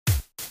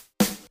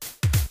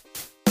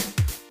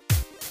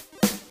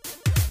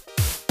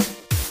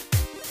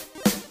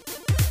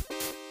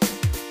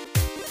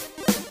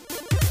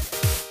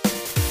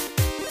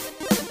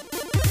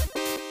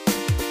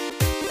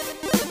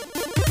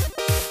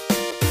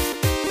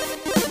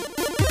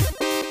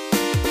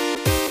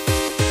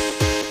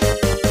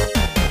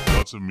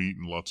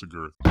lots of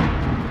girth.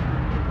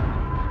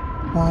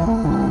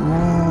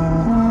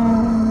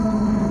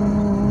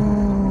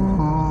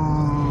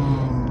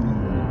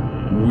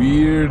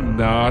 We're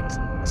Not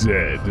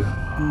Dead,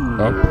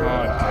 a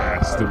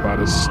podcast about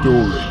a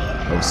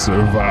story of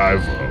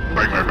survival.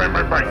 Bang, bang, bang,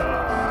 bang, bang.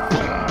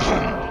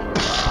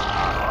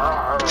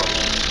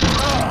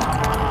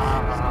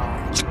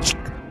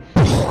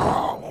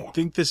 I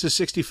think this is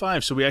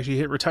 65, so we actually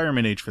hit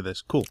retirement age for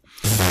this. Cool.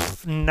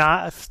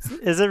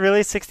 Is it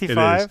really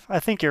 65? It is. I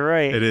think you're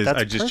right. It is.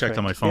 That's I just checked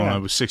on my perfect. phone. Yeah. I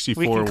was 64.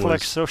 We can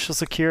collect Social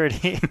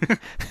Security.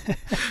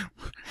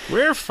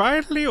 We're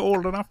finally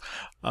old enough.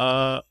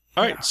 All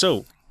right,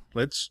 so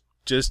let's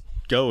just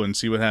go and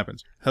see what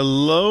happens.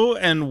 Hello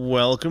and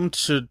welcome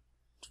to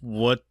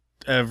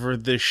whatever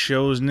this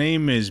show's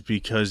name is,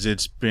 because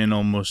it's been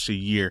almost a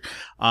year.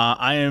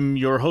 I am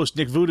your host,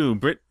 Nick Voodoo.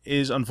 Britt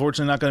is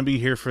unfortunately not going to be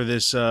here for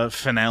this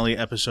finale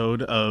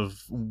episode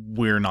of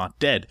We're Not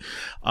Dead.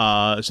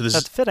 So this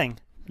That's fitting.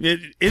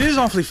 It is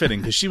awfully fitting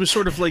because she was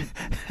sort of like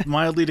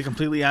mildly to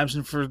completely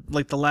absent for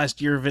like the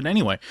last year of it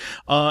anyway.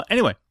 I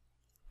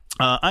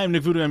am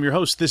Nick Voodoo. I'm your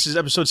host. This is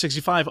episode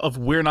 65 of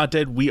We're Not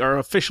Dead. We are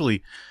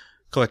officially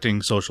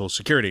collecting Social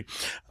Security.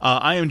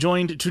 I am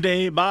joined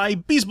today by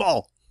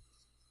Beesball.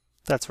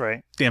 That's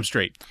right. Damn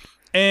straight.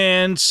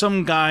 And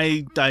some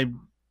guy,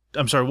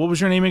 I'm sorry, what was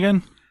your name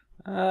again?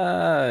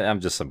 I'm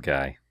just some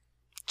guy.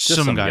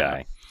 Some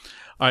guy.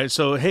 All right,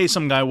 so hey,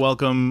 some guy,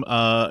 welcome.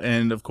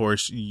 And of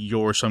course,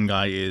 your some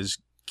guy is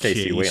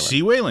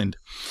Casey Wayland.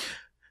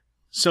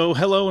 So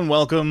hello and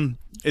welcome.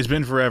 It's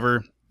been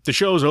forever. The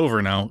show's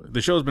over now.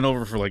 The show's been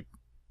over for like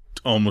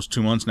almost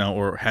 2 months now,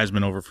 or has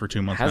been over for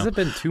 2 months now. Has it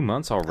been 2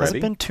 months already? Has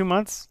it been 2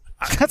 months?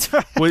 That's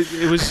right. Was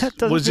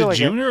it like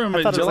June or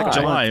I thought it was like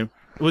July? a month.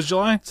 It was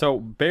July? So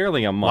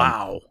barely a month.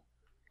 Wow.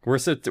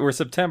 We're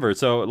September.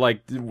 So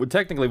like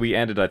technically we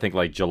ended I think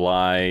like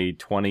July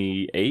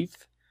 28th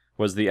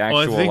was the actual.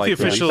 Well, I think the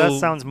official. That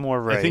sounds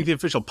more right. I think the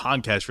official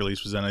podcast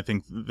release was then. I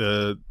think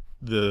the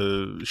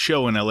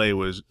show in LA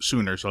was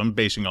sooner, so I'm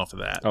basing off of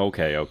that.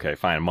 Okay,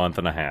 fine, a month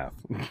and a half.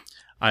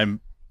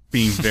 I'm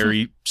being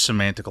very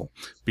semantical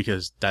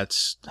because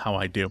that's how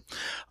I do.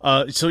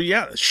 So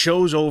yeah,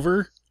 show's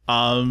over.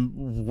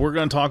 We're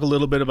going to talk a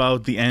little bit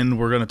about the end.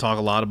 We're going to talk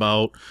a lot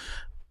about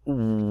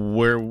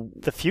where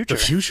the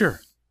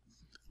future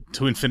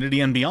to infinity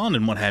and beyond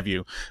and what have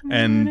you.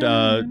 And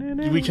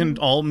we can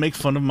all make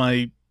fun of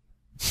my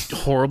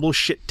horrible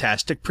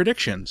shit-tastic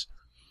predictions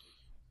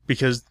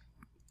because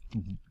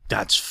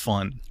that's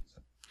fun.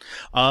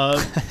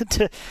 I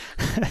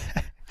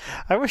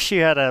wish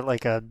you had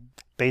a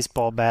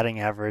baseball batting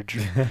average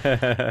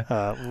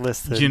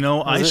listed. You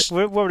know,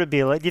 what would it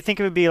be like? Do you think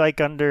it would be like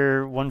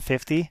under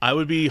 150? I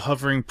would be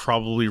hovering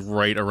probably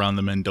right around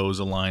the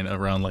Mendoza line,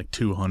 around like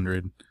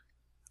 200.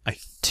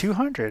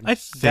 200. I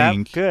think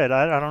that good.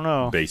 I don't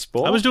know.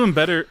 Baseball. I was doing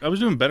better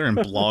in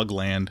blog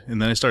land,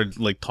 and then I started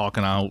like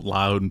talking out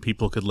loud, and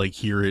people could like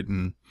hear it,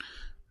 and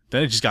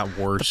then it just got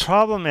worse. The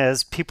problem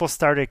is people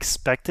start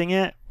expecting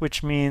it,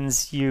 which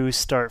means you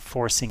start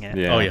forcing it.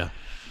 Yeah. Oh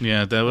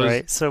yeah, that was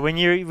right. So when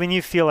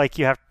you feel like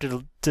you have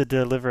to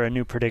deliver a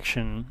new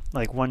prediction,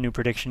 like one new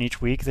prediction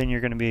each week, then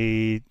you're going to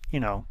be,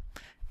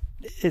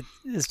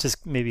 it's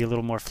just maybe a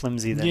little more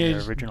flimsy than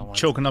your original one.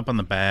 Choking up on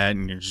the bat,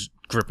 and you're just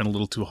gripping a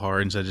little too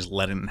hard instead of just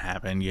letting it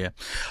happen. Yeah.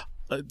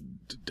 I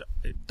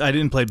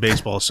didn't play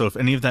baseball, so if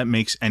any of that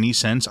makes any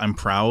sense, I'm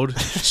proud.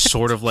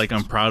 Sort of like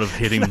I'm proud of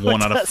hitting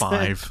 1 out of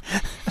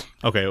 5.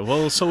 Okay,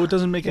 well, so it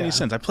doesn't make any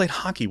sense. I played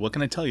hockey. What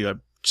can I tell you? I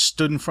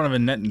stood in front of a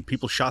net and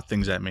people shot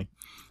things at me.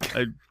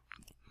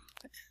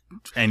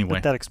 Anyway.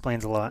 But that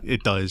explains a lot.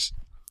 It does.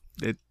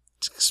 It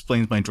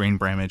explains my brain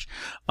damage.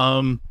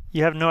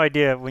 You have no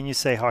idea when you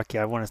say hockey.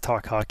 I want to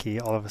talk hockey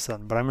all of a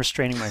sudden, but I'm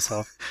restraining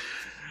myself.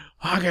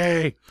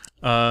 Hockey!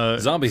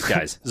 Zombies,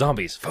 guys.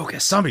 Zombies.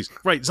 Focus. Zombies.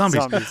 Right,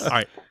 zombies. All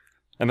right.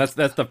 And that's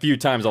the few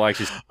times I'll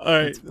actually... All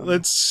right,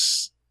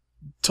 let's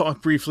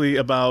talk briefly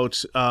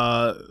about,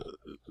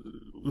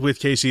 with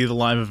Casey, the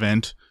live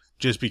event,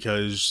 just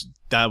because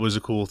that was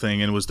a cool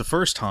thing, and it was the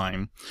first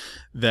time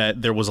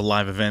that there was a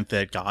live event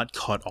that got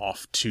cut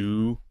off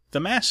to the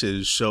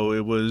masses, so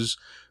it was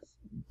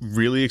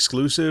really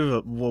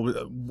exclusive.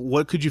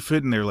 What could you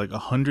fit in there, like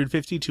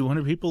 150,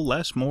 200 people,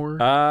 less,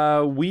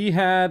 more? We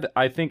had,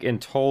 I think, in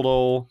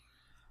total...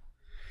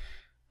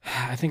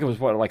 I think it was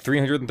like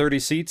 330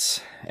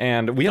 seats,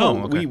 and we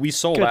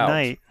sold Good out.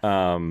 Night.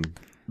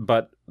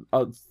 But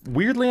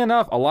weirdly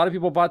enough, a lot of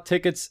people bought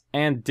tickets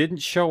and didn't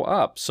show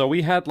up. So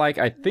we had like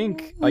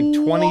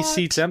 20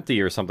 seats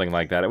empty or something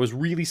like that. It was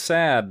really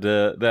sad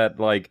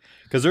that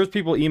because there's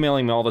people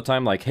emailing me all the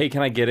time like, "Hey,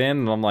 can I get in?"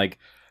 And I'm like,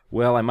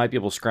 "Well, I might be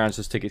able to scrounge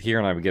this ticket here,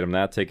 and I would get them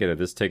that ticket or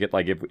this ticket."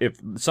 Like if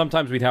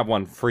sometimes we'd have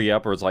one free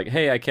up, or it's like,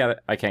 "Hey, I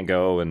can't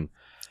go," and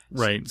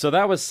right. So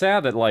that was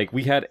sad that like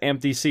we had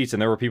empty seats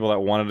and there were people that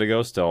wanted to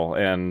go still,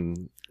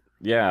 and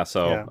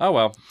oh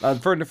well.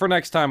 For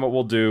next time, what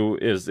we'll do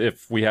is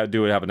if we have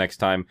a next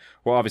time,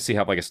 we'll obviously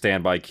have like a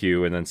standby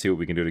queue and then see what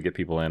we can do to get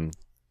people in.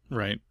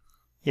 Right.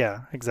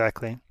 Yeah,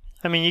 exactly.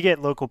 I mean, you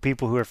get local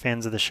people who are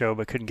fans of the show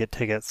but couldn't get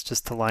tickets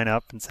just to line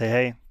up and say,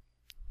 hey,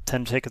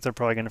 10 tickets are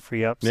probably going to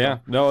free up. So. Yeah.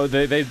 No,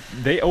 they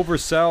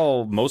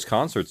oversell most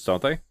concerts,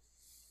 don't they?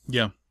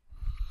 Yeah.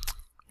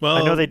 Well,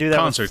 I know they do that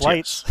concerts, with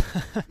flights.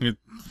 Yes.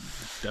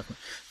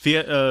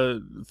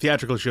 Definitely.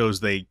 Theatrical shows,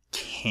 they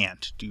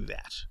can't do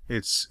that.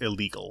 It's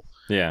illegal.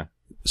 Yeah.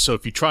 So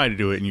if you try to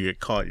do it and you get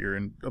caught, you're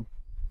in an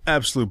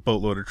absolute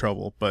boatload of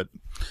trouble. But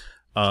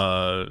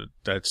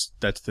that's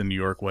the New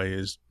York way,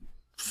 is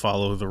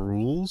follow the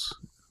rules.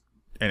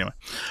 Anyway,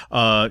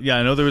 yeah,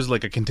 I know there was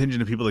like a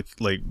contingent of people that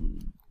like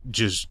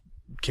just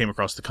came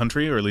across the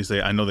country, or at least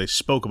I know they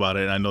spoke about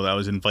it, and I know that I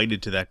was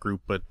invited to that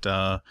group. But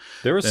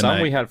there was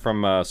some we had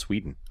from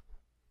Sweden.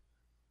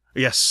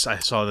 Yes, I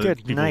saw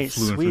that people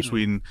flew in from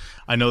Sweden.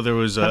 I know there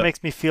was. That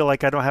makes me feel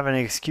like I don't have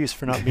any excuse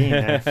for not being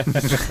there.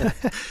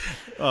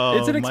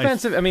 It's an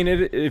expensive. I mean,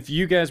 if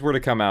you guys were to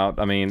come out,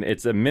 I mean,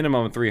 it's a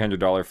minimum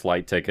 $300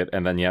 flight ticket,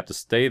 and then you have to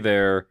stay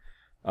there.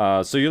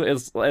 So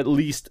it's at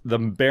least the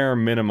bare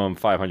minimum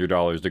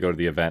 $500 to go to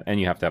the event, and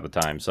you have to have the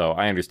time. So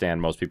I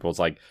understand most people. It's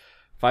like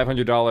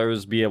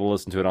 $500, be able to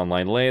listen to it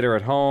online later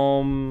at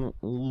home.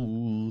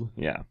 Ooh,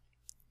 yeah.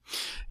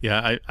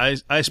 Yeah,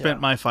 I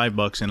spent my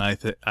 $5, and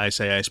I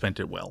say I spent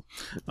it well,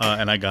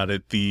 and I got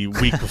it the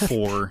week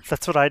before.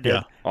 That's what I did.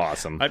 Yeah.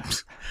 Awesome.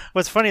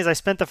 What's funny is I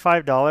spent the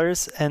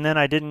 $5, and then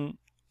I didn't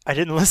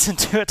listen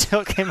to it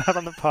till it came out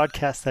on the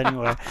podcast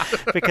anyway,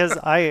 because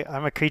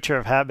I'm a creature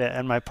of habit,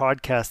 and my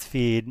podcast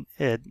feed,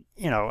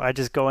 I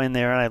just go in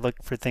there and I look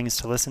for things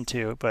to listen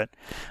to. But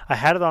I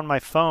had it on my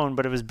phone,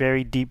 but it was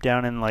buried deep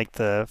down in like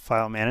the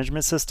file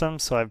management system,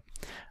 so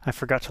I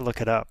forgot to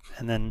look it up,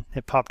 and then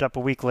it popped up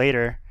a week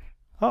later.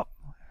 Oh,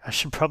 I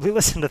should probably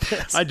listen to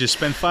this. I just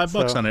spent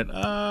 $5 on it.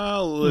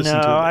 I'll listen to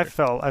it. No,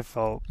 later. I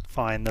felt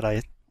fine that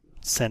I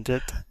sent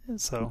it.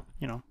 So,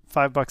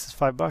 $5 is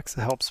 $5.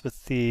 It helps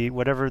with the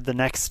whatever the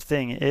next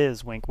thing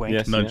is. Wink, wink.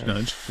 Yes, nudge,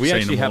 nudge. We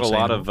actually had a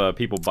lot of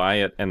people buy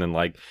it, and then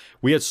like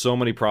we had so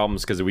many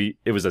problems because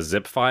it was a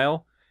zip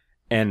file,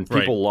 and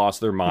people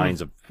lost their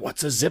minds of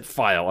what's a zip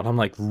file, and I'm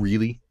like,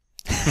 really,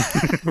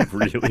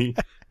 really.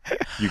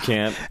 You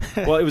can't.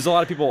 Well, it was a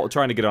lot of people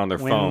trying to get it on their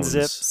phones.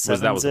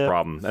 That was the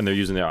problem, and they're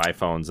using their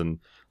iPhones, and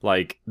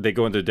like they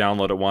go into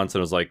download it once, and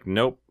it was like,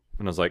 nope,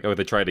 and I was like, oh,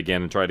 they tried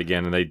again,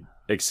 and they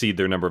exceed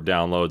their number of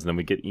downloads, and then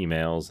we get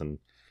emails, and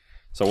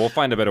so we'll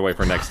find a better way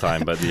for next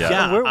time. But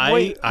yeah,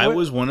 I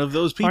was one of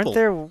those people. Aren't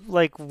there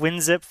like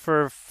WinZip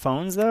for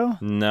phones though?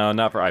 No,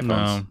 not for iPhones.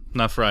 No,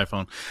 not for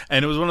iPhone.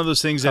 And it was one of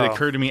those things that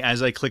occurred to me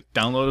as I clicked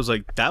download. I was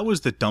like, that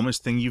was the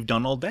dumbest thing you've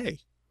done all day.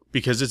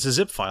 Because it's a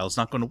zip file, it's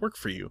not going to work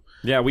for you.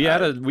 Yeah,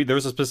 there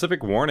was a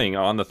specific warning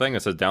on the thing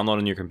that says download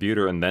on your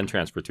computer and then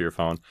transfer to your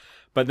phone.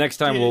 But next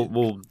time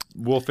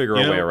we'll figure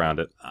a way around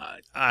it.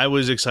 I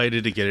was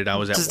excited to get it. I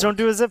was just don't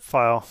do a zip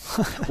file.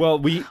 Well,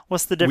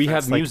 what's the difference? We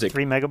have music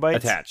 3 megabytes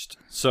attached,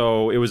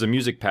 so it was a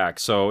music pack.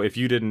 So if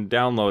you didn't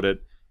download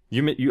it,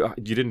 you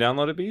didn't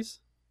download it,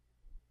 Bees?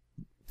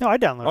 No, I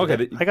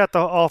downloaded it. I got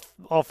all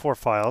 4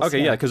 files.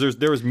 Okay, yeah, because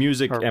there was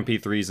music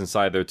MP3s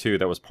inside there too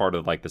that was part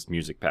of like this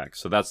music pack.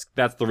 So that's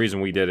the reason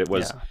we did it,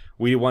 was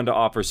we wanted to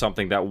offer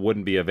something that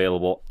wouldn't be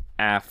available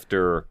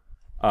after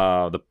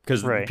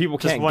because people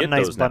can't get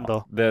those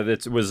bundle. Now.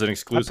 It was an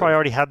exclusive. I probably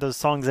already had those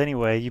songs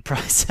anyway. You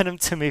probably sent them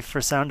to me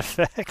for sound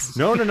effects.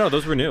 No,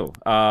 those were new.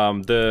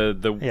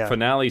 The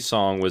finale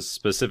song was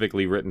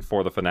specifically written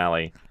for the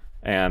finale,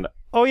 and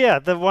oh yeah,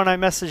 the one I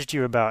messaged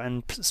you about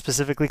and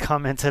specifically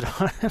commented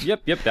on.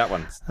 Yep, that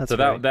one. That's so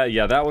right.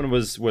 that one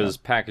was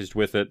packaged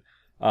with it.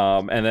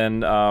 And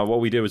then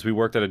what we did was we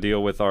worked out a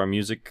deal with our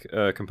music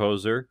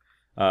composer,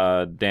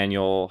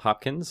 Daniel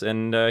Hopkins,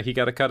 and he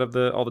got a cut of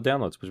all the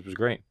downloads, which was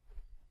great.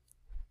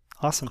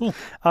 Awesome. Cool.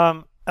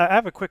 I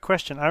have a quick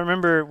question. I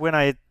remember when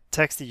I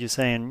texted you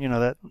saying,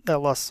 that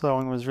Lost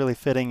song was really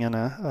fitting and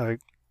a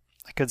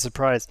good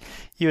surprise.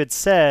 You had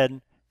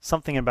said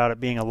something about it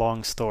being a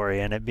long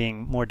story and it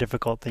being more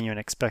difficult than you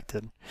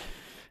expected.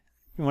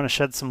 You want to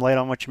shed some light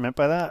on what you meant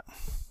by that?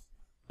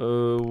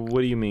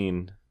 What do you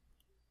mean?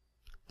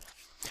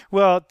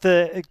 Well,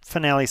 the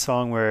finale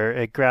song where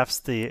it grafts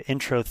the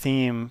intro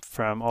theme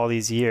from all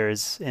these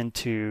years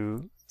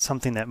into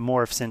something that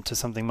morphs into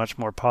something much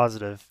more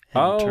positive.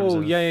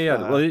 Yeah.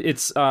 Well,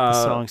 it's the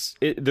songs.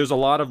 There's a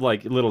lot of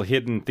like little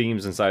hidden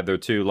themes inside there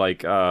too.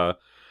 Like for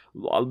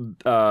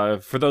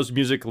those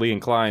musically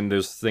inclined,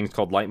 there's things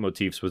called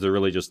leitmotifs, which are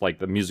really just like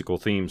the musical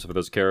themes for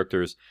those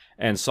characters.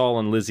 And Saul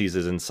and Lizzie's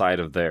is inside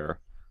of there.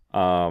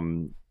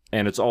 And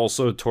it's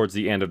also towards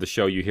the end of the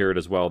show, you hear it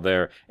as well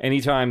there.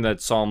 Anytime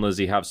that Saul and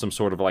Lizzie have some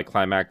sort of like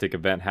climactic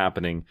event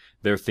happening,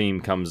 their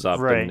theme comes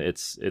up, and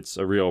it's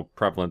a real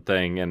prevalent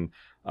thing. And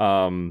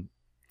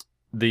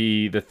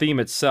the theme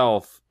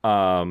itself,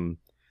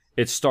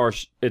 it's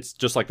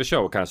just like the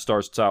show. It kind of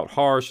starts out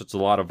harsh. It's a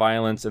lot of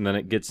violence, and then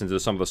it gets into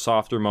some of the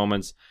softer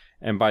moments.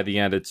 And by the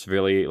end, it's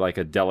really like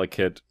a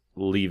delicate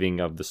leaving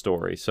of the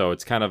story. So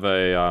it's kind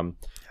of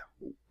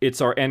it's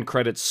our end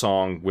credits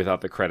song without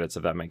the credits,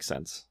 if that makes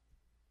sense.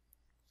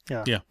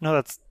 Yeah. No,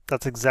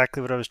 that's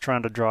exactly what I was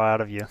trying to draw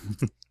out of you.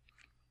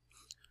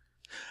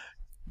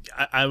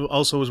 I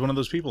also was one of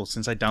those people.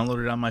 Since I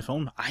downloaded it on my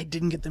phone, I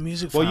didn't get the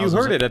music files. Well, you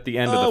heard it at the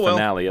end of the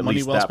finale, at money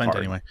least well that spent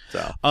part. anyway.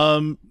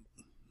 So.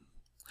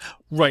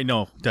 Right,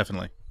 no,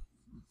 definitely.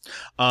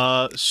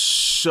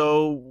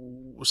 So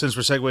since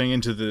we're segueing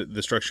into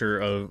the structure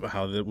of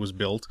how that was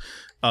built,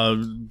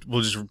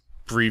 we'll just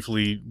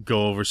briefly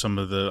go over some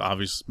of the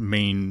obvious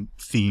main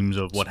themes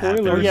of what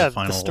happened in the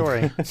final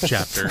story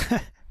chapter.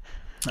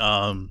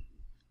 Oh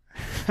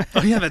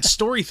yeah, that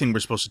story thing we're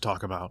supposed to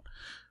talk about.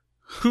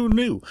 Who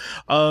knew?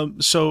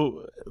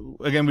 So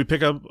again, we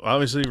pick up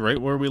obviously right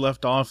where we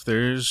left off.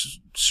 There's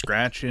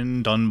Scratch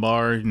and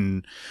Dunbar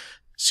and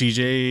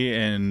CJ,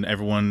 and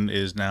everyone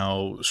is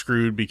now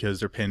screwed because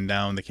they're pinned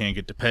down. They can't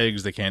get to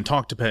Pegs. They can't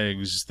talk to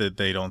Pegs, that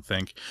they don't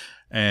think.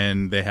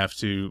 And they have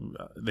to,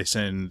 they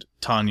send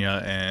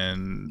Tanya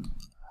and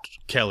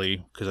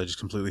Kelly, because I just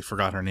completely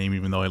forgot her name,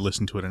 even though I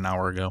listened to it an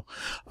hour ago,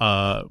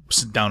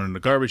 down in the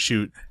garbage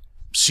chute.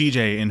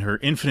 CJ, in her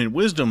infinite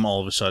wisdom,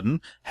 all of a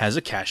sudden, has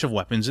a cache of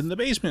weapons in the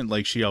basement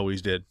like she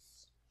always did,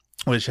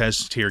 which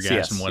has tear gas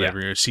CS, and whatever.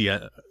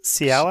 yeah.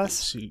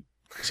 Cialis?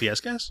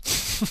 CS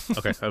gas?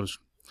 Okay, that was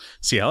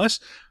Cialis?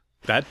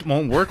 That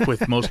won't work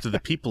with most of the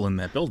people in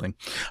that building.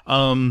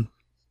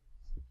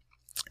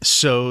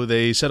 So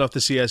they set off the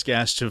CS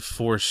gas to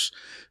force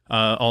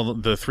all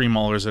the three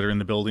Maulers that are in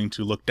the building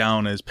to look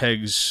down as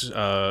Pegs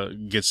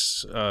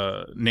gets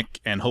Nick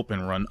and Hope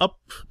and run up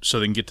so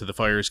they can get to the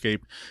fire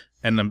escape.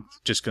 And I'm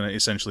just going to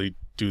essentially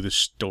do the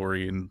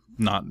story and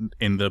not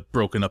in the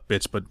broken up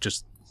bits, but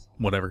just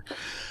whatever.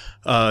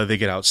 They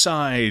get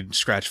outside.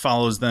 Scratch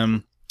follows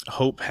them.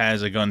 Hope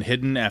has a gun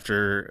hidden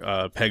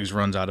after Pegs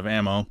runs out of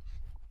ammo.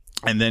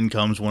 And then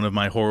comes one of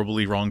my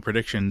horribly wrong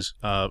predictions,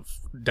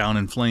 Down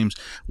in Flames,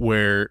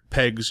 where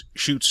Pegs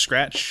shoots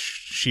Scratch.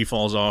 She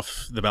falls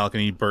off the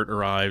balcony. Bert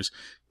arrives,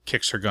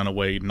 kicks her gun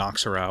away,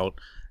 knocks her out.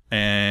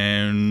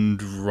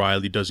 And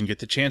Riley doesn't get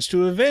the chance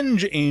to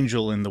avenge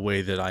Angel in the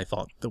way that I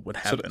thought that would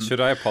happen.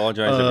 Should I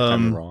apologize every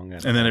time you're wrong?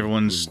 And then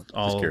everyone's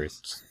all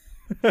curious.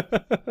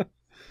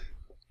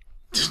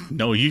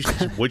 No,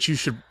 what you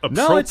should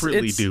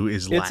appropriately do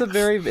is laugh. It's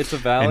a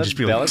valid, and just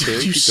be valid like,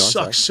 theory. you Keep going,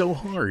 suck sorry. so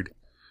hard.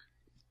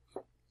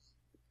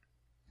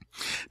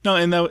 No,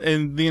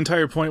 and the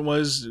entire point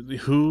was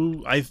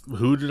who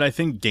did I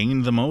think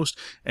gained the most,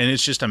 and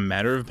it's just a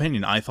matter of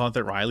opinion. I thought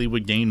that Riley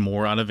would gain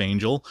more out of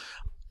Angel,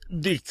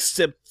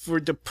 except for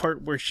the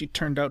part where she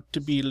turned out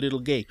to be a little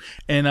gay,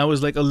 and I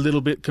was like a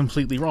little bit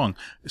completely wrong.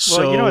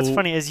 So, well, you know what's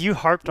funny is you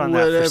harped on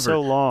that for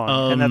so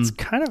long, and that's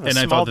kind of a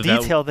small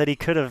detail that he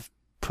could have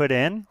put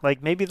in.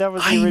 Like maybe that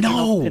was the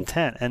original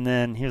intent, and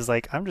then he was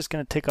like, "I'm just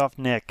going to take off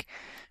Nick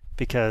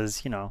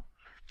because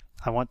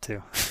I want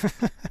to."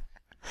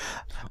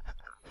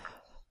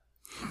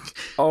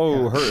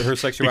 Oh, her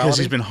sexuality, because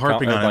he's been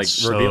harping on like it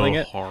so revealing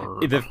it.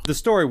 hard. The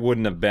story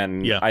wouldn't have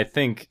been. Yeah. I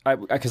think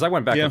because I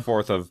went back and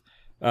forth of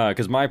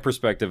because my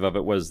perspective of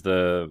it was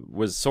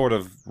sort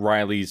of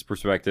Riley's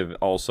perspective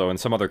also, and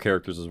some other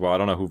characters as well. I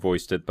don't know who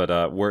voiced it,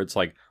 but where it's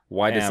like,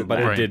 why does it? But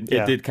matter? it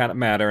did kind of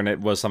matter, and it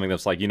was something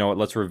that's like, you know what?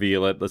 Let's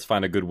reveal it. Let's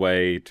find a good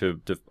way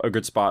to a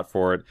good spot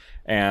for it.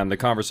 And the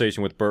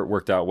conversation with Bert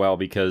worked out well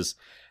because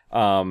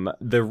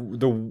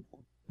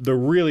the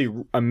really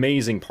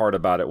amazing part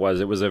about it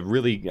was a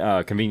really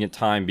convenient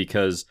time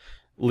because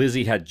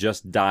Lizzie had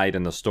just died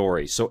in the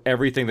story. So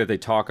everything that they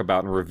talk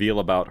about and reveal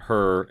about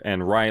her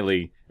and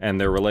Riley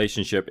and their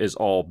relationship is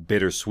all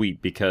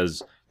bittersweet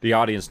because the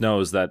audience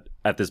knows that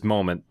at this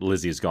moment,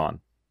 Lizzie is gone.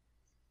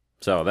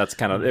 So that's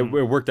kind of, it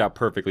worked out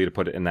perfectly to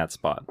put it in that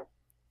spot.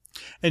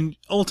 And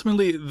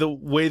ultimately, the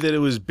way that it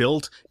was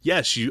built,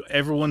 yes,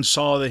 everyone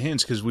saw the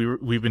hints because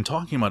we've been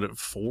talking about it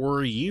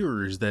for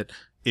years that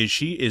is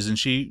she, isn't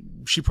she?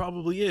 She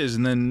probably is.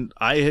 And then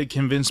I had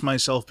convinced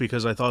myself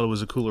because I thought it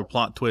was a cooler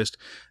plot twist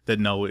that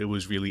no, it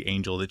was really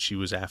Angel that she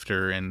was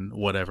after and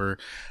whatever.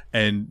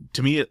 And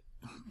to me,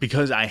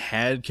 because I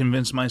had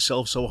convinced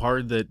myself so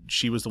hard that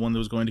she was the one that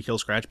was going to kill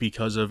Scratch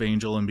because of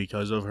Angel and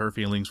because of her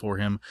feelings for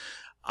him,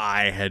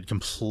 I had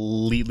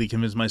completely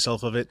convinced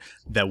myself of it,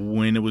 that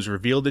when it was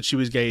revealed that she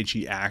was gay and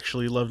she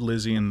actually loved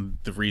Lizzie and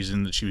the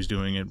reason that she was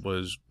doing it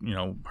was,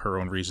 her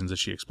own reasons that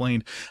she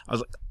explained, I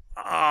was like,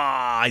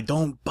 I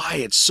don't buy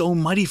it. It's so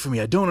muddy for me.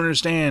 I don't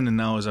understand. And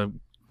now it's in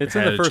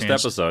the first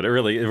episode. It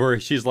really, where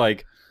she's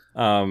like,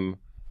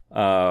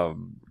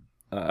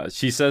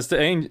 she says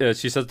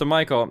to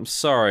Michael, "I'm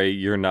sorry,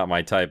 you're not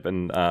my type,"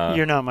 and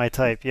you're not my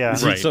type. Yeah,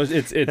 right. So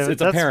it's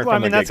apparent.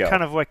 From the that's get-go.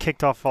 kind of what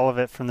kicked off all of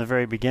it from the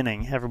very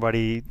beginning.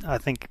 Everybody, I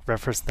think,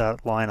 referenced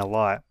that line a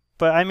lot.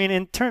 But I mean,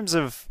 in terms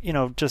of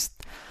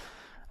just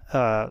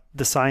the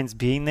signs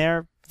being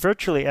there,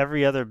 virtually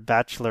every other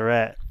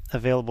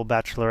available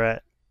bachelorette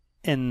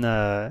in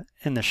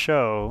the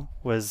show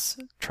was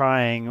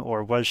trying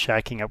or was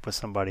shacking up with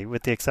somebody,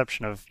 with the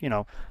exception of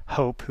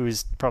Hope,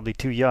 who's probably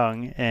too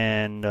young,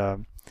 and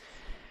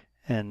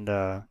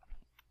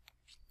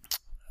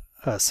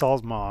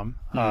Saul's mom,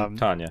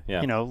 Tanya,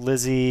 yeah,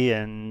 Lizzie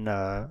and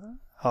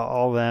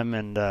all them,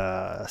 and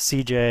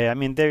CJ. I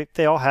mean,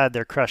 they all had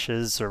their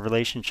crushes or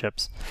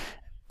relationships,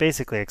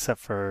 basically, except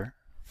for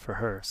for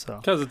her. So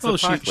Because it's Well,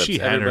 apocalypse. she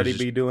had Everybody hers.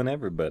 be doing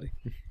everybody.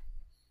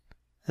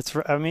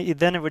 I mean,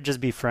 then it would just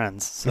be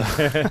Friends. So.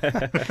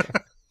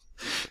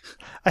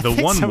 I The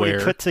think one somebody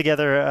where- put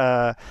together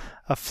a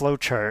flow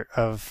chart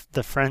of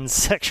the Friends'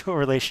 sexual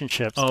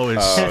relationships. Oh, Oh,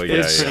 yeah,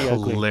 it's yeah.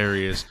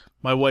 hilarious.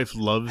 My wife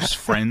loves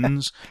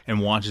Friends and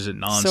watches it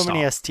nonstop. So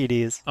many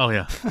STDs. Oh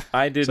yeah,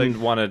 I didn't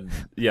want to.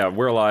 Yeah,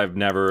 We're Alive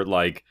never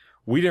like.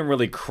 We didn't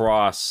really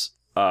cross.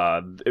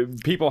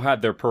 People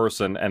had their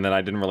person, and then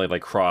I didn't really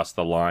like cross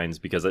the lines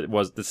because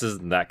this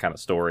isn't that kind of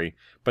story.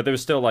 But there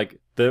was still like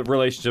the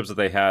relationships that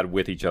they had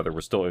with each other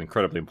were still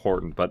incredibly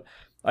important. But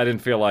I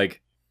didn't feel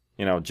like,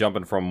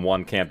 jumping from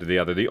one camp to the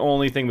other. The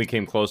only thing we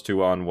came close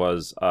to on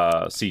was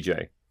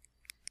CJ.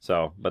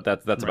 So, but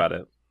that's about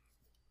it.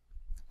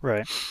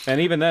 Right.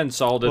 And even then,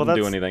 Saul didn't do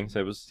that's- anything.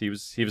 So he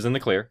was in the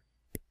clear.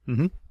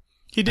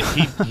 he did.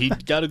 He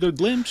got a good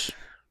glimpse.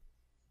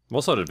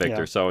 Well, so did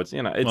Victor. Yeah. So it's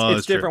Well, it's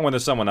that's true. different when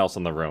there's someone else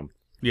in the room.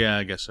 Yeah,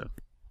 I guess so.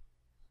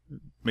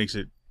 Makes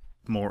it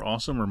more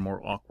awesome or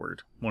more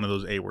awkward. One of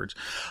those A words.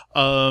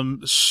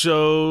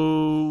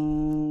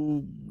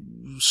 So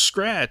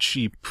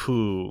Scratchy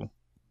Poo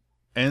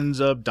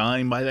ends up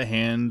dying by the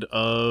hand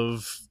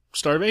of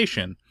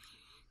starvation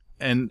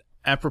and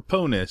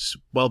aproposness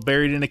while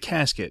buried in a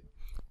casket,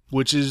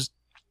 which is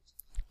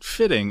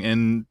fitting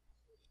and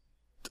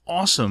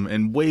awesome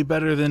and way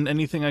better than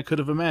anything I could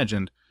have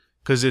imagined,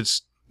 because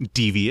it's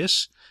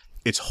devious,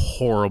 it's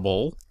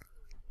horrible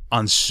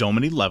on so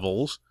many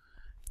levels,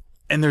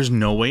 and there's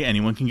no way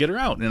anyone can get her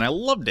out, and I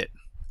loved it.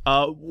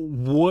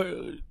 What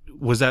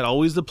was that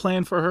always the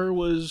plan for her?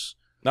 Was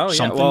Oh yeah,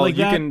 something well like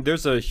you that? can.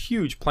 There's a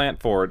huge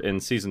plant for it in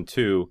season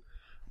 2,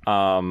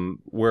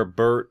 where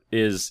Bert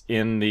is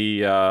in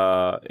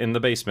the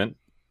basement,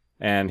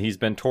 and he's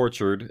been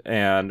tortured,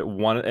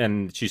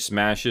 and she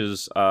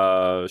smashes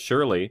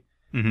Shirley,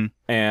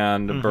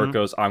 and Bert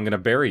goes, "I'm gonna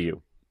bury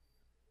you."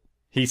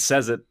 He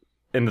says it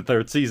in the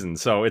 3rd season,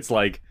 so it's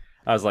like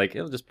I was like,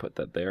 "I'll just put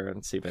that there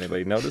and see if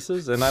anybody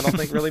notices," and I don't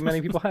think really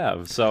many people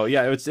have. So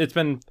yeah, it's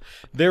been.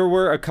 There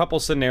were a couple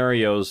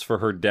scenarios for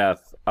her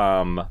death.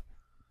 One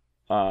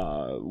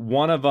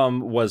of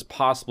them was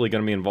possibly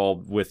going to be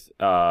involved with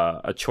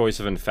a choice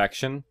of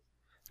infection,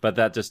 but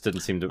that just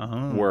didn't seem to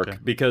work okay.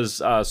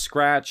 because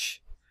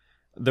Scratch,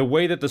 the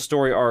way that the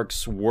story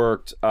arcs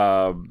worked,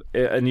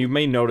 and you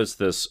may notice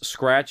this,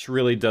 Scratch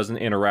really doesn't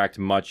interact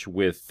much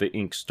with the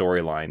Ink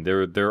storyline.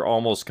 They're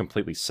almost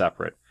completely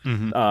separate.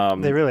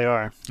 They really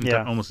are.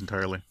 Yeah. almost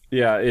entirely.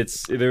 Yeah,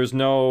 there's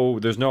no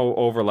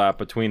overlap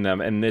between them,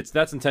 and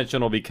that's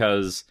intentional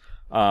because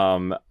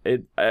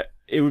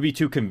it would be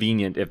too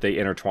convenient if they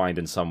intertwined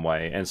in some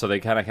way, and so they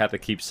kind of had to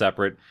keep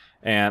separate.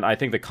 And I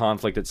think the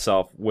conflict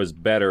itself was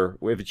better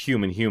if it's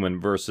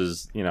human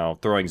versus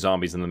throwing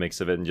zombies in the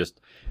mix of it and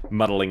just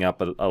muddling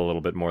up a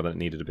little bit more than it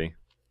needed to be.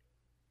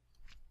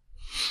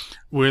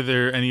 Were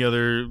there any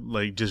other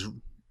just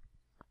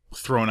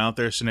thrown out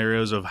there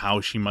scenarios of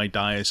how she might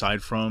die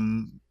aside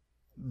from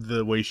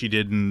the way she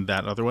did in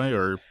that other way,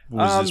 or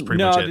was this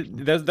pretty much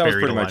it? That was Buried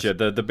pretty alive? much it.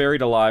 The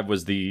buried alive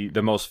was the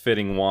most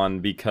fitting one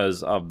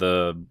because of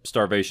the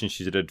starvation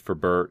she did for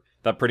Bert.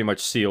 That pretty much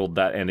sealed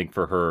that ending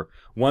for her.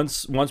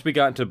 Once we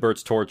got into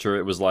Bert's torture,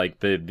 it was like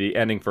the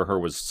ending for her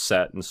was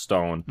set in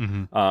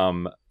stone.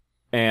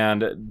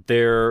 And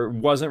there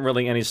wasn't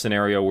really any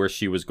scenario where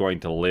she was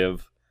going to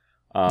live.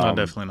 No,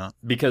 definitely not.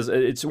 Because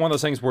it's one of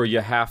those things where you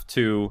have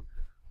to.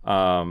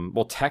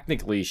 Well,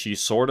 technically, she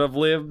sort of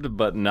lived,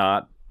 but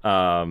not.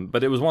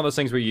 But it was one of those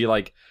things where you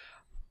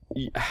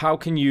how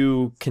can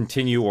you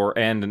continue or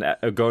end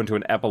and go into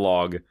an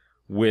epilogue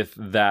with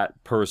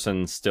that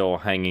person still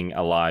hanging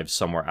alive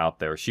somewhere out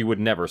there? She would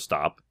never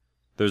stop.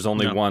 There's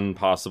only one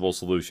possible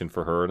solution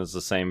for her, and it's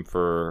the same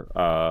for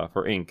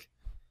Ink.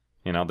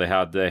 They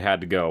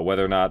had to go.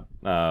 Whether or not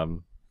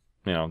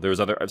there was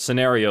other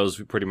scenarios,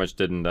 we pretty much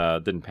didn't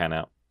pan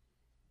out.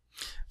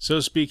 So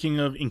speaking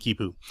of Inky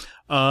Poo,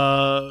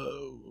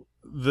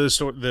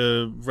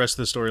 the rest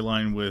of the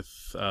storyline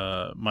with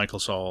Michael,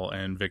 Saul,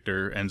 and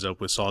Victor ends up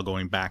with Saul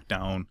going back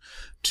down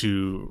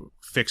to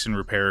fix and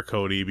repair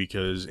Cody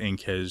because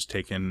Ink has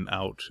taken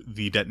out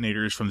the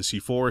detonators from the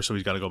C4, so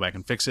he's got to go back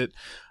and fix it.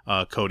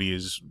 Cody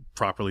is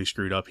properly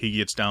screwed up. He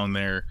gets down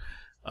there,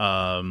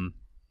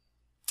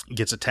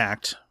 gets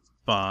attacked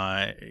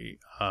by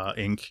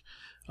Ink.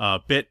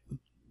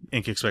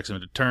 Ink expects him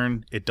to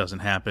turn. It doesn't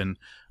happen.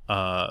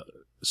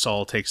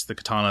 Saul takes the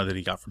katana that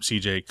he got from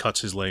CJ,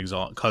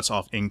 cuts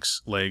off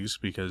Ink's legs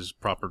because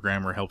proper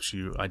grammar helps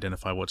you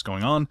identify what's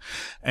going on,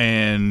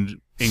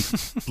 and Ink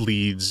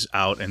bleeds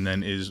out and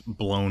then is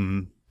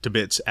blown to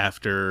bits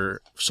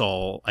after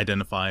Saul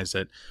identifies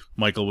that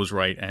Michael was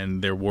right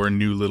and there were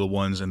new little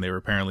ones and they were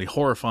apparently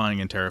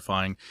horrifying and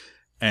terrifying.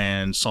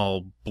 And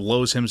Saul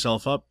blows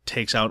himself up,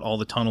 takes out all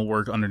the tunnel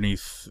work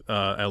underneath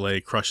LA,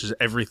 crushes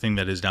everything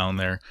that is down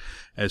there.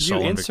 As You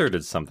Saul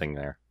inserted something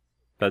there.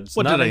 That's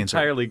What not did I insert?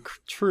 entirely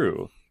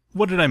true.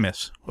 What did I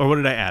miss? Or what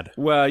did I add?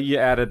 Well, you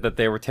added that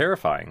they were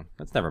terrifying.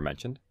 That's never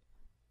mentioned.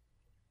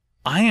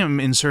 I am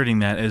inserting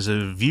that as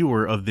a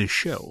viewer of this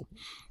show.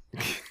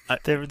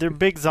 They're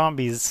big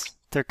zombies.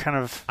 They're kind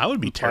of. I would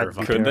be implied to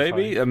terrified. Could they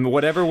be? terrifying.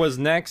 Whatever was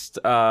next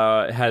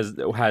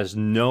has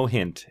no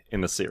hint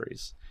in the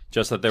series.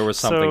 Just that there was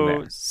something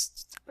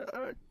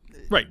there.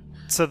 Right.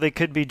 So they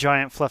could be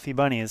giant fluffy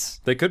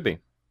bunnies. They could be.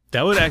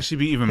 That would actually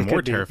be even It more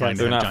could be, terrifying yes.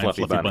 than They're not giant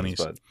fluffy bunnies,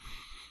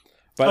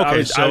 but Okay,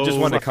 I so just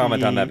wanted to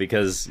comment on fluffy- that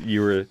because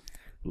you were.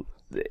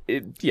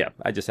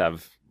 I just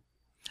have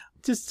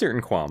just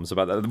certain qualms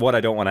about that. What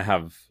I don't want to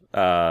have.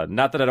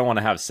 Not that I don't want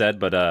to have said,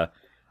 but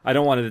I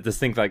don't want it to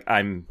think like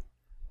I'm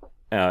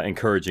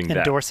encouraging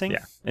Endorsing?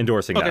 that. Yeah,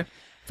 endorsing Okay. that.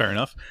 Fair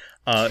enough.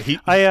 He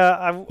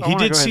I he wanna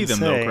did go see ahead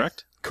them and though, say-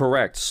 correct?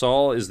 Correct.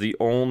 Saul is the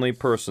only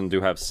person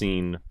to have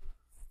seen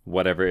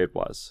whatever it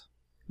was.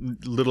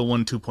 Little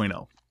One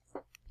 2.0.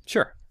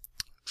 Sure.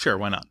 Sure,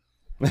 why not?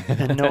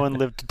 And no one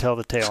lived to tell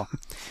the tale.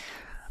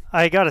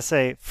 I gotta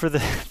say, for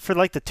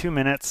like the 2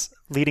 minutes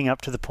leading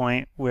up to the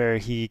point where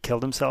he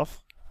killed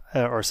himself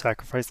or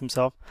sacrificed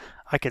himself,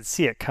 I could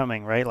see it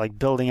coming, right? Like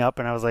building up,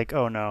 and I was like,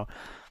 oh no,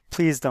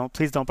 please don't.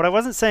 But I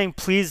wasn't saying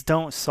please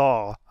don't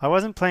Saul. I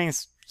wasn't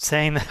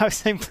saying that. I was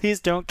saying please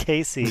don't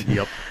Casey.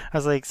 Yep. I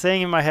was like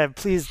saying in my head,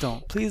 please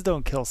don't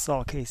kill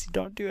Saul, Casey.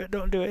 Don't do it.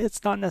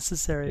 It's not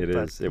necessary. It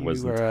But is. It you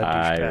was were a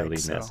douchebag, entirely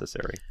so.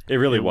 necessary. It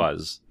really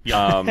was.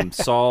 Yeah.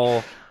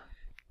 Saul,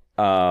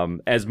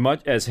 as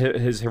much as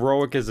his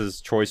heroic as his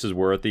choices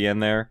were at the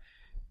end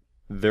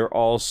they're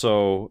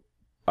also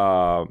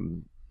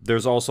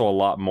there's also a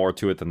lot more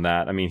to it than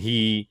that. I mean,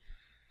 he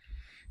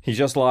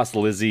just lost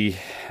Lizzie.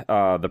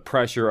 The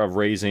pressure of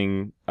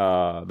raising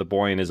the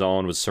boy in his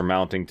own was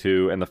surmounting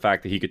too, and the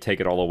fact that he could take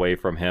it all away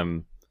from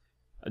him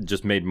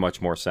just made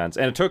much more sense.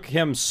 And it took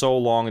him so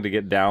long to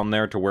get down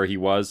there to where he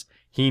was.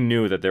 He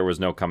knew that there was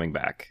no coming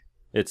back.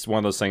 It's one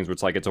of those things where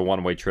it's like it's a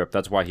one-way trip.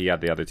 That's why he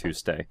had the other two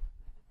stay.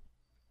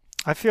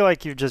 I feel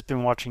like you've just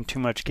been watching too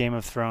much Game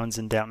of Thrones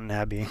and Downton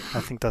Abbey.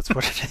 I think that's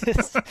what it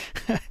is.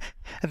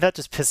 And that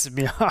just pisses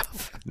me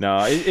off.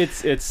 No,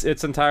 it's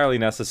entirely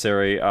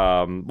necessary.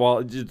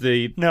 Well,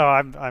 the No,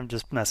 I'm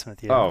just messing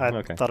with you. Oh, I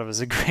okay. thought it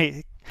was a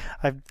great.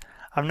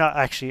 I'm not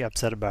actually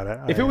upset about it.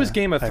 if it was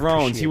Game of I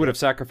Thrones, he appreciate would it. have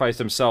sacrificed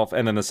himself,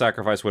 and then the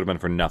sacrifice would have been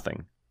for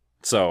nothing.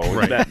 So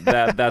Right.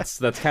 that's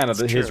kind of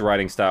It's his true.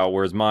 writing style.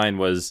 Whereas mine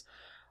was,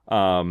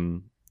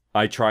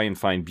 I try and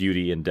find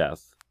beauty in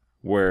death,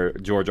 where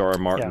George R. R.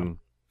 Martin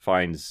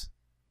finds,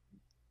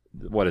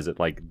 what is it,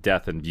 like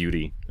death and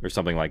beauty or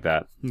something like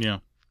that. Yeah.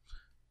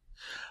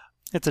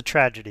 It's a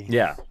tragedy.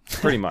 Yeah,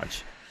 pretty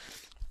much.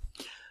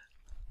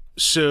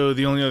 So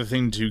the only other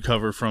thing to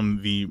cover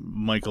from the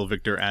Michael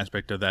Victor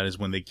aspect of that is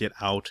when they get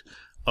out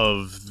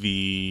of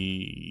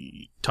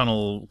the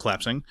tunnel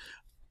collapsing.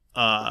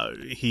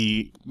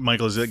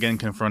 Michael is again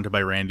confronted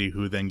by Randy,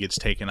 who then gets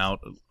taken out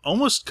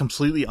almost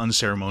completely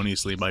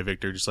unceremoniously by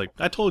Victor. Just like,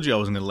 I told you I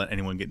wasn't going to let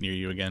anyone get near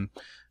you again,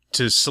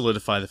 to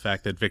solidify the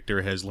fact that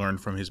Victor has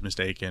learned from his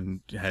mistake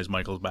and has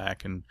Michael's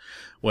back and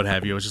what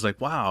have you. It was just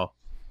like, wow.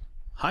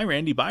 Hi,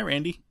 Randy. Bye,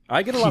 Randy.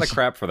 I get a lot of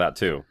crap for that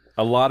too.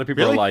 A lot of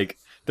people Really? are like,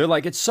 they're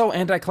like, it's so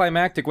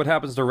anticlimactic. What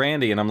happens to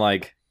Randy? And I'm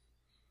like,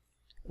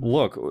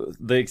 look,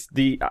 do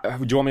you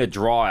want me to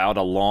draw out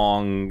a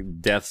long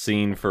death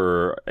scene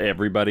for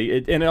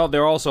everybody?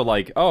 They're also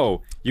like,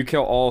 oh, you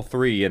kill all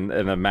three in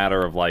a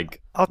matter of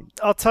like,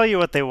 I'll tell you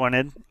what they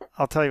wanted.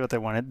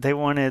 They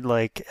wanted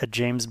like a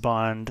James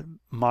Bond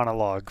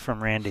monologue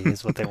from Randy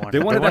is what they wanted. they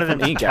wanted that him from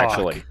to Ink. talk.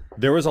 Actually,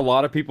 there was a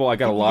lot of people. I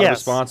got a lot of Yes.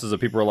 responses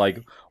of people were like,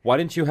 why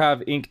didn't you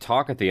have Ink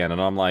talk at the end?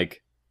 And I'm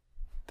like,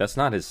 that's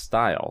not his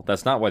style.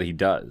 That's not what he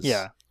does.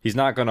 Yeah. He's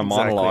not going to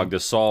Exactly. monologue to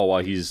Saul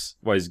while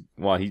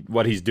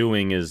what he's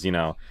doing is,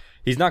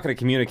 he's not going to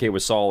communicate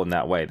with Saul in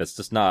that way.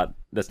 That's not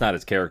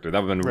his character.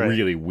 That would have been Right.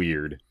 really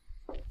weird.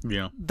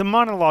 Yeah. The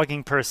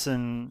monologuing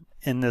person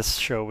in this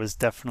show was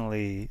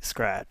definitely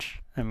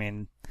Scratch. I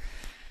mean,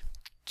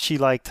 she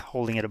liked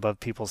holding it above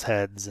people's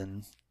heads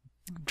and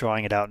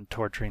drawing it out and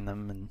torturing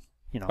them, and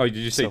Oh, did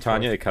you say so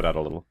Tanya? forth. It cut out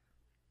a little.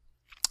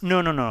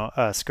 No.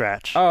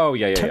 Scratch. Oh,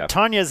 yeah.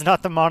 Tanya is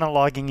not the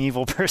monologuing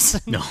evil person.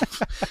 No.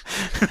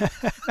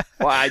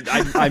 Well,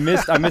 I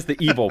missed the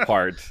evil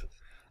part.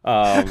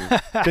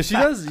 Because she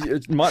does.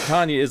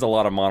 Tanya is a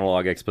lot of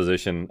monologue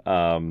exposition.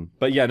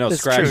 But yeah, no, It's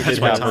Scratch true. did That's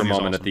why have her Tanya's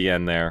moment awesome. at the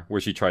end there where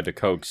she tried to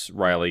coax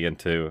Riley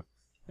into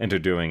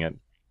doing it.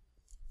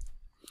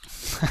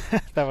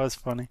 That was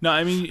funny. No,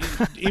 I mean,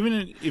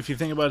 even if you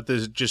think about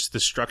this, just the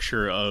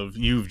structure of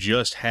you've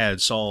just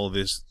had Saul,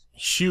 this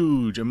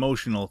huge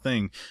emotional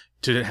thing,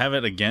 to have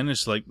it again,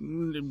 it's like,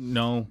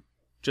 no,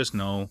 just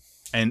no.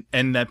 And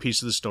that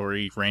piece of the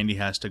story, Randy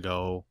has to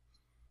go.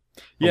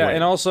 Yeah, away.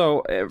 and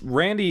also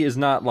Randy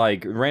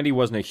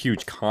wasn't a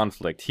huge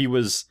conflict. He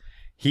was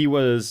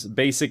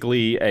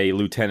basically a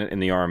lieutenant in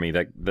the army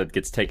that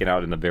gets taken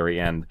out in the very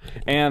end.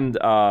 And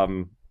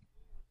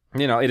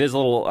it is a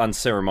little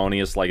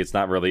unceremonious, like it's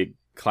not really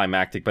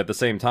climactic, but at the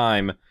same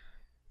time,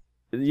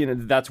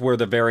 that's where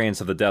the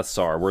variance of the deaths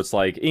are, where it's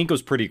like Ink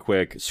was pretty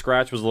quick,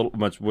 Scratch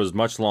was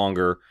much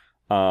longer,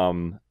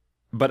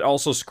 but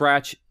also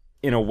Scratch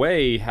in a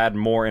way, had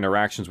more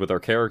interactions with our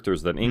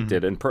characters than Ink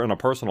did, and on a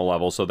personal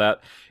level, so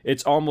that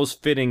it's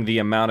almost fitting the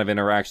amount of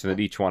interaction that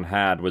each one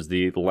had was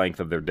the length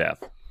of their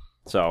death.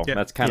 So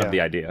that's kind of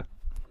the idea.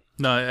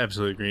 No, I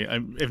absolutely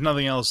agree. If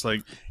nothing else,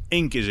 like,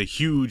 Ink is a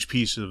huge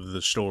piece of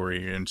the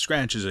story, and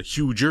Scratch is a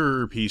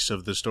huger piece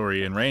of the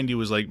story, and Randy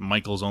was like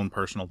Michael's own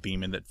personal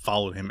demon that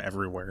followed him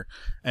everywhere.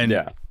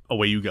 And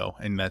away you go,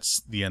 and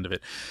that's the end of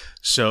it.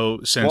 So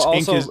since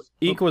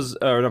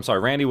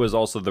Randy was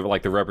also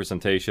the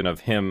representation of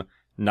him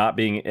not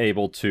being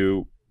able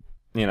to,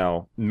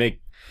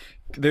 make.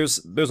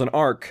 There's an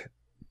arc,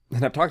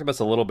 and I've talked about this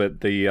a little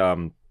bit. The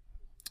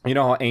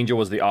how Angel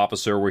was the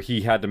officer where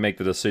he had to make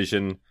the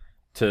decision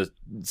to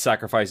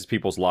sacrifice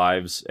people's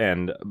lives,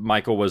 and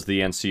Michael was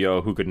the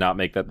NCO who could not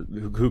make that,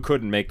 who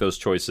couldn't make those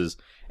choices,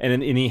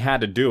 and he had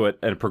to do it,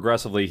 and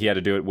progressively he had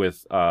to do it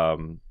with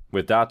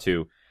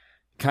Datu.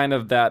 Kind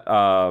of that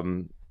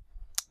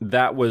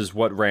was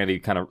what Randy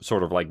kind of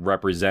sort of like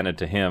represented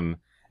to him,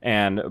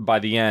 and by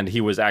the end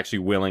he was actually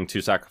willing to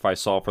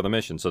sacrifice Saul for the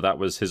mission. So that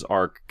was his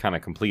arc kind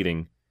of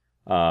completing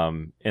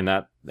in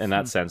that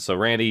sense. So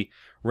Randy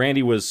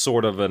was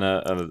sort of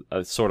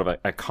a sort of an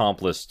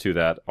accomplice to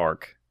that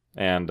arc.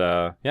 And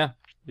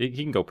he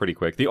can go pretty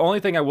quick. The only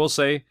thing I will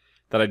say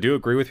that I do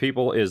agree with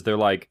people is they're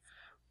like,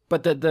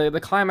 but the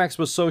climax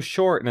was so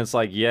short, and it's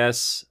like,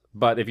 yes,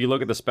 but if you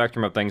look at the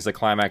spectrum of things, the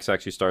climax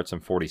actually starts in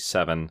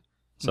 47.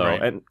 So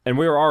right. and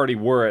we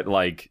were at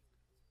like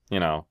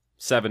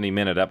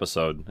 70-minute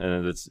episode,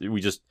 and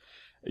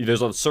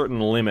there's a certain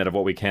limit of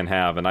what we can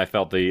have, and I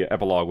felt the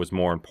epilogue was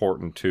more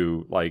important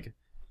to, like,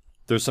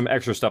 there's some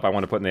extra stuff I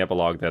want to put in the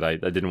epilogue that I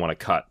didn't want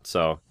to cut.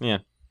 So yeah.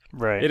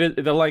 Right. It is,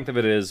 the length of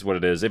it is what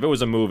it is. If it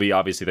was a movie,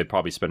 obviously they'd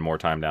probably spend more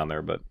time down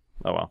there, but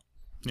oh well.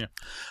 Yeah.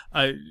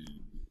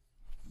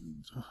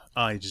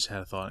 I just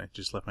had a thought. It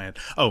just left my head.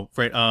 Oh,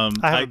 right. I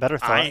have a better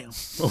thought.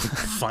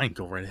 Fine,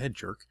 go right ahead,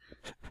 jerk.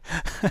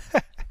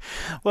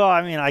 Well,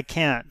 I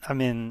can't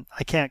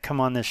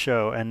come on this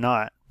show and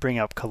not bring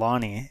up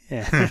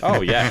Kalani.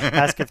 Oh yeah.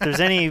 Ask if there's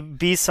any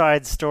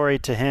B-side story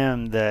to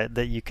him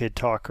that you could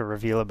talk or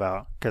reveal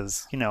about,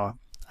 because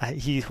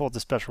he holds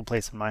a special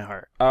place in my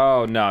heart.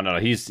 Oh no!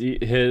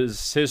 His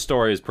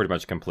story is pretty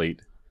much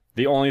complete.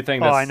 The only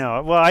thing that's... I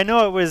know. Well, I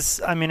know it was.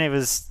 It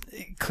was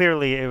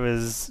clearly it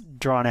was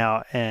drawn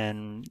out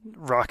and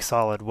rock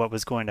solid what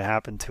was going to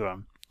happen to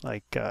him.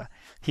 Like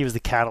he was the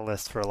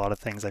catalyst for a lot of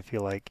things, I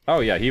feel like. Oh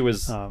yeah, he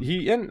was.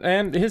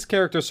 And his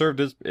character served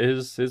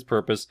his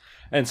purpose.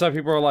 And some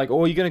people are like,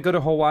 "Oh, you're gonna go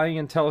to Hawaii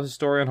and tell his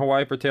story on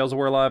Hawaii for Tales of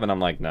We're Alive?" And I'm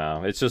like,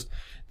 no. It's just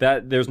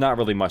that there's not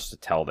really much to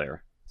tell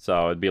there.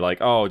 So it'd be like,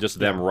 oh, just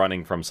them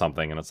running from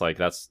something, and it's like,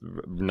 that's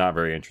not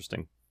very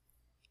interesting.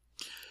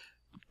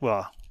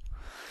 Well,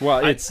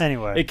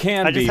 anyway, it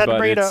can be,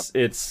 but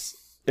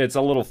it's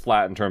a little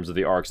flat in terms of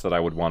the arcs that I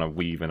would want to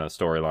weave in a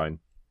storyline.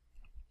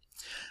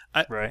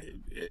 Right.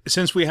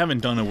 Since we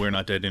haven't done a We're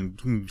Not Dead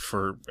in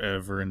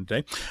forever and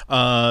a day,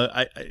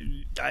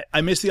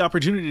 I missed the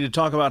opportunity to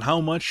talk about how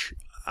much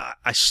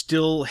I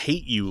still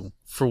hate you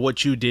for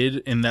what you did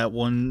in that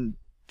one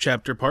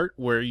chapter part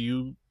where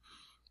you...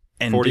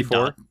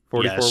 44?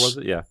 44 yes. Was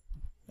it? Yeah.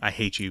 I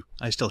hate you.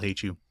 I still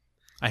hate you.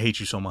 I hate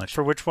you so much.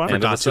 For which one? For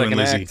Datu and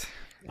Lizzie.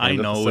 I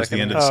know it was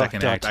the end of the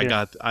second act.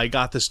 Yeah. I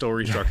got the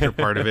story structure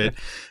part of it,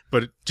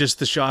 but just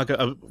the shock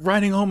of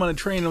riding home on a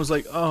train, I was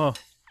like, oh,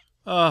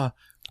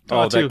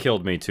 that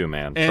killed me too,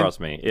 man. Trust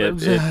me.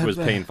 It was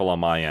painful on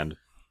my end.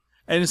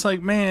 And it's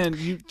like,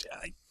 man,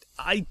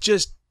 I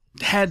just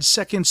had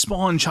second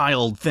spawn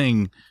child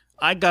thing.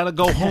 I gotta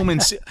go home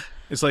and see.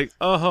 It's like,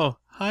 oh,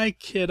 hi,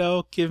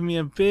 kiddo, give me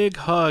a big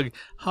hug.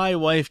 Hi,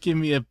 wife, give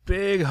me a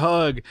big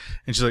hug.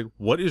 And she's like,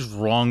 what is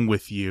wrong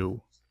with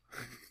you?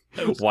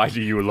 Why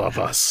do you love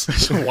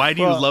us? Why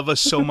do you love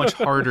us so much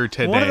harder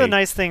today? One of the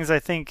nice things I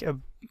think,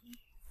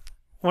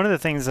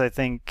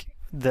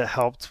 that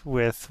helped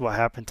with what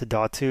happened to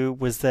Datu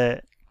was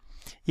that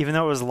even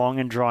though it was long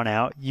and drawn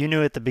out, you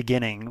knew at the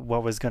beginning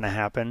what was going to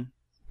happen.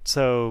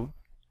 So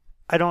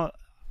I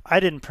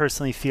didn't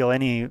personally feel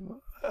any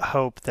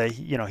hope that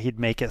he'd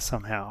make it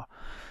somehow.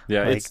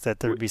 Yeah,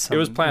 that there'd be some. It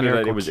was planned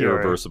that it was cure.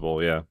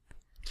 irreversible. Yeah.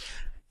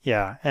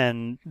 Yeah,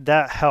 and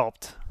that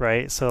helped,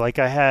 right? So like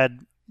I had,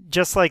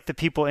 just like the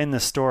people in the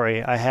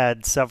story, I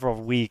had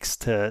several weeks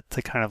to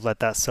kind of let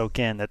that soak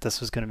in that this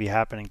was going to be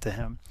happening to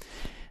him,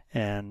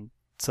 and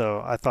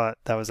so I thought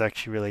that was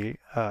actually really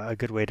a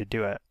good way to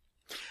do it.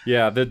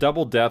 Yeah, the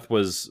double death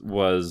was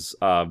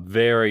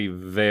very,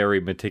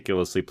 very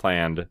meticulously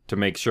planned to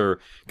make sure,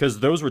 because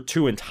those were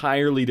two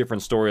entirely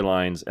different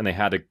storylines, and they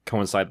had to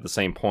coincide at the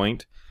same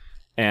point,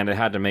 and it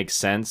had to make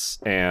sense,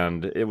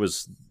 and it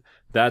was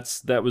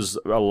that was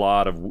a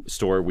lot of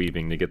story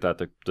weaving to get that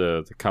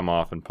to come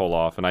off and pull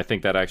off, and I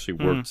think that actually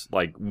worked.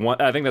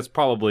 I think that's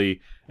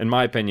probably, in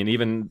my opinion,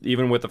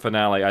 even with the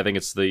finale, I think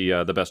it's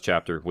the best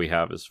chapter we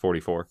have is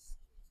 44.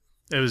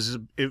 It was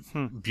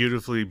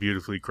beautifully,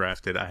 beautifully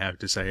crafted, I have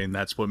to say, and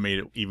that's what made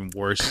it even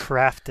worse.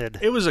 Crafted.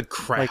 It was a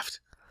craft.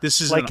 This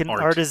is like an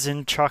art.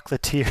 artisan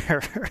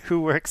chocolatier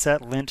who works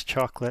at Lindt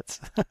Chocolates.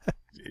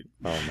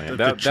 Oh man,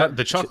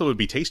 the chocolate would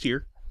be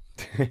tastier.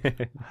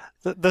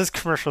 Those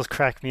commercials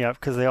crack me up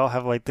because they all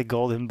have like the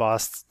gold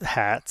embossed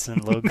hats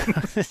and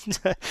logos.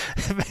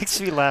 It makes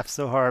me laugh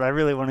so hard. I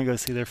really want to go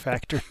see their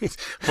factory.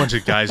 A bunch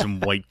of guys in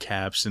white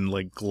caps and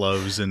like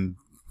gloves, and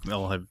they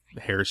all have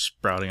hair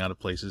sprouting out of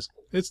places.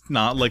 It's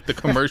not like the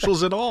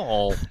commercials at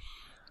all.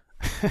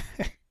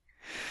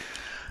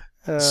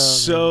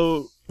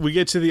 So we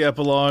get to the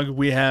epilogue.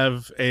 We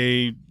have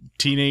a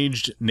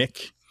teenaged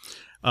Nick,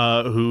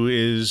 who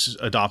is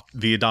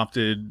the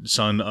adopted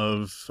son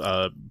of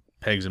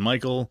Pegs and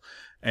Michael,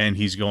 and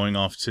he's going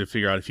off to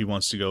figure out if he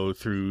wants to go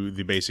through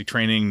the basic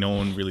training. No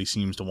one really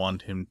seems to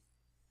want him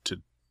to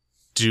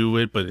do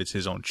it, but it's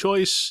his own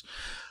choice.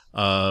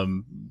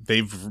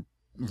 They've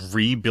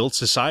rebuilt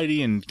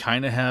society and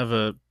kind of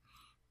have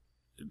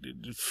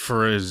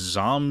for a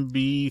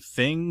zombie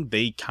thing,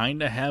 they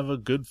kind of have a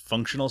good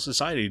functional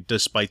society,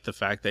 despite the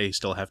fact they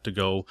still have to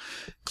go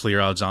clear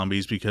out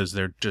zombies because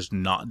they're just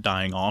not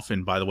dying off.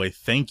 And by the way,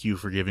 thank you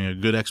for giving a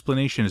good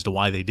explanation as to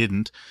why they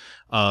didn't,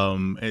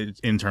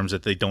 in terms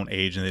that they don't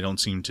age and they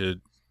don't seem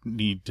to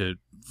need to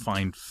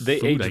find they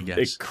food, age I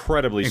guess.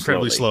 incredibly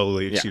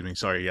slowly. Excuse me.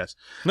 Sorry. Yes.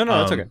 No,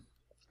 that's okay.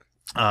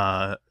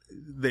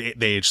 They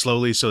age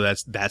slowly, so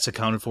that's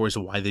accounted for as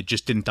to why they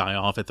just didn't die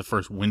off at the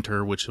first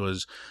winter, which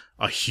was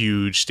a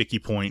huge sticky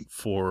point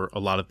for a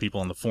lot of people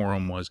on the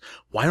forum. Was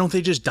why don't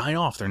they just die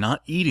off? They're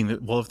not eating.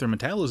 Well, if their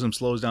metabolism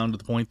slows down to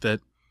the point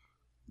that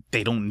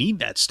they don't need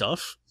that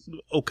stuff,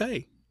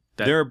 okay.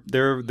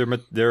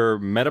 Their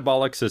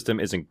metabolic system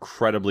is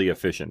incredibly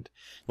efficient.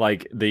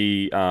 Like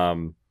the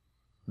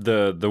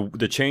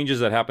changes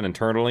that happen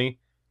internally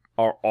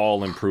are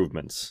all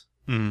improvements.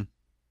 Mm-hmm.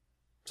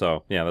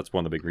 So yeah, that's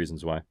one of the big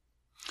reasons why.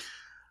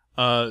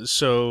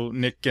 So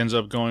Nick ends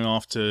up going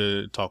off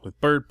to talk with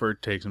Bert.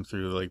 Bert takes him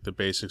through like the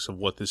basics of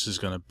what this is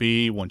going to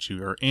be. Once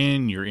you are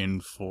in, you're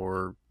in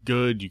for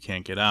good. You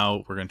can't get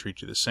out. We're going to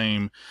treat you the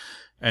same.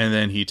 And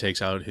then he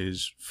takes out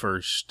his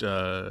first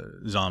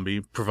zombie,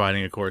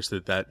 providing, of course,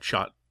 that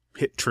shot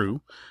hit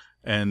true.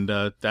 And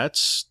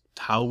that's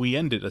how we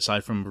end it,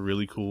 aside from a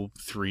really cool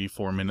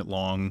 3-4 minute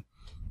long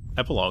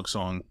epilogue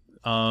song.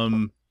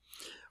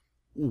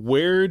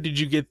 Where did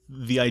you get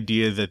the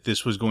idea that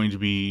this was going to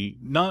be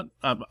not,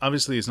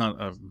 obviously it's not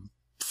a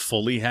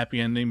fully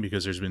happy ending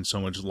because there's been so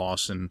much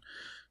loss and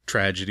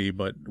tragedy,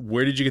 but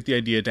where did you get the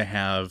idea to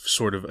have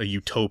sort of a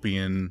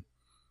utopian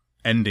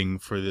ending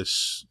for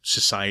this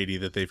society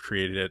that they've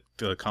created at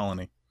the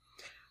colony?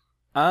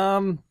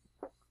 Well,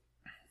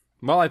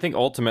 I think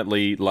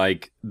ultimately,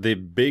 like, the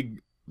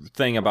big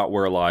thing about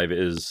We're Alive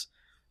is,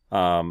 there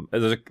are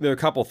a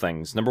couple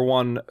things. Number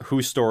one,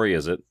 whose story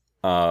is it?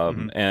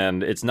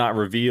 And it's not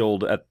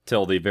revealed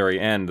till the very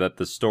end that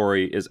the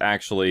story is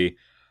actually,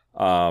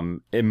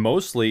 it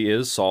mostly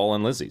is Saul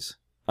and Lizzie's,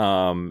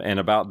 and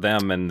about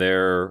them and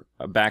their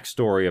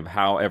backstory of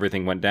how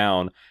everything went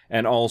down.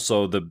 And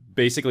also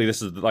basically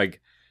this is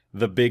like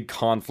the big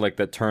conflict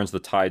that turns the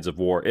tides of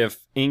war. If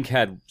Inc.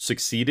 had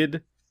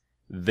succeeded,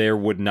 there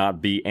would not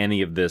be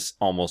any of this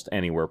almost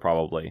anywhere,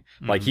 probably.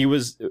 Like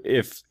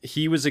if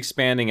he was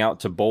expanding out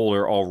to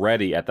Boulder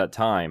already at that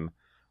time,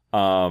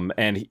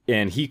 and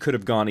he could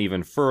have gone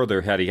even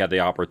further had he had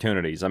the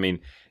opportunities. I mean,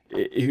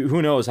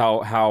 who knows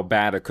how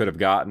bad it could have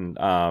gotten.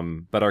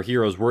 But our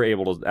heroes were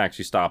able to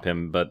actually stop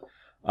him. But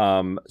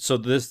so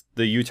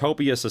the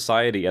Utopia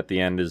society at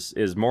the end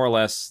is more or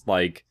less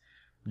like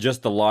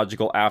just the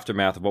logical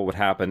aftermath of what would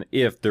happen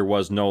if there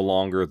was no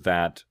longer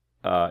that.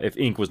 If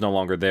Inc. was no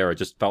longer there, it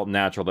just felt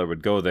natural that it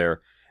would go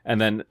there.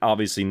 And then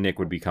obviously Nick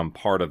would become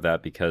part of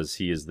that because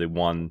he is the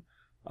one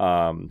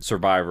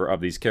survivor of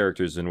these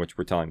characters in which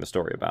we're telling the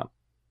story about.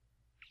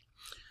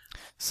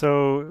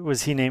 So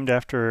was he named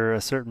after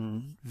a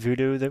certain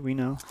voodoo that we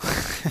know?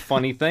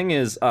 Funny thing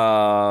is,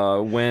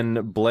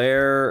 when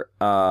Blair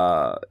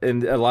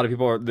and a lot of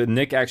people the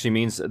Nick actually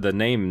means the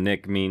name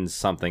Nick means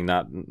something,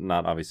 not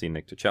obviously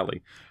Nick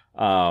Tuccelli.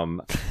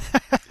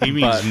 He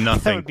means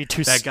nothing. That would be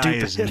too stupid. Guy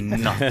is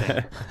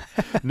nothing.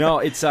 No,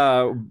 it's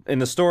in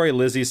the story.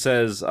 Lizzie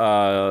says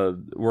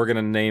we're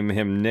gonna name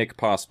him Nick,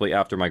 possibly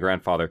after my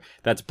grandfather.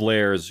 That's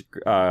Blair's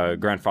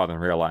grandfather in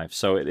real life.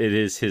 So it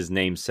is his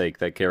namesake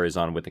that carries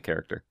on with the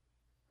character.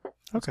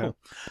 Okay. Cool.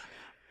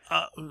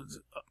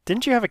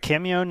 Didn't you have a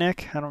cameo,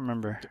 Nick? I don't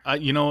remember.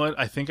 You know what?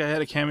 I think I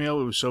had a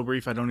cameo. It was so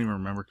brief, I don't even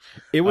remember.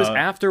 It was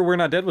after We're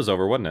Not Dead was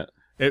over, wasn't it?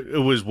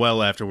 It was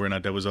well after We're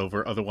Not Dead was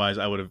over. Otherwise,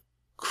 I would have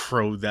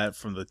crowed that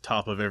from the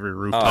top of every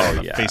rooftop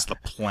on the face of the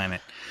planet.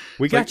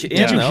 We got you in.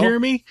 Did you hear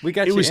me? We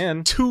got you in. It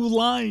was 2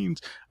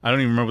 lines. I don't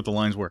even remember what the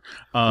lines were.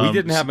 We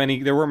didn't have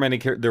many. There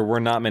were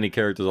not many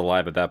characters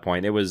alive at that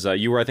point. It was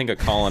you were, I think, a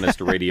colonist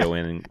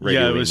radioing.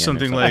 Yeah, it was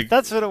something like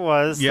that's what it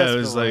was. Yeah, it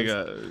was like.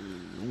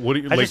 What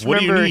do you, I just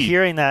remember you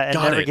hearing that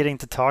and never getting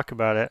to talk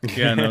about it.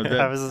 Yeah, no,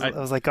 I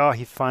was like, oh,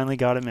 he finally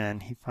got him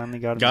in.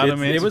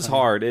 It was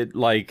hard. It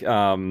like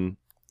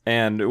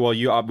and well,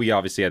 we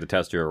obviously had to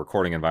test your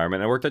recording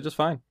environment. It worked out just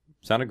fine.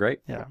 Sounded great.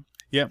 Yeah.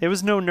 Yeah. It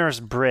was no Nurse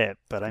Brit,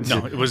 but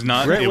no, it was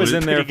not. Brit was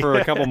in there for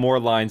a couple more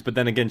lines, but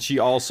then again, she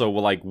also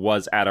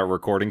was at our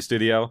recording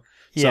studio,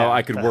 So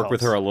I could that work with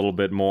helps. her a little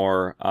bit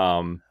more.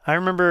 I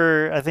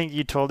remember, I think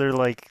you told her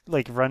like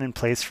run in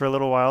place for a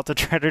little while to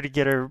try to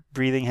get her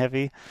breathing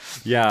heavy.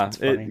 Yeah, That's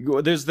funny.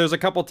 there's a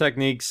couple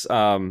techniques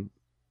to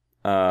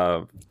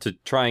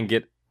try and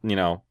get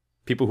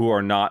people who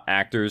are not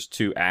actors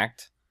to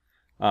act.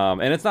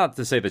 And it's not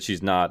to say that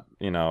she's not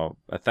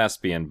a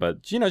thespian, but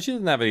she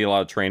doesn't have a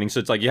lot of training, so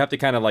it's like you have to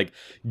kind of like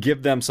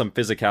give them some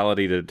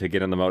physicality to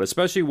get in the mode,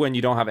 especially when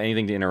you don't have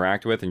anything to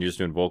interact with and you're just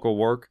doing vocal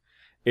work.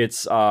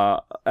 It's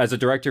as a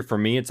director for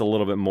me, it's a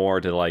little bit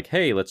more to like,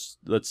 hey, let's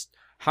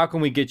how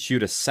can we get you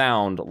to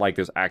sound like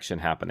there's action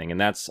happening, and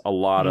that's a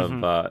lot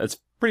of it's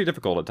pretty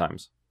difficult at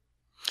times.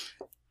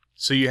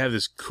 So you have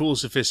this cool,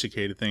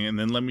 sophisticated thing, and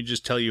then let me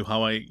just tell you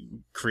how I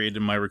created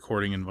my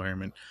recording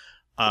environment.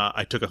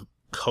 I took a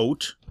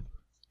coat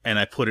and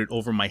I put it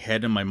over my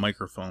head and my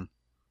microphone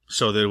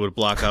so that it would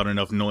block out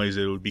enough noise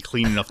that it would be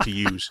clean enough to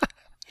use.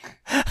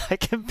 I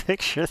can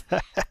picture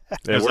that.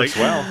 It works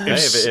well. Hey,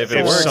 if it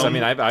if works, I some-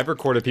 mean, I've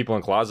recorded people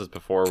in closets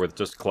before with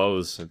just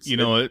clothes. It's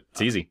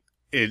easy.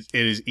 It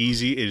is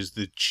easy. It is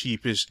the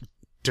cheapest,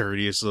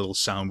 dirtiest little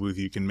sound booth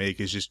you can make.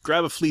 Is just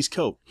grab a fleece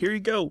coat. Here you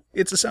go.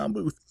 It's a sound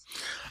booth.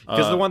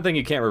 Because the one thing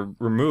you can't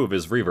remove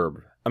is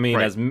reverb. I mean,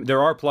 Right.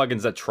 there are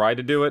plugins that try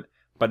to do it,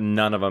 but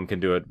none of them can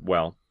do it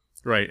well.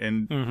 Right,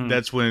 and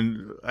that's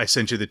when I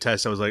sent you the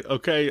test. I was like,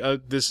 okay,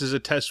 this is a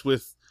test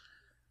with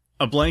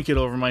a blanket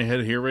over my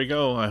head. Here we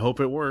go. I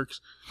hope it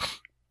works.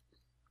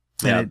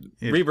 Yeah, And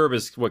it- reverb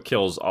is what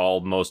kills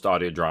most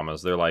audio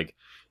dramas. They're like,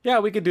 yeah,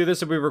 we could do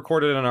this if we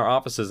recorded it in our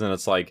offices, and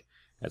it's like,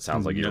 it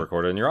sounds like you No.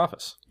 recorded in your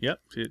office. Yep.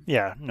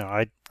 Yeah, no,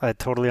 I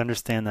totally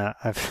understand that.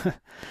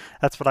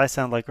 That's what I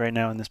sound like right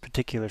now in this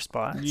particular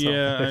spot. So.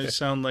 Yeah, I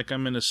sound like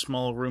I'm in a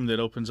small room that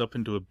opens up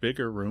into a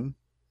bigger room.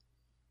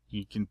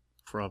 You can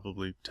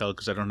probably tell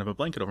because I don't have a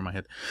blanket over my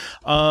head.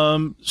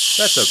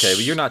 That's okay,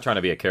 but you're not trying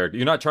to be a character.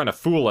 You're not trying to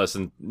fool us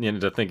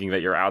into thinking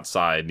that you're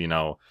outside,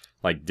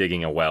 like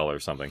digging a well or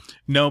something.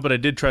 No, but I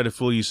did try to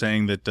fool you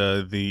saying that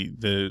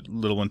the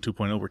Little One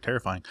 2.0 were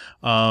terrifying.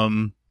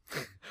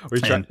 Are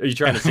you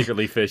trying to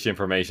secretly fish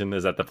information?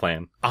 Is that the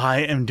plan? I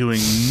am doing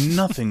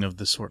nothing of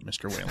the sort,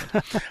 Mr.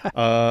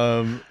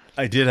 Whalen.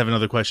 I did have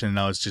another question, and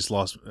now it's just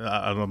lost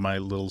out of my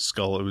little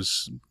skull. It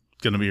was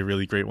going to be a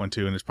really great one,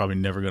 too, and it's probably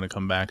never going to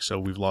come back, so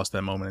we've lost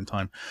that moment in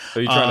time.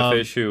 Are you trying to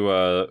fish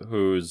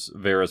who's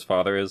Vera's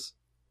father is?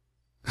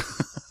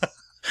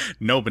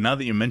 No, but now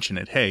that you mention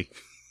it, hey,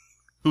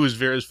 who is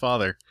Vera's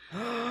father?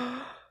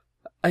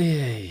 Put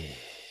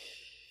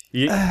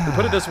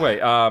it this way,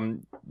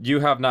 you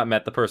have not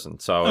met the person,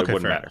 so it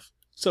wouldn't fair matter. enough.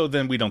 So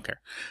then we don't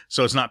care.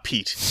 So it's not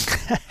Pete.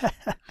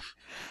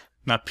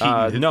 Not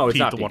Pete. No, it's Pete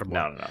not the Pete. water boy.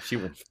 No. She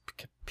wouldn't.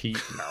 Pete,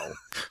 no.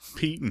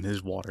 Pete and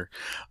his water.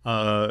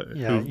 Yeah,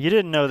 Who you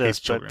didn't know this, hates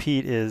but children.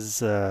 Pete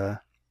is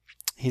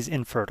he's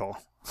infertile.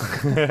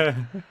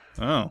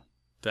 Oh,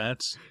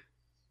 that's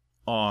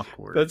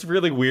awkward. That's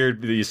really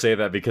weird that you say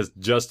that, because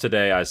just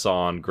today I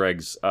saw on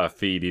Greg's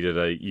feed, he did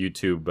a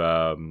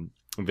YouTube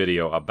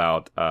video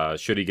about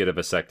should he get a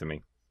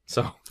vasectomy.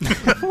 So,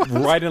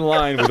 right in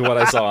line with what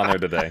I saw on there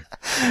today.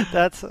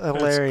 That's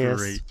hilarious.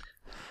 That's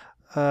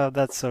great.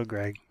 That's so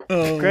Greg.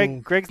 Oh.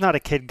 Greg's not a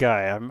kid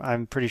guy.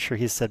 I'm pretty sure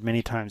he's said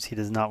many times he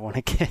does not want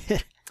a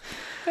kid.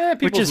 Which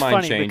People's is mind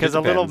funny change. because It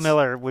a little depends.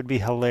 Miller would be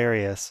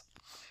hilarious.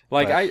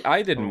 Like, But-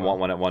 I didn't oh, well. want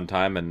one at one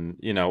time, and,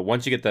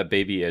 once you get that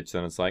baby itch,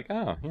 then it's like,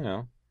 oh,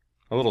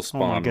 a little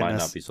spawn might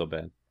goodness. not be so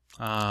bad.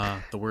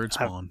 The word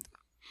spawn.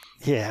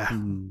 Yeah.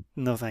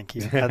 No, thank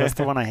you. That's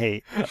the one I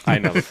hate. I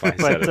know that's why I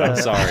said But, it. I'm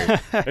sorry.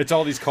 It's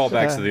all these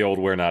callbacks to the old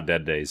We're Not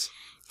Dead days.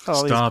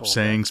 All these Stop cool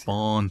saying things.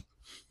 spawn.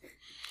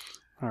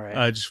 All right.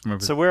 I just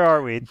remember. So where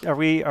are we? Are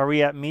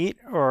we at meat,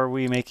 or are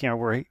we making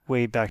our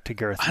way back to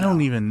girth? I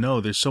don't even know.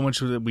 There's so much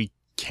that we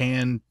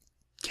can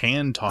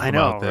talk I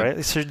know, about. That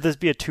right? Should this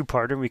be a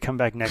two-parter? We come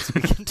back next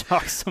week and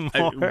talk some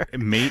more.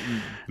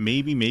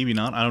 maybe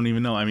not. I don't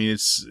even know. I mean,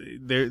 it's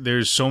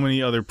there's so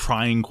many other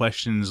prying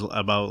questions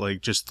about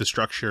like just the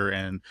structure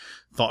and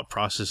thought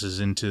processes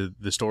into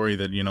the story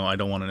that I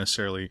don't want to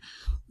necessarily.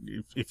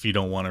 If you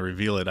don't want to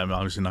reveal it, I'm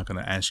obviously not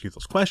going to ask you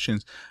those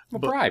questions.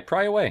 Well,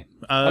 pry away.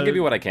 I'll give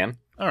you what I can.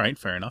 All right,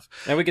 fair enough.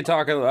 And we can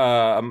talk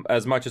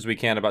as much as we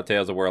can about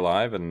Tales of We're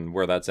Alive and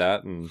where that's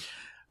at and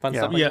fun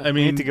stuff like Yeah, that. I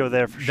We mean, need to go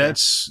there for sure.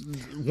 That's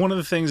one of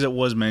the things that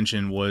was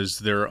mentioned was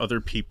there are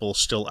other people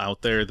still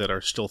out there that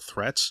are still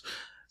threats.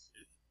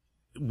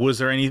 Was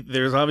there any?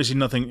 There's obviously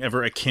nothing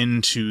ever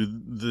akin to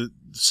the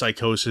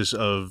psychosis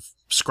of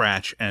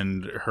Scratch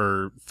and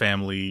her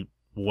family,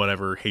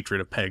 whatever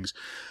hatred of Pegs.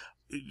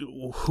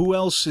 Who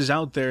else is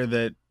out there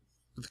that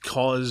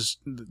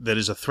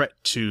is a threat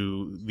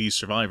to these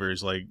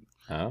survivors? Like,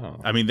 Oh.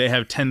 I mean, they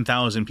have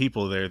 10,000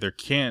 people there. There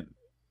can't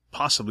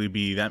possibly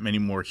be that many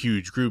more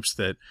huge groups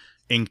that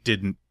Ink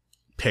didn't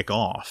pick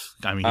off.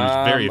 I mean, he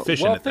was very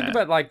efficient well, at think that.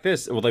 about it like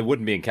this. Well, they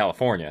wouldn't be in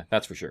California,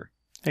 that's for sure.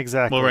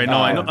 exactly. Well, right. No,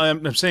 I know.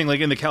 Um, I'm saying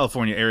like in the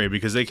California area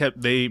because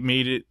they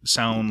made it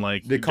sound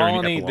like The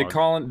during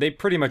epilogue. they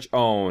pretty much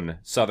own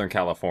Southern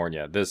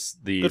California. The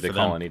Good for them.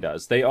 colony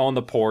does. They own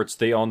the ports.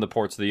 They own the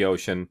ports of the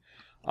ocean.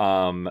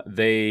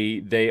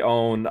 They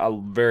own a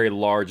very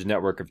large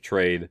network of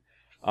trade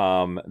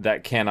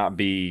that cannot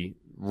be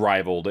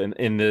rivaled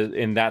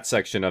in that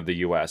section of the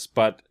U.S.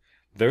 But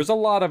there's a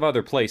lot of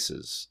other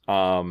places,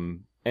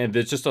 and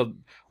there's just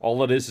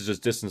all it is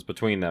just distance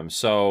between them.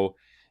 So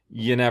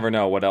you never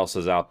know what else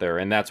is out there,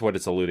 and that's what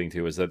it's alluding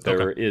to, is that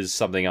there is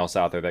something else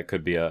out there that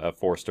could be a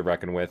force to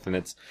reckon with.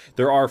 And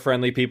there are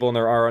friendly people and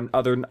there are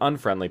other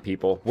unfriendly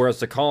people, whereas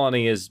the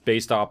colony is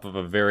based off of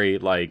a very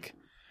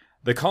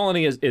the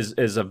colony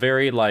is a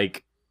very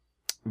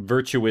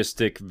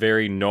virtuistic,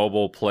 very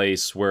noble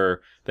place where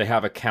they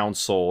have a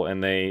council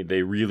and they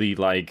really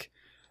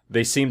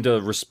they seem to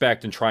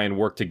respect and try and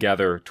work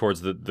together towards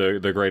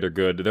the greater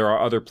good. There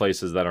are other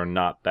places that are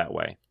not that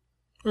way.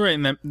 Right,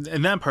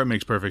 and that part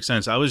makes perfect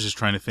sense. I was just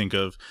trying to think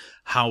of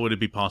how would it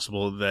be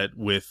possible that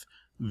with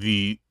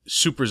the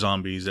super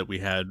zombies that we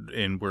had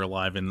and we're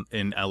alive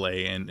in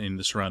LA and in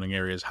the surrounding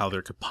areas, how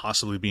there could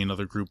possibly be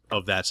another group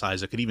of that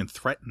size that could even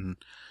threaten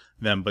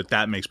them. But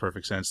that makes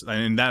perfect sense.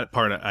 And that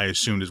part I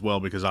assumed as well,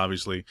 because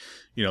obviously,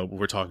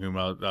 we're talking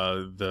about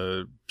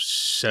the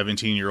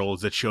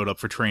 17-year-olds that showed up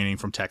for training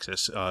from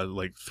Texas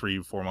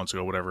 3-4 months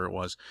ago, whatever it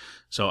was.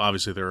 So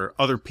obviously there are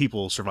other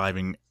people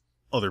surviving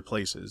other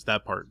places.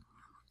 That part.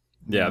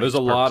 Yeah, there's a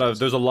lot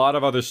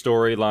of other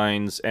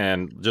storylines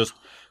and just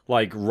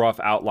rough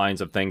outlines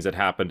of things that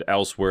happened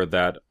elsewhere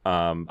that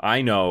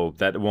I know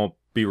that won't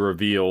be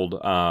revealed,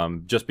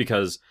 just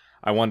because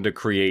I wanted to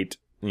create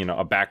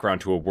a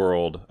background to a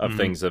world of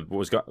things that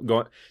was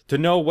going to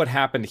know what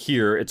happened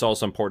here. It's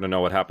also important to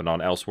know what happened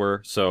on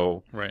elsewhere.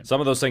 So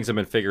some of those things have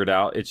been figured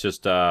out. It's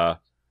just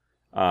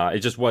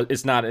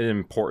it's not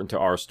important to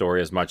our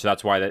story as much.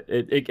 That's why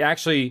it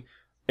actually,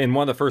 in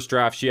one of the first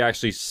drafts, she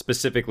actually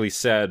specifically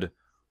said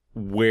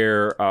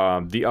where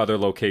the other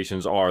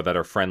locations are that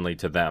are friendly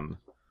to them.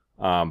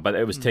 But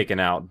it was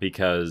taken out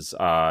because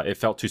it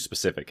felt too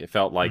specific. It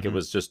felt like it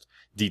was just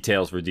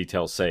details for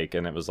detail's sake.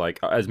 And it was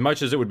as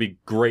much as it would be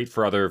great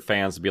for other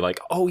fans to be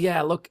like, oh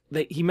yeah, look,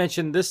 he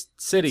mentioned this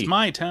city. It's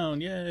my town,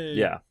 yay.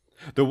 Yeah.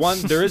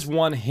 There is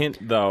one hint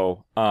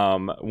though,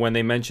 when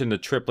they mentioned the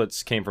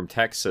triplets came from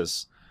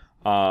Texas,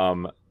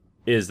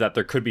 is that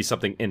there could be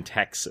something in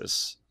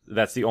Texas.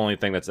 That's the only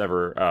thing that's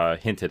ever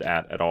hinted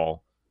at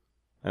all.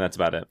 And that's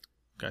about it.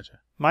 Gotcha.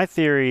 My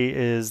theory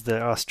is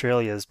that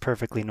Australia is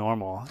perfectly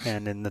normal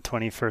and in the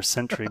 21st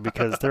century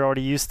because they're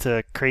already used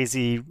to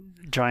crazy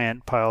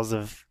giant piles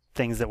of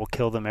things that will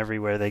kill them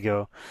everywhere they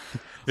go.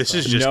 This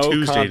is just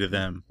Tuesday to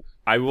them.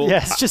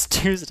 It's just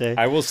Tuesday.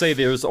 I will say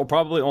there's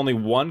probably only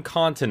one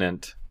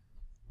continent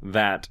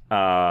that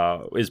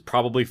is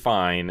probably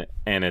fine,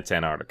 and it's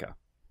Antarctica.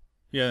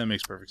 Yeah, that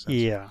makes perfect sense.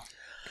 Yeah.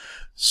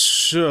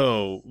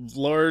 So,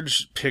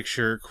 large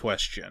picture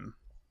question.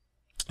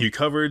 You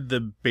covered the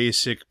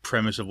basic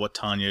premise of what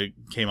Tanya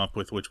came up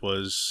with, which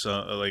was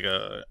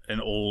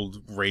an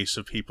old race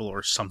of people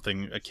or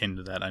something akin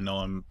to that. I know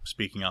I'm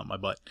speaking out my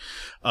butt.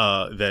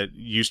 That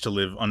used to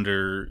live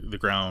under the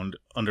ground,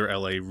 under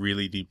LA,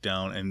 really deep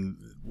down, and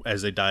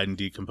as they died and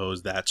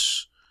decomposed,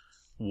 that's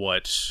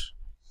what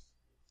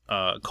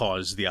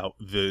caused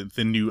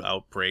the new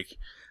outbreak.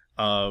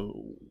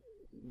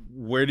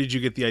 Where did you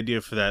get the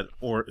idea for that,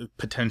 or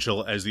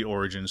potential as the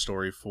origin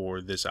story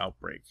for this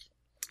outbreak?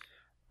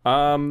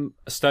 A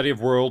study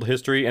of world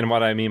history, and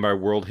what I mean by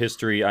world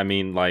history, I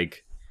mean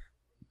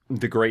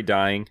the great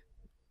dying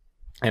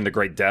and the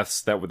great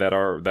deaths that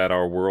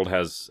our world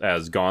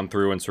has gone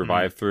through and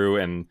survived through,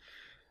 and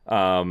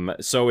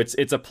so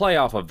it's a play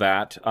off of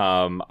that.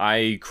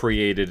 I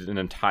created an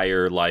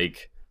entire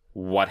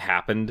what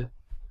happened,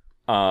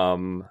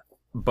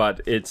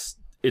 but it's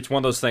one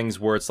of those things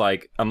where it's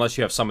unless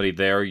you have somebody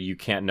there, you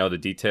can't know the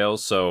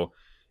details. So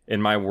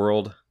in my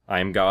world, I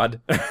am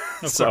God.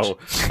 So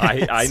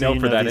I know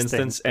for that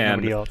instance.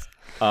 And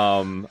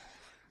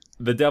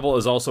the devil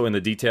is also in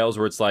the details,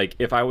 where it's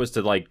if I was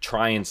to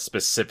try and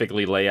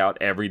specifically lay out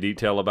every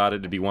detail about it,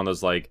 it'd be one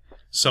of those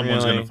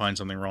someone's going to find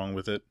something wrong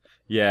with it.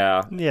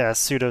 Yeah. Yeah,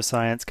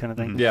 pseudoscience kind of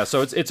thing. Yeah,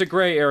 so it's a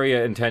gray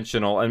area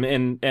intentional.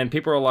 And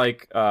people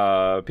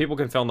are people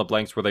can fill in the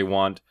blanks where they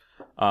want.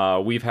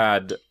 We've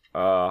had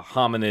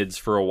hominids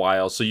for a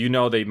while, so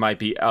they might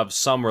be of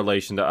some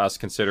relation to us,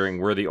 considering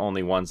we're the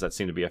only ones that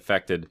seem to be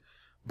affected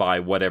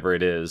by whatever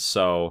it is.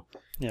 So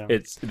yeah,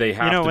 they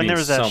have to when be there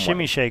was that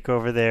shimmy way. shake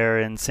over there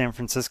in San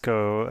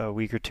Francisco a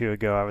week or two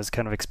ago, I was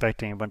kind of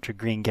expecting a bunch of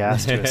green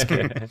gas to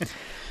escape,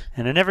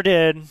 and it never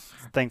did,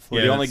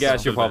 thankfully. The only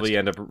gas you'll probably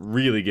end up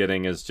really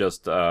getting is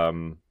just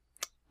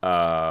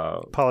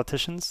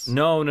politicians.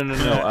 No.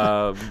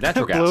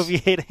 Natural gas.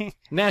 Bloviating.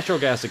 Natural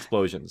gas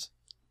explosions.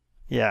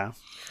 Yeah.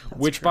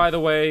 Which, true. by the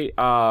way,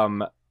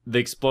 the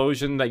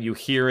explosion that you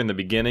hear in the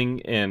beginning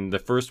in the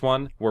first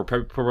one, where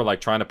people were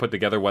trying to put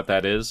together what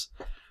that is,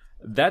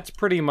 that's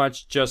pretty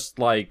much just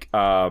somebody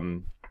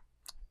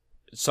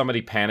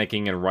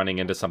panicking and running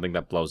into something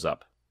that blows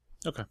up.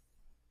 Okay.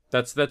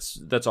 That's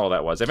all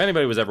that was. If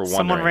anybody was ever wondering,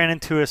 someone ran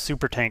into a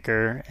super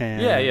tanker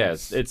and yeah,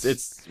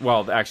 it's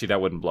well, actually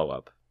that wouldn't blow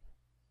up.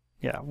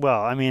 Yeah,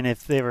 well, I mean,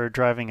 if they were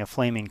driving a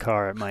flaming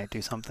car, it might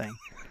do something.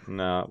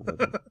 No, it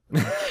wasn't.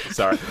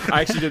 Sorry.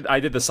 I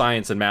did the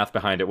science and math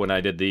behind it when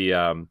I did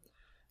when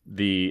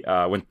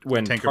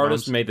Tanker Cardus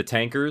bombs? made the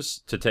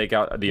tankers to take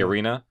out the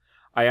arena.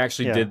 I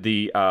actually did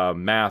the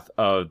math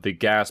of the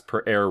gas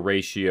per air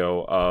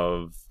ratio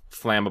of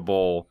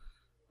flammable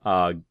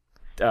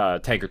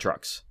tanker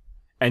trucks.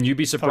 And you'd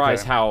be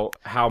surprised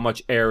how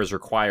much air is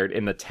required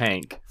in the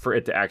tank for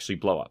it to actually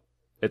blow up.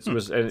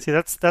 See,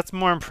 that's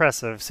more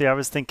impressive. See, I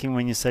was thinking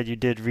when you said you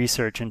did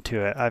research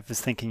into it, I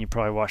was thinking you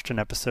probably watched an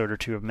episode or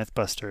two of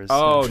MythBusters.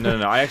 Oh, no.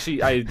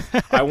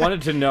 I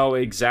wanted to know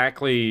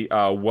exactly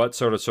what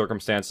sort of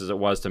circumstances it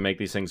was to make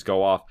these things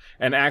go off.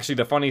 And actually,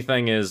 the funny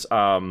thing is,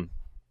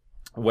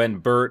 when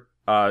Bert,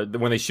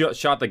 when they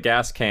shot the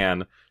gas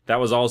can, that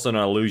was also an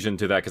allusion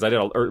to that, because I did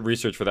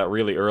research for that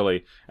really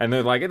early. And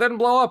they're like, it didn't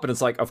blow up. And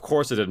it's like, of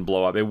course it didn't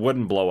blow up. It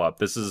wouldn't blow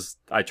up.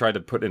 I tried to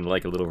put in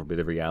like a little bit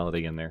of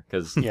reality in there.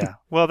 Cause yeah.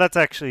 Well, that's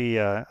actually,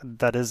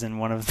 that is in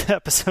one of the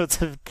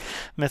episodes of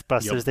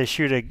MythBusters. Yep. They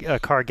shoot a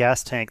car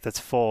gas tank that's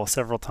full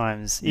several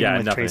times, even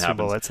with nothing tracer happens.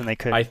 bullets, and they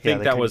couldn't. I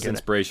think that was get it.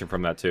 inspiration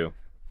from that too.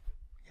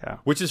 Yeah.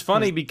 Which is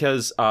funny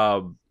because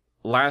what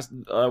was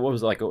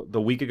it, like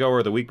the week ago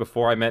or the week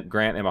before, I met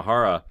Grant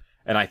Imahara,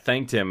 and I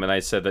thanked him, and I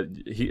said that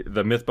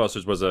the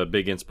MythBusters was a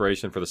big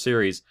inspiration for the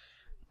series.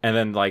 And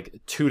then,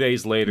 like 2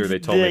 days later, they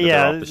told me that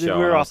they're off the show.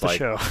 We're and I off was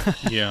the like,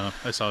 show. Yeah,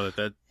 I saw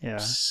that. Yeah.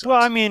 Sucks.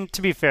 Well, I mean,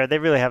 to be fair, they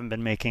really haven't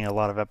been making a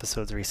lot of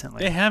episodes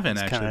recently. They haven't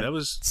It's actually. kinda That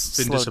was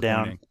been slowed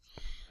down.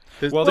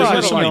 disappointing. Well, Well, there's I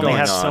a mean, lot you only going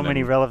have on, so many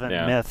and- relevant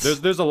yeah. myths.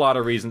 There's a lot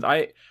of reasons.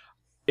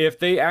 If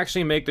they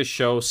actually make the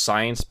show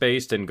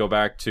science-based and go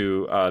back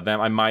to them,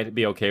 I might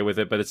be okay with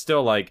it. But it's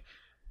still like,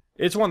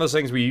 it's one of those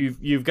things where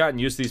you've gotten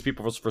used to these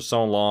people for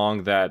so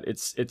long that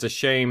it's a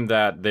shame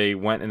that they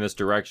went in this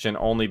direction,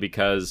 only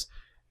because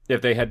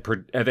if they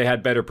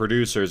had better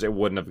producers, it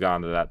wouldn't have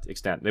gone to that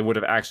extent. They would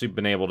have actually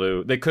been able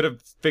to. They could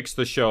have fixed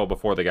the show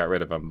before they got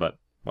rid of him, but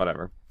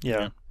whatever.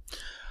 Yeah.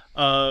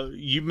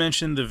 You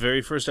mentioned the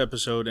very first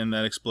episode and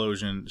that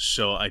explosion,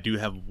 so I do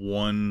have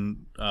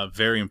one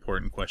very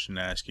important question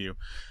to ask you.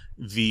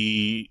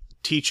 The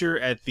teacher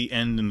at the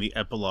end in the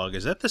epilogue,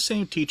 is that the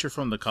same teacher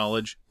from the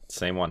college?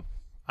 Same one.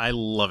 I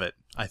love it.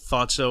 I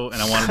thought so,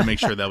 and I wanted to make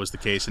sure that was the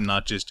case and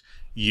not just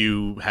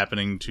you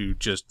happening to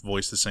just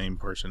voice the same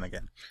person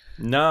again.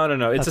 No. It's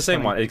That's the same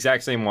funny. one.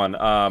 Exact same one.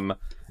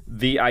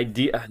 The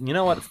idea... You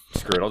know what?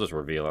 Screw it. I'll just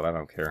reveal it. I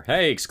don't care.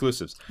 Hey,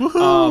 exclusives. Yeah,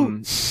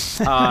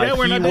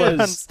 we're he not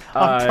was,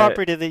 on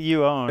property that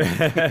you own.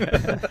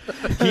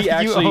 he You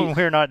actually... own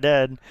We're Not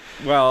Dead.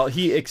 Well,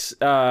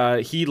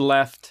 he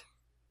left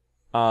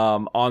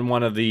on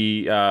one of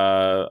the...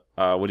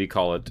 what do you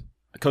call it?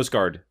 Coast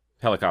Guard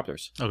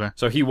helicopters. Okay.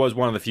 So he was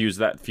one of the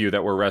few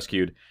that were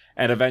rescued.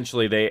 And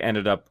eventually they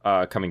ended up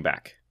coming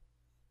back.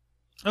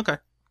 Okay.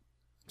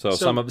 So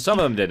some of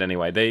them did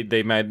anyway.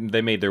 They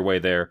made their way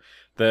there.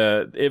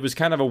 It was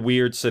kind of a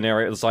weird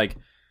scenario. It was like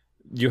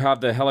you have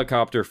the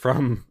helicopter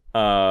from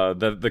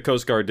the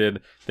Coast Guard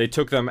did. They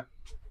took them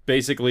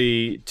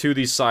basically to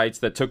these sites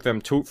that took them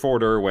to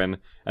Fort Irwin,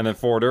 and then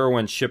Fort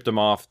Irwin shipped them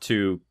off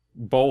to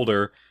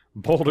Boulder.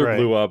 Boulder Right.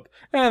 blew up,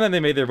 and then they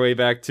made their way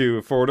back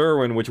to Fort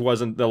Irwin, which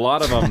wasn't a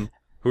lot of them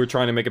who were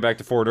trying to make it back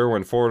to Fort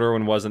Irwin. Fort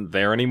Irwin wasn't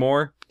there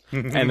anymore.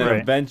 And then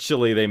Right.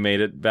 eventually they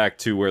made it back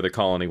to where the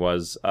colony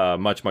was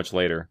much, much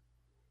later.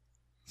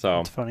 So,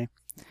 It's funny.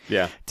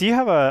 yeah. Do you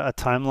have a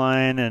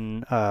timeline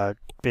and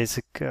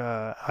basic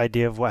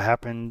idea of what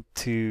happened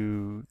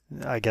to,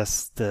 I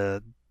guess,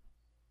 the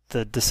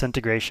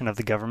disintegration of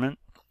the government?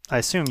 I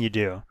assume you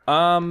do.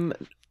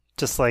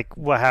 Just like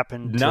what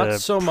happened Not to...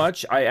 so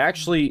much. I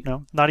actually...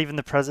 No? Not even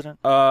the president?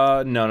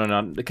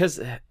 No.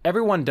 Because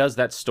everyone does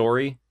that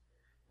story,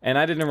 and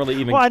I didn't really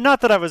even... Well,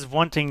 not that I was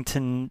wanting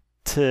to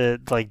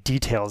like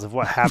details of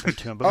what happened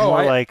to him, but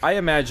more like I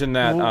imagine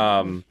that...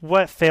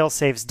 what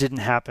fail-safes didn't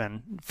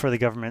happen for the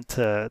government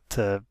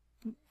to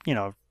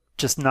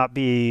just not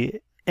be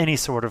any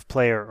sort of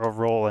player or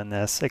role in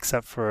this,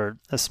 except for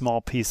a small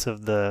piece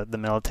of the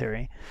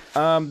military.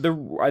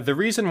 The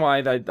reason why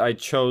I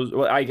chose...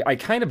 Well, I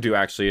kind of do,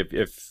 actually,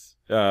 if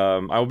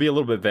I will be a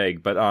little bit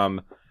vague, but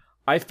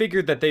I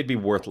figured that they'd be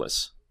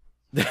worthless.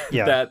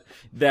 Yeah.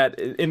 that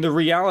in the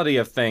reality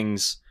of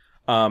things...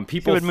 It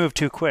people would move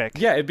too quick.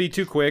 Yeah, it'd be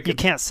too quick. You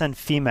can't send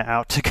FEMA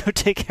out to go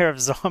take care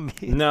of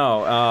zombies.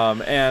 No,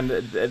 and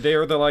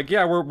they're like,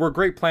 yeah, we're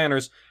great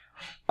planners.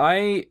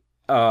 And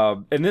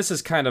this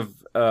is kind of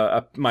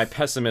my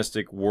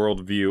pessimistic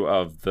worldview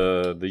of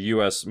the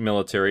U.S.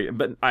 military,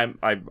 but I'm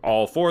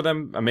all for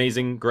them,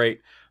 amazing,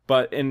 great.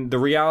 But in the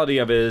reality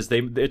of it is,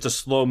 it's a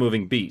slow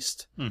moving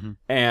beast,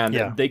 and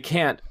Yeah. they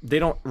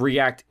don't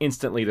react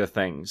instantly to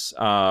things,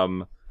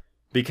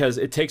 because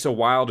it takes a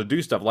while to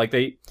do stuff. Like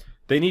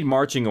they need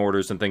marching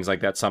orders and things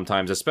like that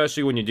sometimes,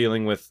 especially when you're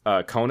dealing with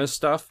CONUS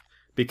stuff,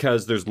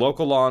 because there's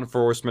local law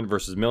enforcement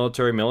versus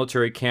military.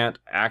 Military can't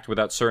act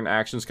without certain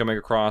actions coming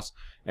across,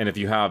 and if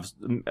you have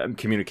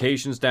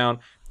communications down,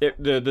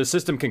 the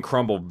system can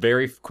crumble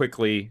very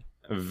quickly,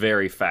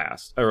 very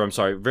fast. Or I'm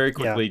sorry, very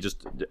quickly. Yeah.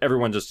 Just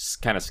everyone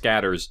just kind of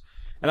scatters,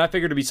 And I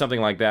figured it'd be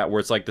something like that, where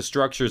it's like the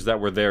structures that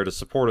were there to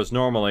support us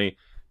normally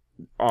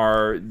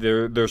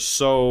they're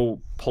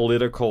so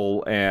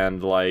political,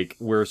 and like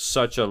we're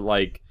such a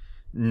like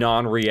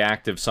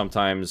non-reactive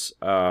sometimes,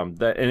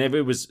 that, and if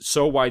it was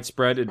so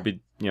widespread, it'd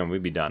be,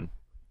 we'd be done.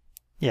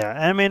 Yeah,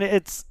 I mean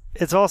it's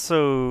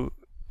also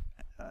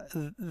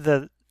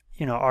that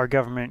our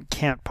government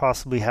can't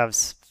possibly have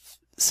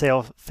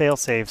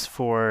fail-safes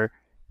for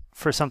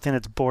something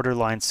that's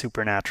borderline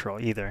supernatural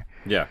either.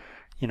 Yeah.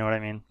 You know what I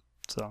mean?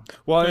 So.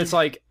 Well, it's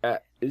like,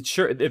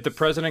 sure, if the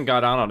president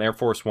got on Air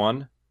Force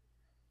One,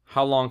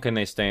 how long can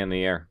they stay in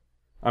the air?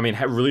 I mean,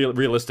 really,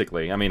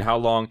 realistically, I mean, how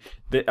long?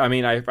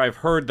 I've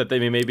heard that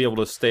they may be able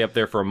to stay up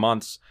there for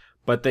months,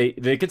 but they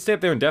could stay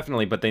up there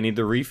indefinitely, but they need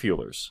the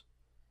refuelers.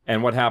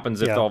 And what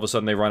happens if all of a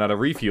sudden they run out of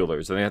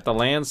refuelers and they have to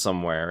land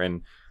somewhere?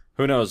 And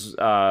who knows?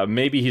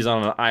 Maybe he's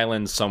on an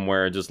island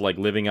somewhere, just like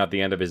living out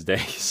the end of his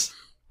days.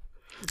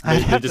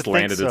 They just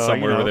landed it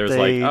somewhere where there's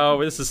like, oh,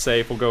 this is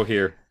safe. We'll go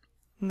here.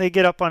 They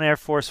get up on Air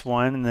Force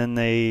One, and then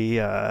they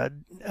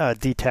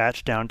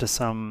detach down to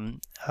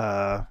some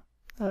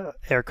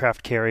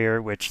aircraft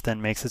carrier, which then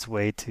makes its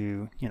way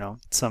to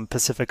some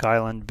Pacific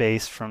Island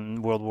base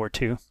from World War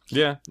II.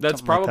 Yeah, that's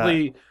Something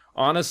probably like that.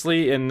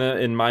 Honestly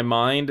in my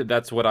mind,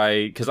 that's what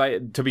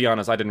to be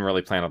honest, I didn't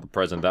really plan on the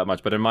president that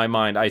much, but in my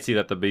mind, I see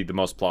that to be the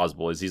most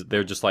plausible.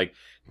 They're just like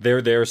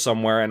they're there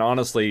somewhere, and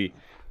honestly,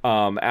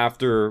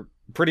 after.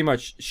 Pretty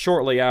much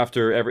shortly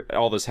after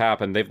all this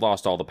happened, they've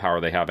lost all the power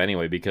they have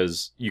anyway,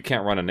 because you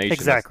can't run a nation.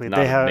 Exactly.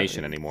 That's not a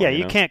nation anymore. Yeah,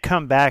 you can't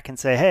come back and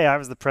say, hey, I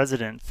was the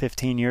president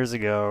 15 years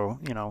ago,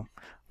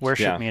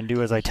 worship me and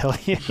do as I tell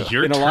you.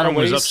 In a lot of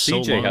ways, up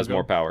so CJ has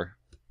more power.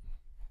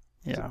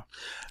 Yeah,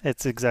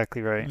 it's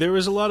exactly right. There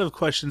was a lot of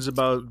questions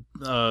about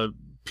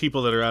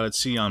people that are out at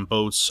sea on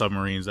boats,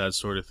 submarines, that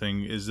sort of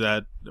thing.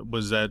 Do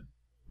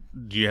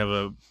you have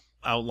a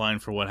outline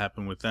for what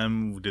happened with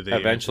them? Did they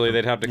eventually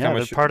they'd have to come?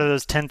 They're part of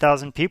those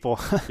 10,000 people.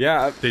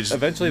 Yeah,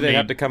 eventually they'd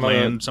have to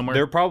come somewhere.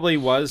 There probably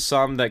was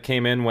some that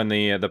came in when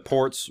the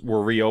ports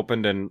were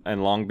reopened in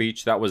Long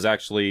Beach. That was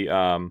actually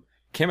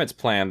Kimmett's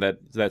plan that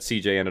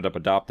CJ ended up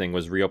adopting,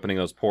 was reopening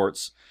those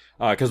ports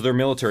because they're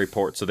military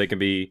ports, so they can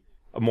be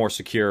more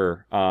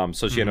secure.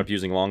 So she ended up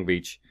using Long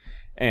Beach.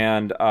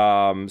 And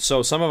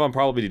so some of them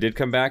probably did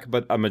come back,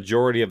 but a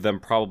majority of them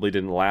probably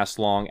didn't last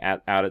long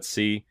out at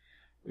sea.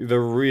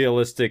 The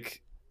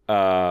realistic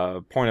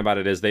point about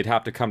it is they'd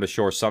have to come to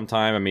shore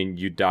sometime. I mean,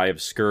 you die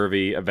of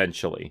scurvy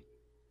eventually.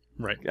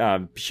 Right.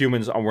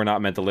 Humans were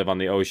not meant to live on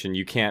the ocean.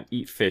 You can't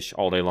eat fish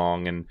all day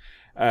long. And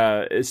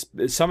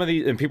some of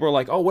these, and people are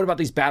like, oh, what about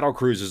these battle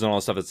cruisers and all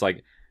this stuff? It's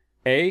like,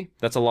 A,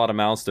 that's a lot of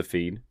mouths to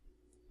feed.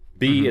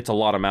 B, it's a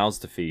lot of mouths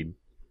to feed.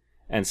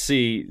 And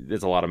C,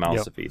 there's a lot of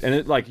mouths to feed.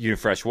 And you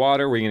fresh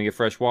water, where are you going to get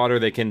fresh water?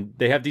 They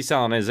have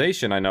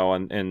desalinization, I know,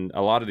 in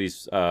a lot of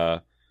these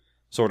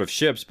sort of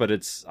ships, but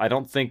I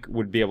don't think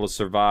would be able to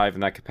survive in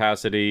that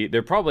capacity.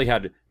 They probably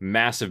had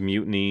massive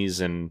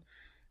mutinies and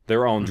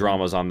their own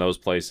dramas on those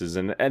places,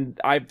 and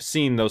I've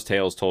seen those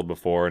tales told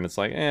before, and it's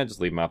like, just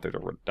leave them out there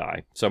to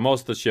die. So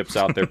most of the ships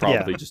out there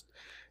probably just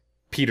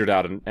petered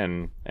out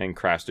and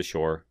crashed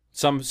ashore.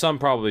 Some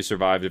probably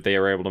survived if they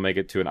were able to make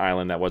it to an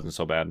island that wasn't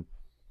so bad.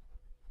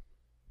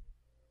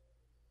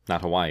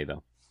 Not Hawaii,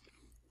 though.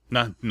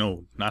 Not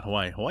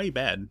Hawaii. Hawaii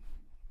bad.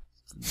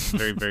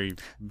 Very, very,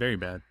 very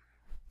bad.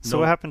 So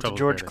what happened to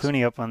George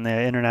Clooney up on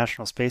the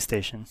International Space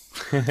Station?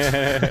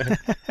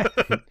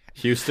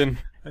 Houston?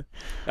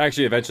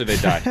 Actually, eventually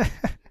they die.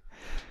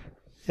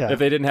 Yeah, if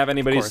they didn't have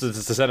anybody to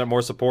send up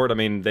more support, I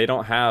mean, they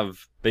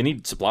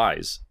need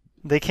supplies.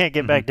 They can't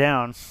get back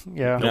down.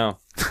 Yeah. No.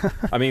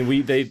 I mean,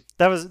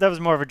 that was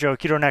more of a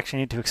joke. You don't actually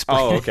need to explain.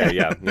 Oh, okay,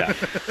 yeah.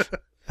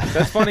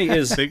 That's funny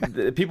is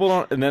people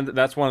don't, and then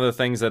that's one of the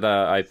things that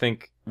I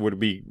think would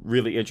be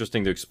really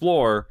interesting to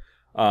explore,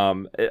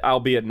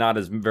 albeit not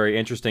as very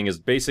interesting, is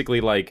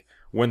basically like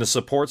when the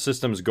support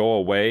systems go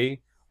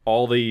away,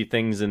 all the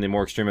things in the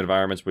more extreme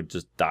environments would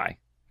just die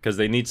because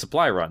they need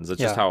supply runs.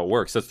 That's just how it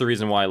works. That's the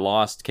reason why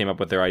Lost came up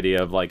with their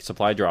idea of like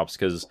supply drops,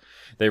 because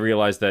they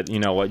realized that,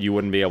 you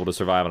wouldn't be able to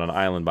survive on an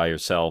island by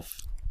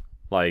yourself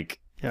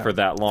for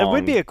that long. It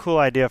would be a cool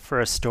idea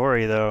for a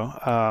story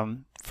though.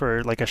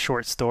 For like a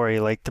short story,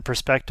 like the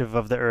perspective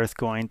of the Earth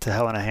going to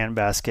hell in a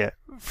handbasket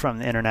from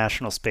the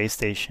International Space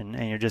Station,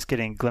 and you're just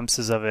getting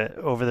glimpses of it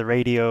over the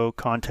radio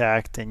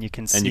contact, and you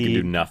can see you can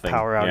do nothing.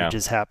 Power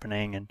outages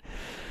happening, and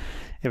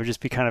it would just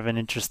be kind of an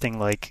interesting,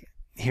 like,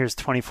 here's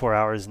 24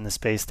 hours in the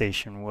space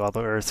station while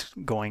the Earth's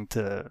going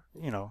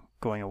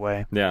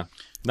away. Yeah.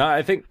 No,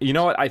 I think,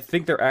 I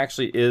think there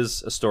actually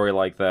is a story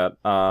like that.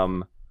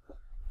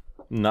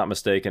 Not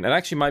mistaken. It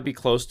actually might be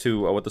close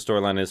to what the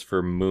storyline is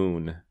for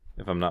Moon,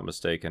 if I'm not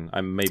mistaken.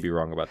 I may be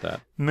wrong about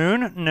that.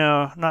 Moon?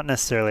 No, not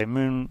necessarily.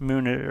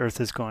 Moon Earth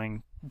is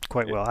going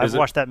quite well. I've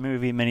watched that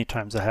movie many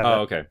times. I have. Oh,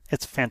 okay.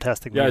 It's a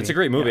fantastic movie. Yeah, it's a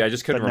great movie. Yeah. I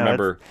just couldn't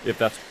remember if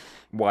that's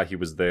why he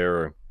was there.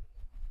 Or...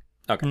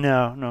 Okay.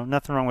 No,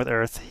 nothing wrong with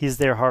Earth. He's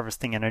there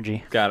harvesting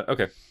energy. Got it.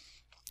 Okay.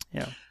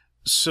 Yeah.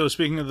 So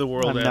speaking of the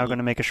world... I'm now going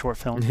to make a short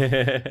film.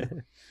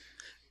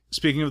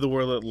 speaking of the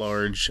world at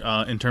large,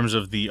 in terms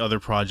of the other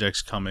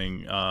projects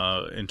coming,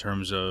 in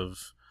terms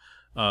of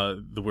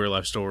the We're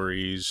Alive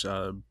stories,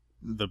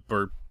 the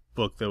Burt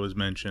book that was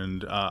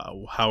mentioned,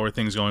 how are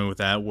things going with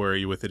that? Where are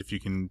you with it, if you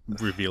can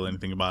reveal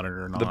anything about it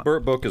or not? The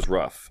Burt book is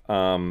rough.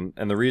 And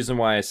the reason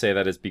why I say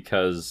that is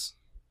because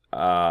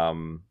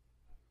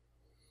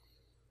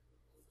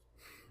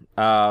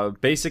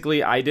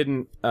basically I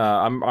didn't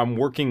I'm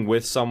working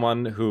with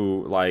someone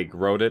who like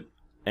wrote it,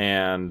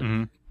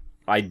 and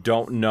I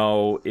don't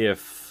know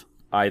if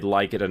I'd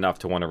like it enough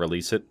to want to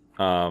release it.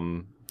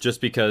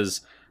 Just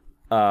because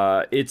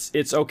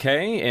it's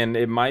okay and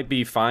it might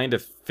be fine to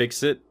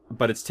fix it,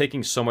 but it's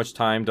taking so much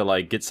time to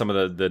like get some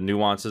of the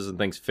nuances and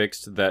things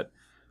fixed that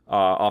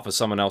off of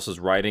someone else's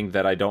writing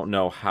that I don't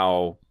know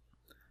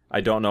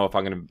if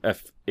I'm gonna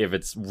if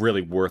it's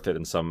really worth it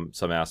in some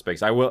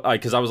aspects. I will,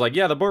 because I was like,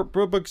 yeah, the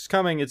book's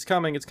coming, it's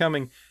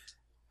coming.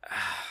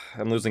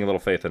 I'm losing a little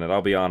faith in it,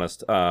 I'll be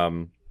honest.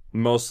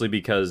 Mostly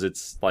because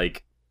it's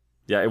like,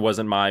 yeah, it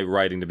wasn't my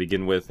writing to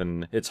begin with,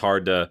 and it's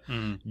hard to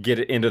get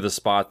it into the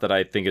spot that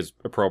I think is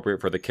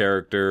appropriate for the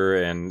character.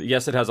 And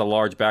yes, it has a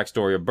large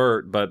backstory of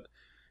Burt, but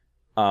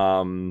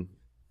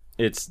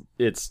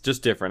it's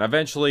just different.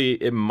 Eventually,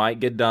 it might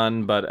get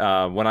done,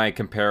 but when I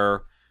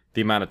compare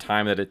the amount of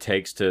time that it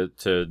takes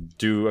to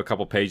do a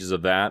couple pages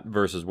of that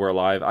versus We're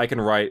Alive, I can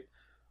write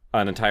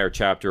an entire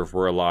chapter of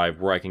We're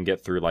Alive where I can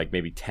get through like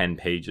maybe 10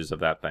 pages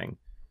of that thing.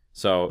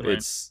 So right.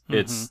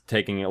 It's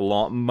taking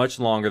much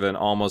longer than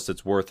almost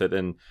it's worth it,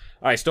 and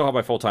I still have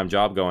my full-time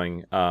job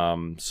going.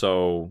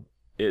 So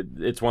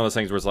it's one of those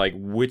things where it's like,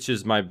 which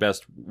is my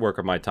best work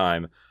of my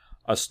time?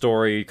 A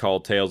story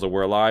called Tales of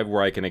We're Alive,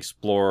 where I can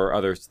explore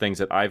other things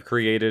that I've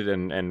created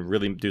and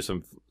really do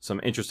some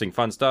interesting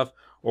fun stuff,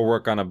 or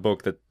work on a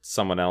book that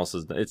someone else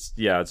is. It's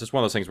just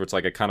one of those things where it's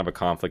like a kind of a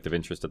conflict of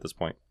interest at this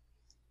point.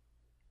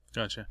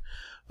 Gotcha.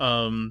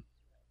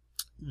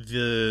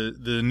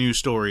 The new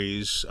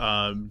stories,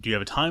 do you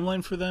have a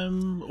timeline for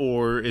them,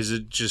 or is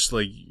it just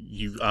like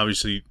you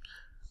obviously,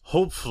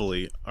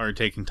 hopefully, are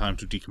taking time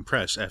to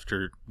decompress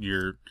after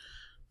your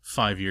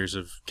 5 years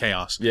of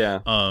chaos? Yeah.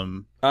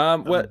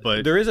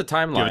 But there is a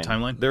timeline. Do you have a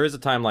timeline? There is a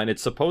timeline.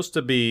 It's supposed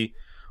to be,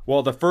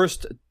 well, the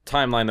first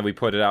timeline that we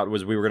put it out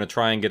was we were going to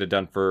try and get it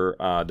done for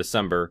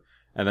December.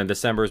 And then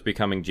December is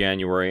becoming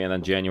January, and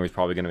then January is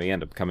probably going to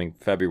end up becoming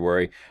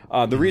February.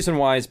 The reason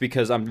why is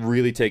because I'm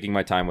really taking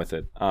my time with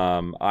it.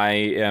 I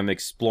am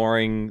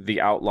exploring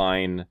the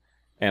outline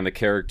and the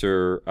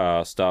character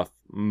stuff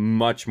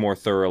much more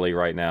thoroughly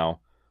right now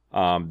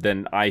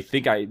than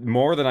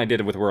more than I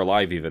did with We're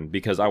Alive, even,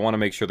 because I want to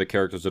make sure the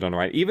characters are done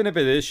right. Even if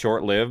it is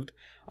short-lived,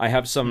 I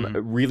have some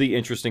really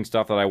interesting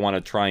stuff that I want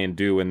to try and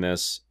do in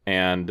this,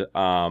 and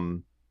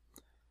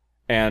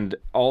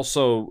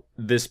also,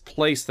 this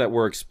place that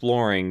we're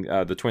exploring,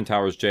 the Twin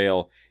Towers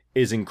Jail,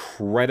 is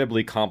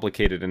incredibly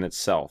complicated in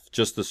itself.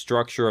 Just the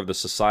structure of the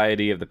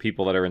society, of the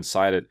people that are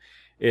inside it.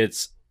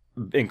 It's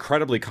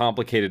incredibly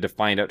complicated to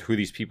find out who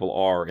these people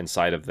are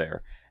inside of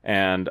there.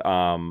 And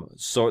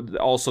so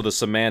also the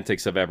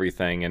semantics of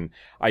everything. And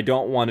I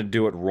don't want to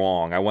do it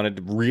wrong. I wanted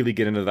to really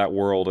get into that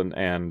world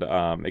and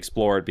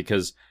explore it,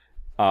 because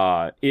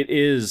it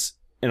is...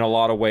 in a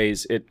lot of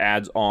ways, it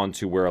adds on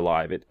to We're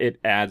Alive. It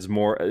adds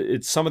more.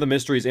 Some of the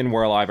mysteries in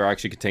We're Alive are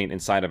actually contained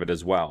inside of it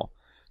as well.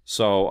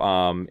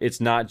 So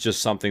it's not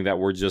just something that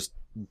we're just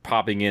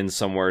popping in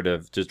somewhere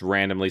to just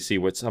randomly see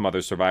what some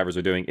other survivors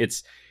are doing.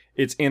 It's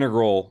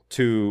integral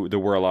to the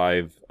We're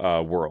Alive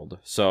world.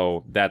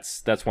 So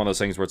that's one of those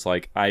things where it's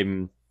like,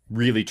 I'm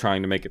really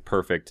trying to make it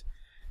perfect,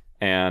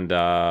 and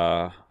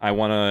I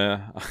want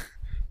to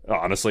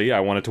honestly,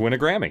 I want it to win a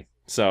Grammy.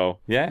 So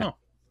yeah.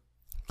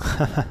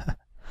 Oh.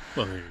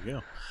 Well, there you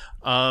go.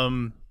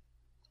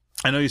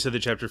 I know you said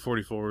that Chapter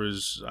 44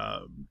 is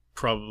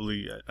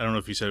probably, I don't know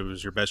if you said it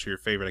was your best or your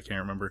favorite, I can't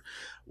remember.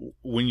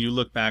 When you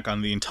look back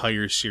on the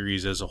entire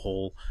series as a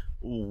whole,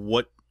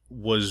 what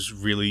was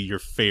really your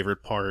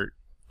favorite part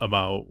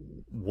about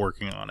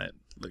working on it?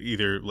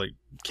 Either like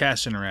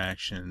cast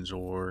interactions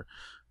or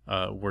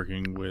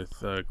working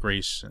with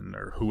Grace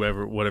or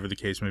whoever, whatever the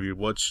case may be.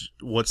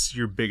 What's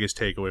your biggest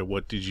takeaway?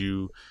 What did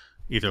you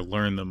either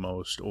learn the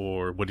most,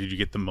 or what did you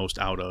get the most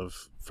out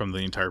of from the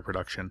entire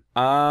production?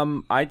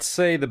 I'd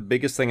say the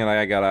biggest thing that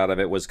I got out of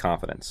it was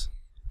confidence.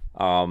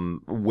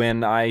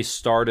 When I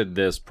started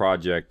this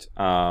project,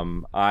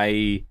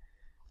 I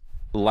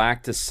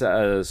lacked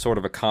a sort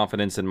of a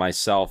confidence in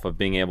myself of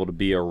being able to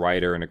be a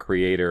writer and a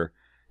creator,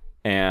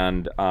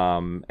 and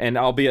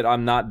albeit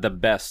I'm not the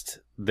best,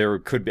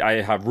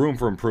 I have room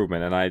for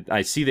improvement, and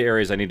I see the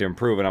areas I need to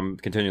improve, and I'm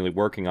continually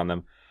working on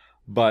them.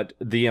 But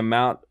the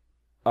amount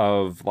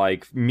of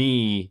like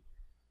me,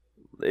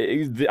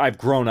 I've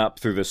grown up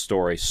through this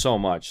story so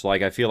much.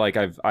 Like, I feel like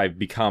I've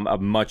become a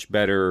much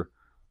better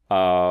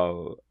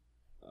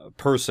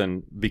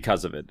person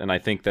because of it. And I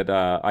think that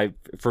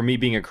for me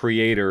being a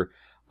creator,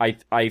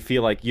 I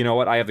feel like, you know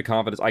what, I have the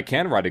confidence I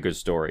can write a good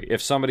story.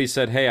 If somebody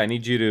said, hey, I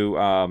need you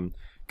to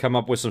come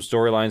up with some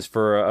storylines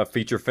for a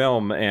feature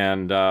film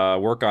and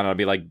work on it, I'd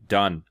be like,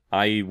 done.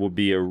 I will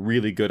be a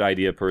really good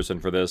idea person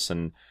for this.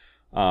 And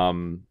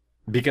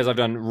because I've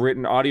done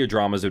written audio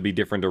dramas, it'd be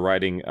different to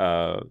writing,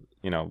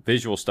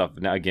 visual stuff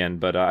again.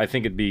 But I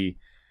think it'd be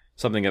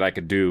something that I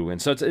could do. And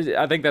so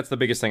I think that's the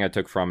biggest thing I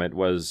took from it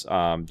was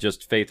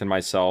just faith in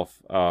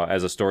myself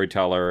as a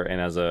storyteller and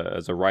as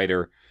a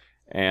writer,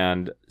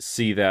 and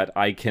see that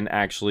I can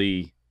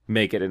actually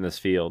make it in this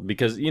field.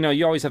 Because,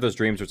 you always have those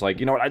dreams where it's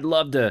like, I'd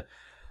love to,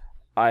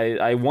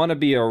 I want to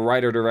be a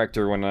writer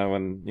director when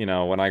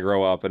I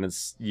grow up, and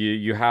it's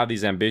you have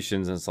these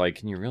ambitions, and it's like,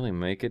 can you really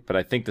make it? But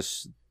I think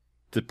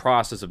the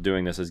process of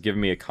doing this has given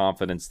me a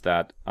confidence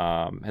that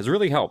has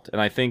really helped. And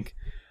I think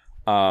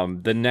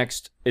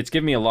it's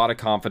given me a lot of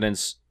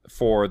confidence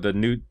for the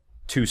new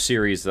 2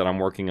 series that I'm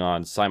working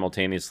on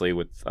simultaneously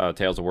with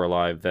Tales of We're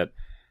Alive that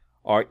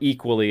are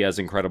equally as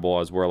incredible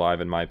as We're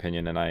Alive, in my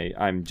opinion. And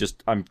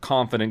I'm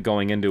confident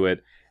going into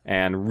it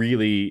and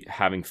really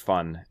having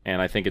fun.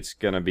 And I think it's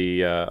going to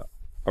be a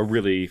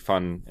really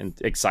fun and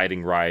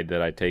exciting ride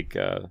that I take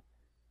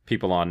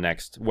people on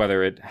next.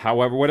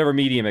 Whatever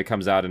medium it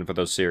comes out in for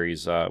those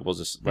series, we'll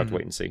just have to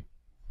wait and see.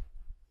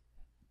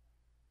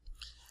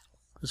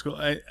 That's cool.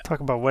 Talk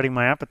about whetting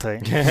my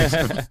appetite.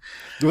 It's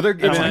really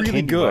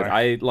good.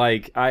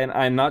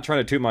 I'm not trying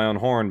to toot my own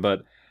horn,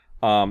 but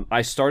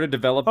I started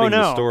developing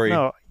the story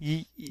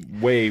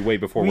way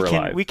before We're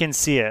Alive. We can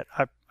see it.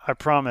 I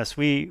promise.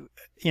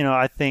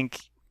 I think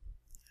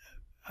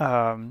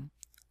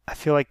I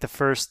feel like the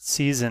first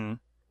season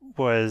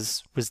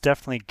was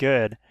definitely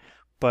good,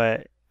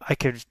 but I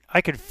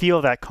could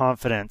feel that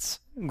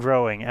confidence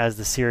growing as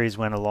the series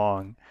went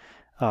along,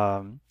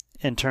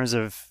 in terms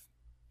of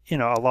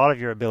a lot of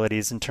your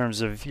abilities, in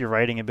terms of your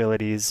writing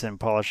abilities and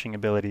polishing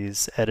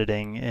abilities,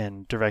 editing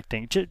and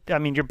directing. I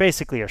mean, you're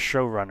basically a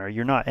showrunner.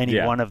 You're not any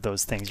one of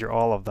those things. You're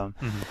all of them.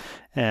 Mm-hmm.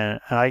 And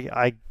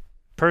I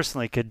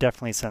personally could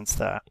definitely sense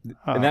that.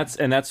 And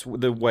that's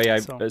the way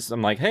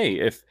I'm like, hey,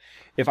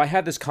 if I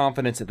had this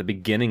confidence at the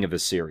beginning of the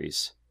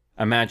series,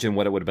 imagine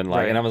what it would have been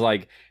like. Right. And I was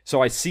like,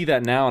 so I see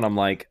that now, and I'm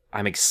like,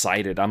 I'm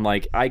excited. I'm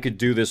like, I could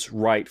do this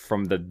right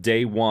from the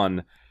day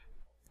one.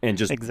 And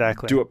just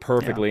do it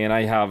perfectly. Yeah. And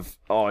I have,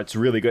 it's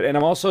really good. And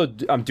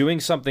I'm doing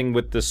something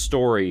with the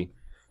story,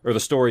 or the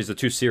stories, the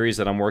 2 series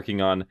that I'm working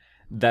on,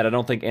 that I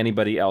don't think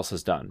anybody else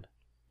has done.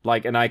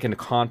 And I can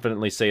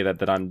confidently say that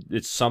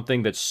it's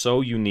something that's so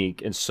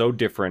unique and so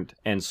different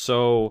and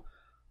so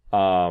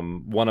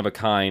one of a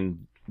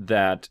kind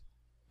that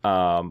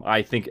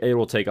I think it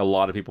will take a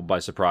lot of people by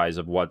surprise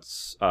of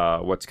what's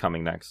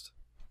coming next.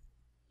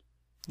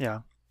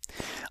 Yeah.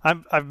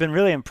 I've been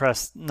really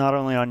impressed not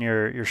only on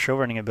your show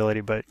running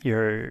ability, but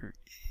your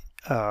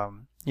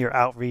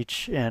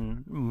outreach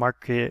and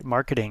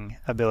marketing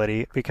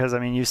ability, because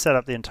you set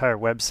up the entire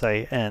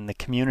website and the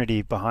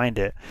community behind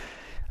it.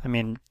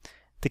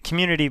 The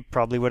community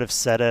probably would have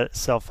set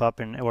itself up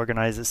and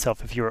organized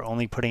itself if you were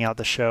only putting out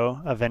the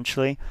show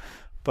eventually,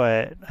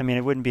 but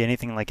it wouldn't be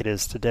anything like it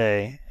is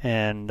today.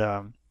 And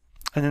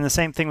then the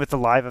same thing with the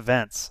live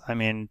events.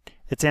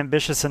 It's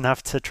ambitious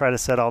enough to try to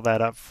set all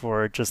that up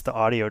for just the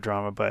audio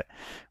drama, but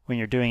when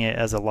you're doing it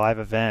as a live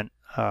event,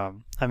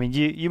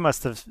 you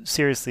must have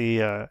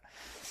seriously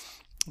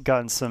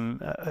gotten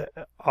some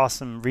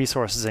awesome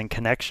resources and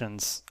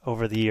connections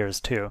over the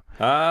years too,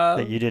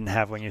 that you didn't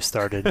have when you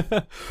started.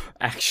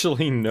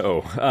 Actually,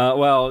 no.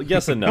 Well,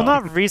 yes and no. Well,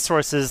 not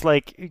resources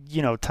like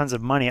tons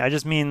of money. I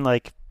just mean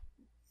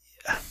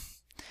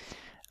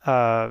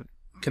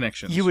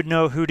connections. You would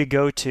know who to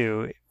go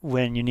to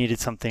when you needed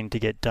something to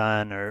get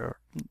done, or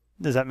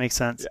does that make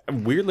sense?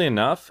 Weirdly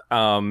enough,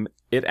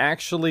 it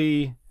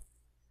actually,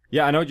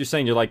 I know what you're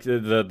saying. You're like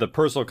the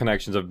personal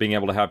connections of being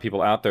able to have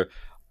people out there.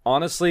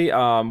 Honestly,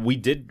 we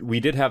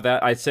did have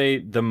that. I'd say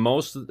the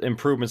most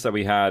improvements that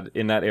we had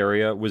in that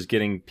area was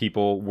getting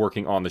people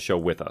working on the show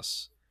with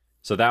us.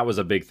 So that was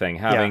a big thing.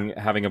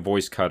 Having a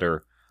voice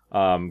cutter,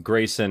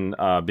 Grayson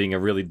being a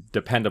really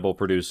dependable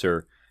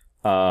producer,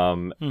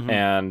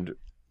 and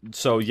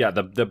so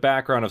the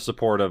background of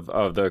support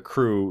of the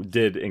crew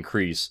did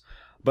increase.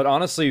 But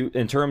honestly,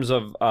 in terms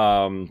of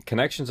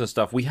connections and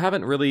stuff, we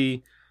haven't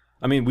really.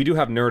 We do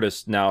have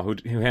Nerdist now who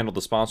handle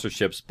the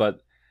sponsorships,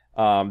 but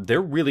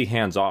they're really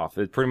hands off.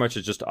 It pretty much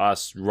is just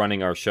us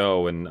running our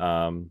show,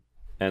 and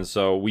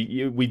so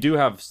we do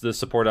have the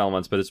support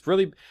elements, but it's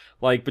really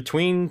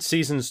between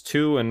seasons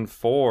 2 and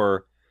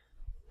 4.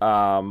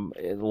 A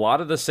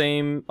lot of the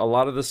same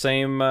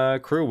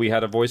crew. We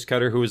had a voice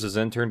cutter who was his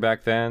intern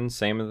back then,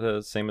 same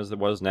as it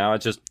was now.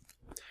 It's just,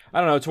 I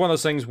don't know. It's one of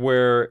those things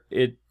where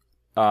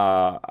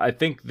I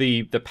think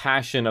the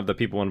passion of the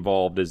people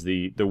involved is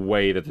the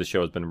way that the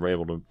show has been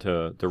able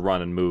to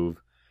run and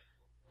move,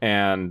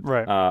 and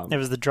right. It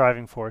was the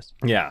driving force.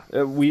 Yeah,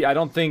 I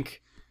don't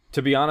think,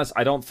 to be honest,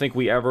 I don't think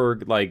we ever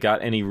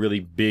got any really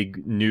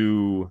big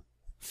new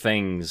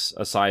things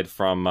aside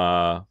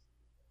from.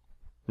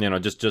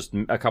 Just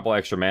a couple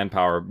extra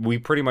manpower. We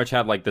pretty much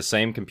had the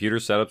same computer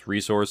setups,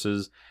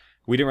 resources.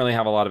 We didn't really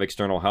have a lot of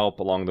external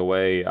help along the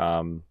way.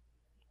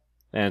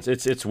 and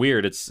it's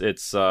weird.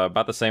 It's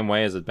about the same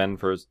way as it's been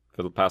for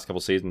the past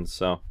couple seasons.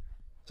 So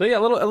yeah,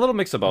 a little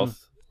mix of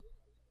both.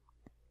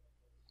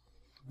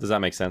 Does that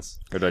make sense,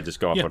 or did I just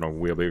go off on a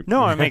wheelie?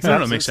 No, it makes No,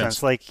 absolute it makes sense.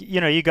 sense. Like,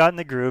 you got in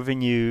the groove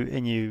and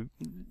you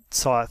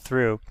saw it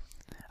through.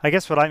 I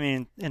guess what I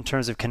mean in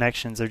terms of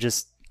connections are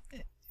just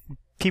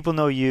people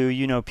know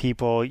you know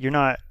people. You're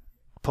not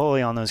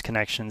fully on those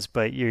connections,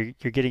 but you're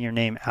getting your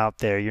name out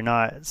there. You're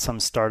not some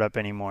startup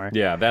anymore.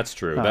 Yeah, that's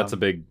true. That's a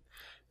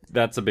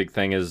big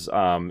thing. Is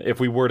if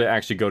we were to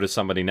actually go to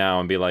somebody now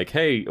and be like,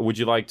 "Hey, would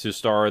you like to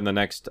star in the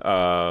next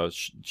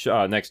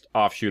next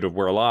offshoot of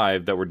We're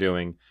Alive that we're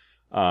doing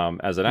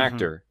as an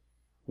actor?"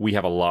 We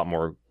have a lot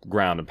more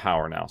ground and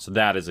power now. So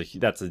that's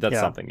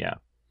something. Yeah.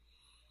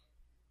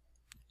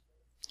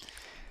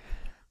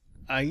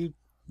 I'm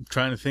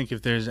trying to think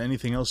if there's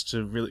anything else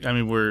to really. I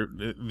mean, we're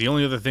the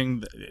only other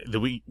thing that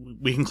we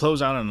can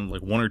close out on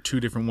like one or two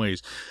different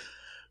ways.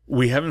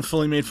 We haven't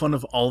fully made fun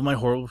of all of my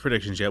horrible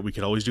predictions yet. We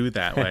could always do it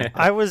that way.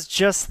 I was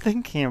just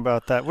thinking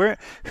about that.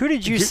 Who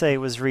did you say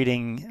was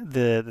reading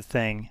the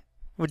thing?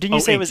 Well, didn't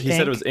you say it was He Ink?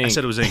 said it was Ink. I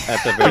said it was Ink.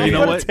 At the very You know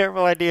What what? a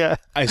terrible idea.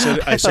 I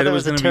said thought it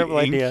was a going to terrible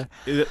be Ink.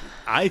 idea.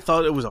 I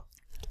thought it was a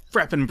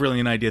frepping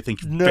brilliant idea.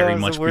 Thank you No, very it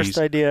was much, the worst Bees.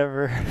 idea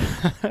ever.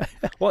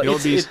 Well, The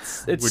old bees,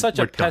 it's we're- such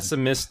we're a done.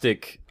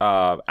 pessimistic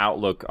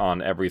outlook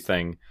on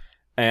everything,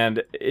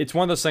 and it's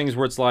one of those things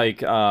where it's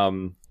like,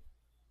 I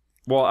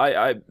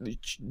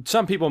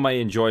some people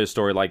may enjoy a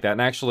story like that,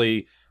 and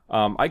actually,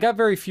 I got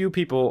very few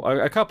people,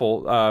 a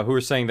couple, who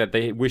were saying that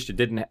they wished it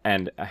didn't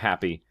end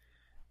happy,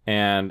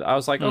 and I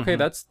was like, okay,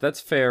 that's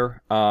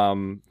fair.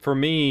 For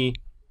me,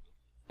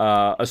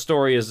 a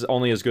story is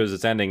only as good as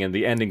its ending, and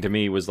the ending to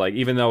me was like,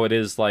 even though it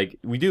is like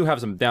we do have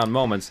some down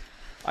moments,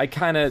 I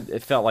kind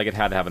of felt like it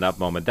had to have an up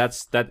moment.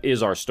 That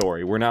is our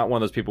story. We're not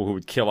one of those people who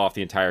would kill off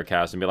the entire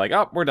cast and be like,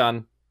 oh, we're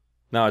done.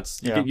 No,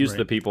 it's you get used to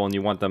the people and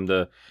you want them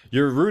to.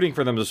 You're rooting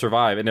for them to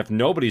survive, and if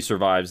nobody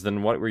survives,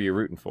 then what were you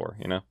rooting for?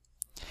 You know.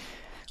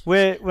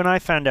 When I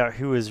found out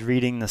who was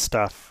reading the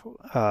stuff,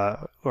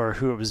 or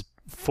who it was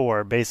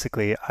for,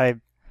 basically, I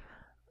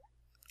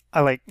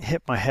like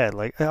hit my head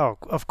like, oh,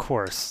 of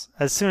course.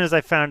 As soon as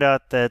I found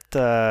out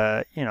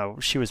that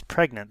she was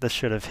pregnant, this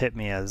should have hit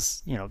me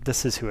as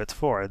this is who it's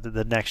for,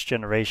 the next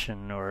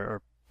generation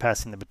or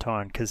passing the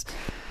baton. Because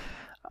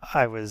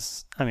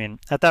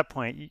at that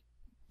point,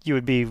 you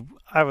would be,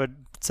 I would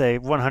say,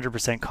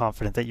 100%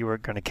 confident that you were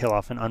going to kill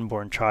off an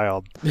unborn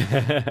child,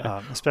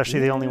 especially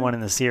the only one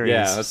in the series.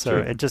 Yeah, that's so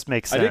true. it just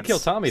makes sense. I did kill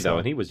Tommy though,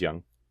 and he was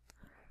young.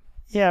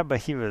 Yeah, but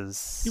he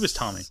was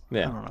Tommy.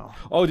 Yeah. I don't know.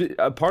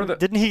 Oh, part of the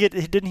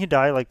Didn't he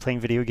die like playing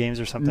video games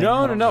or something?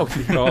 no.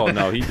 Oh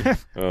no,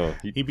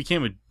 He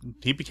became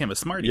a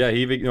smarty. Yeah,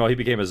 he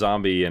became a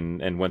zombie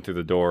and went through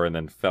the door and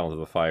then fell into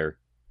the fire.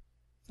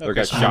 Or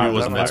got so shot. he with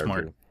wasn't the that fire,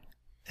 smart. too.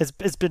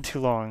 It's been too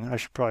long. I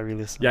should probably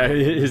re-listen. Yeah,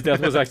 his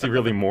death was actually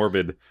really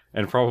morbid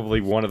and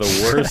probably one of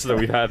the worst that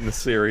we've had in the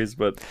series.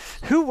 But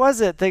Who was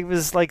it that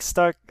was like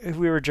stuck?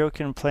 We were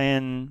joking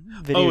playing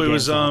video games. Oh, it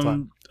was the whole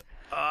time?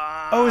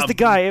 it was the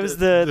guy. It was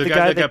the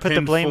guy that got put the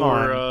pinned blame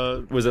for,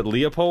 on. was it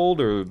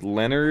Leopold or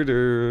Leonard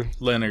or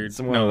Leonard.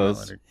 Someone No, of not those.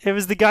 Leonard. It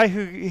was the guy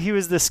he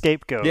was the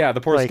scapegoat. Yeah, the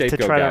poor like, scapegoat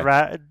to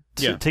try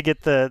guy. to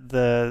get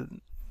the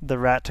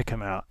rat to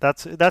come out.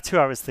 That's who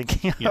I was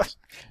thinking of. Yes.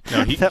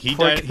 No, he That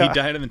poor died. He guy.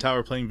 died in the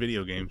tower playing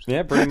video games.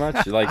 Yeah, pretty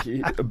much. Like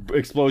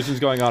explosions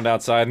going on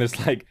outside, and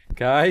it's like,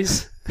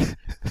 guys.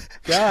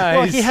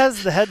 Well, he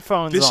has the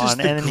headphones This is on,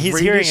 the and he's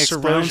hearing greatest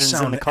surround explosions in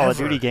sound the Call of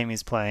ever. Duty game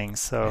he's playing.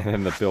 So And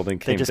then the building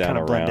came just down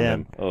kinda blend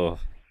around in. him.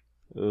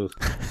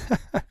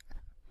 Ugh.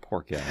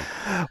 Poor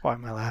guy. why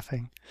am I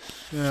laughing?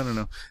 Yeah, I don't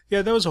know.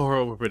 Yeah, that was a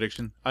horrible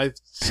prediction. I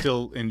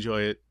still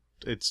enjoy it.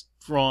 It's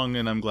wrong,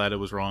 and I'm glad it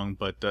was wrong.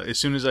 But as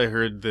soon as I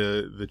heard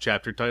the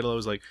chapter title, I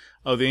was like,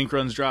 "Oh, the ink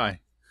runs dry."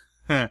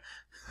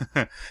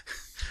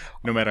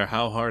 No matter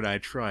how hard I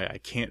try, I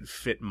can't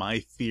fit my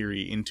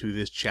theory into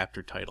this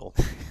chapter title.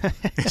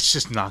 It's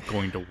just not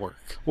going to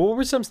work. Well, what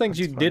were some things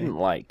you funny. didn't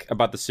like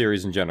about the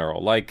series in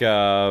general? Like,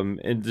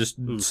 and just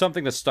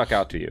something that stuck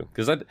out to you?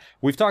 Because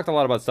we've talked a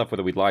lot about stuff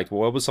that we liked. But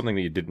what was something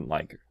that you didn't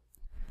like?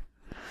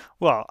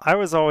 Well, I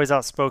was always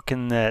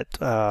outspoken that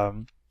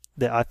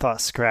I thought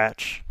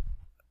Scratch,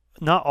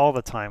 not all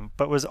the time,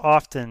 but was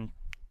often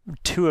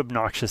too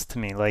obnoxious to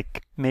me.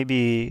 Like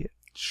maybe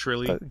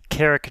Shrilly.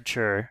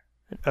 caricature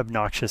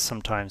obnoxious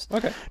sometimes.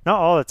 Okay, Not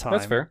all the time.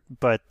 that's fair.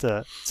 But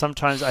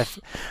sometimes I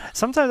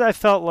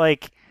felt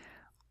like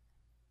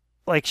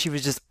she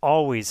was just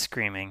always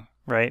screaming,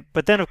 right?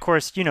 But then of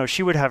course,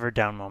 she would have her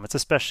down moments,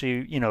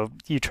 especially,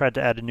 you tried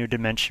to add a new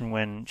dimension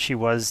when she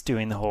was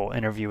doing the whole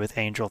interview with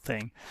Angel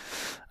thing.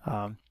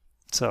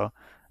 So,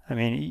 I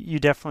mean, you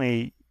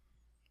definitely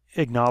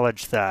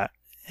acknowledged that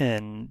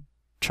and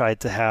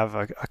tried to have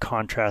a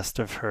contrast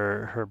of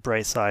her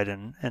bright side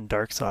and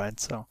dark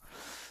side. So,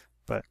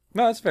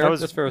 No, that's fair. that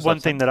was that's fair.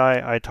 one thing that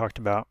I talked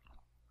about.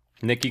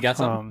 Nick, you got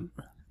something?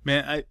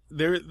 Man,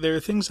 there are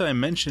things that I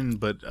mentioned,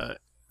 but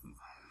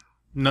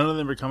none of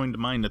them are coming to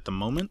mind at the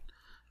moment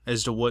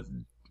as to what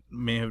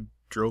may have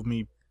drove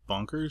me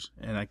bonkers,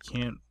 and I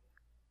can't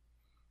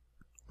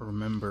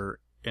remember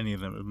any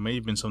of them. It may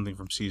have been something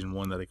from season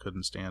 1 that I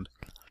couldn't stand.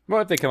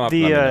 Well, if they come up,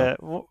 let me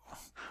know.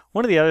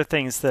 One of the other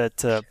things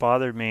that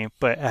bothered me,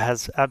 but it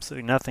has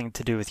absolutely nothing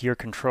to do with your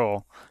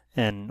control,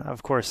 and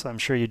of course I'm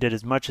sure you did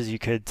as much as you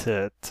could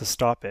to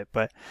stop it,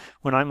 but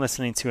when I'm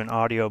listening to an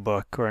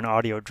audiobook or an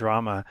audio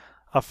drama,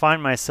 I'll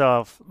find my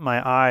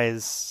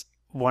eyes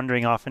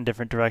wandering off in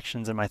different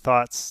directions and my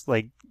thoughts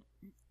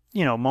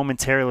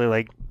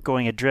momentarily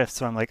going adrift.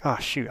 So I'm like, oh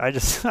shoot, I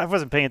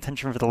wasn't paying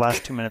attention for the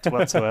last 2 minutes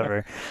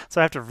whatsoever.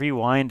 So I have to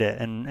rewind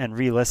it and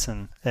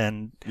re-listen.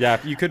 And yeah,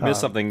 you could miss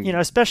something.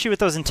 Especially with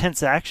those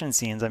intense action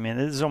scenes. I mean,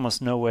 there's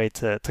almost no way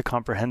to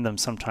comprehend them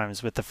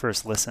sometimes with the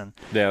first listen.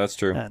 Yeah, that's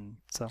true. And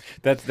so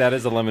that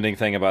is a limiting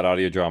thing about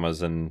audio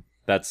dramas, and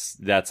that's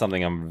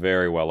something I'm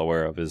very well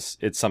aware of. Is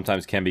it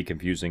sometimes can be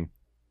confusing.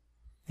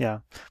 Yeah,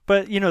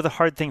 but the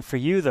hard thing for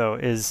you though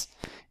is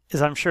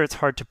I'm sure it's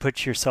hard to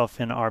put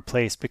yourself in our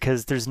place,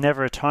 because there's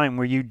never a time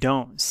where you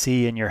don't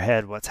see in your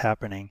head what's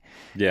happening.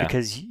 Yeah.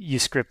 Because you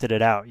scripted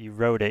it out, you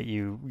wrote it,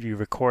 you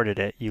recorded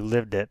it, you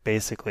lived it,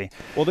 basically.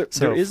 Well,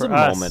 there is a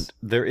moment.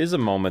 There is a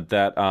moment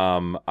that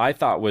I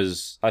thought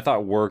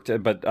worked,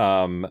 but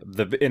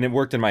and it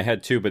worked in my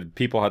head too. But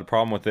people had a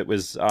problem with it.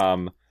 Was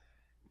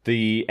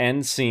the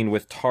end scene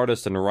with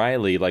TARDIS and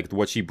Riley, like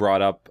what she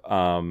brought up.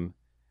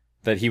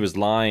 That he was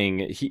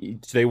lying.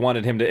 They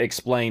wanted him to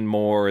explain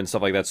more and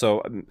stuff like that.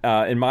 So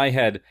in my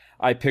head,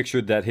 I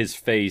pictured that his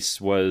face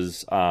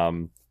was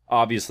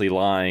obviously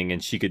lying,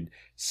 and she could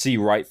see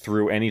right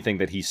through anything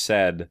that he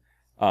said.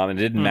 And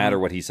it didn't matter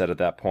what he said at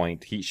that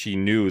point. She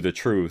knew the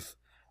truth.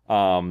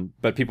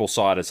 But people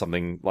saw it as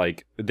something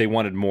like they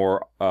wanted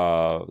more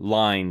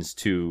lines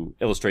to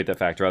illustrate that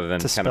fact rather than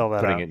kind of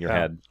putting it in your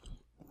head.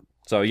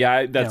 So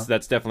yeah, that's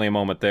definitely a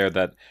moment there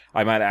that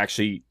I might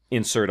actually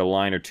insert a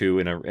line or two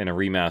in a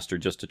remaster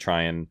just to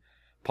try and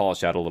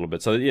polish out a little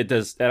bit. So it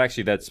does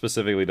that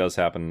specifically does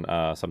happen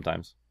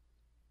sometimes.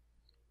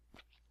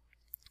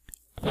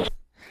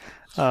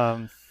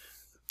 Can't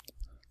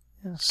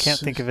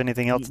think of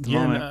anything else at the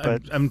moment,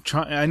 but I'm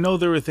trying. I know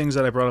there were things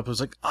that I brought up. I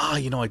was like,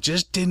 I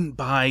just didn't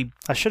buy.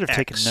 I should have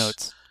taken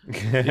notes.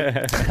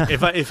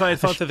 If I had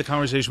thought that the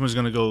conversation was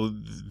going to go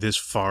this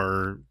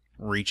far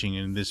reaching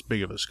in this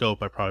big of a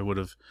scope, I probably would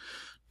have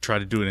tried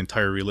to do an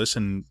entire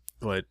re-listen,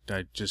 but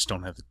I just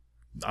don't have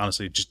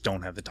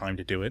don't have the time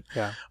to do it.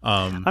 Yeah.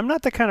 I'm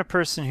not the kind of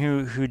person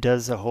who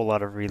does a whole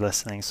lot of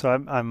re-listening, so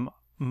I'm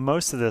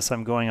most of this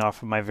I'm going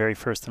off of my very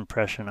first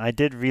impression. I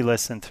did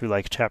re-listen through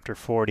like chapter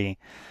 40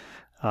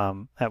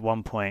 at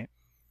one point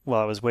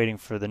while I was waiting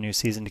for the new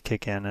season to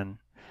kick in, and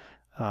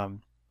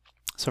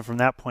so from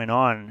that point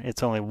on,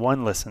 it's only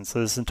one listen.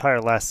 So this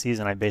entire last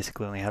season, I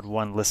basically only had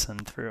one listen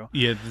through.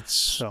 Yeah,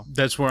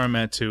 that's where I'm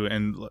at too.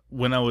 And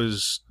when I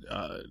was,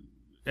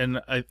 and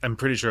I'm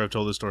pretty sure I've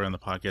told this story on the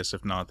podcast.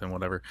 If not, then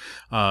whatever.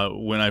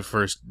 When I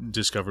first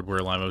discovered We're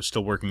Alive, I was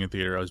still working in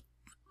theater. I was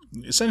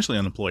essentially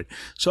unemployed.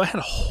 So I had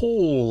a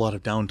whole lot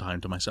of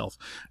downtime to myself.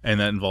 And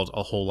that involved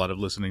a whole lot of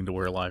listening to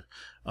We're Alive.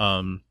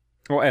 Well,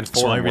 and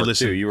forum work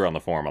too. You were on the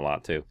forum a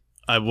lot too.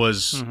 I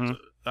was... Mm-hmm.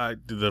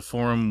 The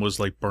forum was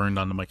like burned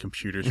onto my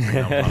computer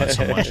screen. I'm on it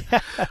so much.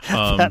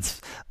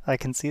 I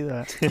can see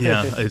that.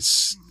 Yeah,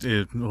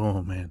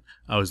 oh man,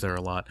 I was there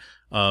a lot.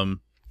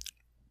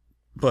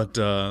 But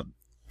I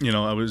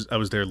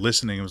was there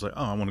listening. I was like,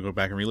 I want to go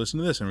back and re-listen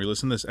to this and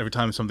re-listen to this. Every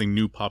time something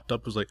new popped up,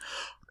 it was like,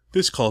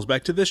 this calls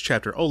back to this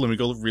chapter. Oh, let me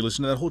go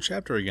re-listen to that whole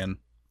chapter again.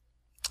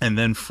 And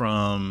then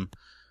from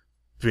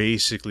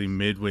basically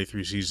midway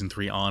through season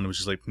 3 on, it was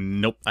just like,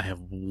 nope, I have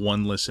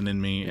one listen in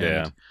me.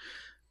 And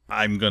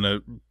I'm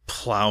gonna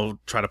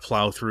try to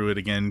plow through it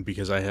again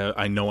because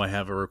I know I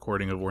have a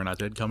recording of We're Not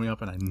Dead coming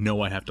up, and I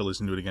know I have to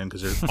listen to it again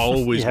because there's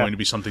always going to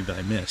be something that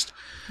I missed.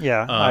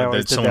 Yeah, I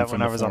always did that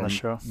when I was on the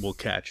show. Will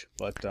catch,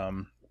 but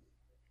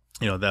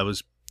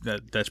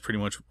that's pretty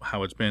much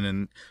how it's been.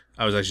 And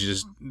I was actually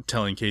just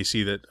telling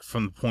Casey that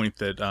from the point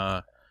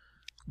that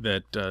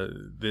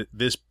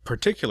this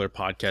particular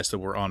podcast that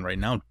we're on right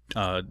now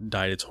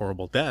died its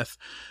horrible death.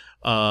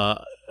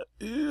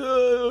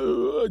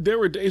 There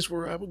were days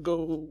where I would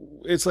go,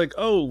 it's like,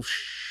 oh,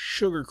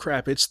 sugar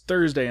crap, it's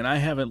Thursday and I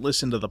haven't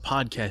listened to the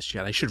podcast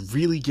yet. I should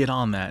really get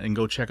on that and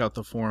go check out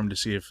the forum to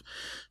see if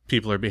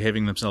people are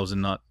behaving themselves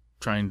and not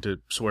trying to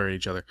swear at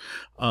each other.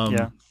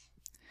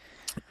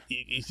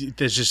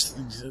 There's just,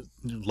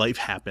 life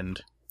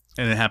happened,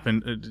 and it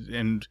happened,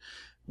 and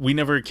we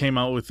never came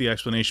out with the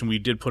explanation. We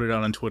did put it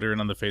out on Twitter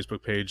and on the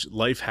Facebook page.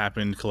 Life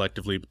happened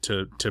collectively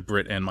to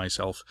Britt and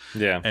myself.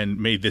 Yeah. And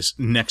made this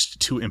next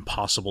to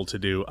impossible to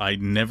do. I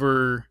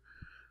never,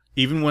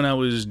 even when I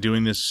was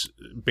doing this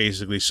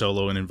basically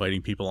solo and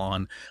inviting people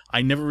on,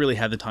 I never really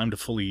had the time to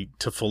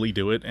fully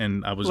do it.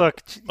 And I was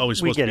always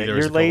supposed to be there.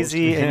 You're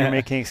lazy and you're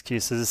making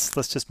excuses.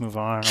 Let's just move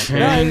on.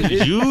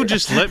 Okay? You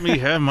just let me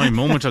have my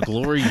moment of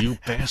glory, you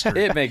bastard.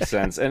 It makes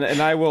sense. And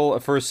I will,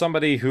 for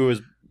somebody who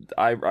is,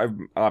 I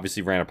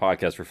obviously ran a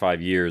podcast for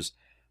 5 years.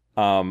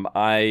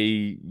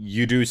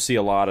 You do see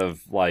a lot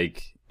of,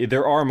 like,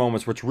 there are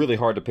moments where it's really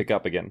hard to pick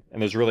up again.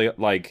 And there's really,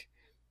 like,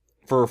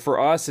 for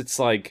us, it's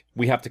like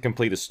we have to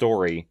complete a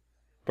story.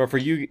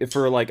 But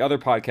for like other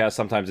podcasts,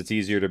 sometimes it's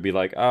easier to be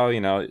like, oh,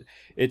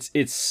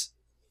 it's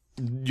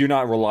you're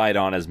not relied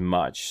on as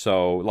much.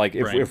 So like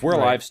if We're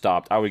Live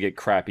stopped, I would get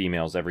crap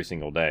emails every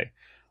single day.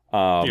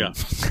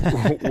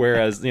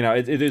 Whereas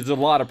there's a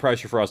lot of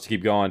pressure for us to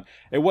keep going.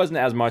 It wasn't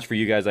as much for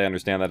you guys. I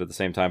understand that at the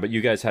same time, but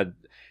you guys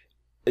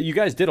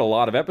did a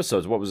lot of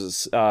episodes. What was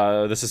this?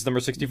 This is number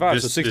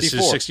 65. So 64. This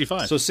is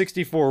 65. So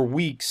 64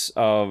 weeks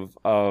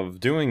of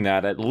doing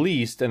that at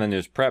least, and then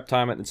there's prep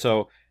time, and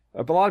so.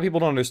 But a lot of people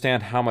don't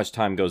understand how much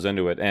time goes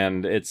into it,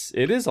 and it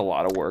is a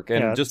lot of work.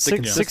 And just the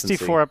consistency.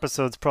 64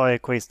 episodes probably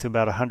equates to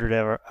about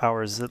 100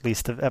 hours at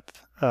least of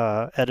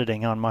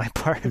editing on my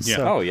part. Yeah.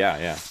 So. Oh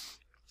yeah.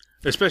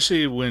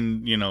 Especially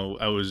when,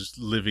 I was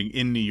living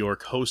in New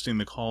York hosting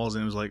the calls,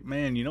 and it was like,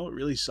 man, what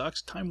really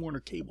sucks? Time Warner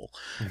Cable.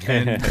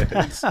 And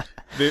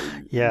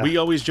we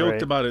always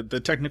joked about it, the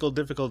technical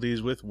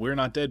difficulties with We're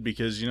Not Dead,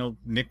 because,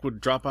 Nick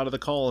would drop out of the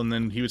call, and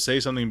then he would say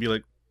something and be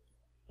like,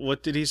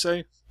 what did he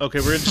say? Okay,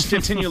 we're going to just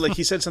continue like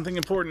he said something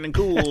important and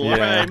cool. All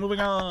right, moving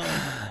on.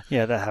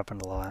 Yeah, that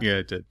happened a lot. Yeah,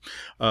 it did.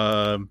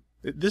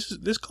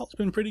 This call's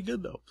been pretty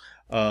good, though.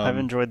 I've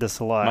enjoyed this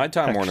a lot. My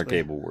Time Warner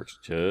Cable works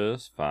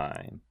just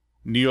fine.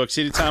 New York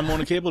City Time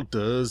Warner Cable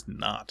does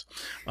not.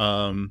 We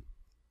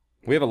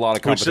have a lot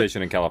of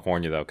competition in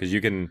California, though, because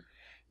you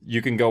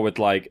can go with,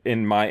 like,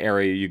 in my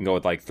area, you can go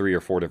with, like, 3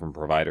 or 4 different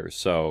providers.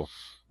 So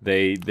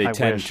they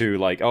tend to,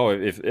 like,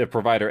 if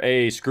provider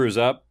A screws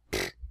up,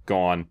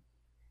 gone.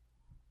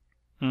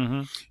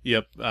 Mm-hmm.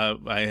 Yep,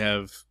 I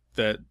have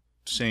that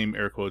same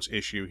air quotes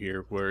issue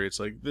here where it's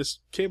like, this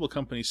cable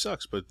company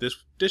sucks, but this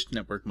dish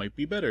network might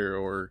be better,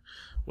 or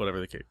whatever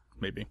the case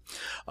may be.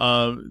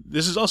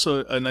 This is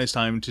also a nice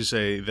time to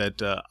say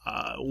that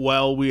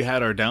while we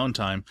had our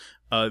downtime,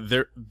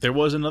 there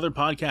was another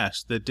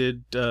podcast that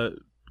did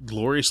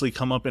gloriously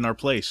come up in our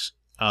place.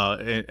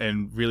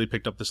 And really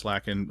picked up the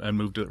slack and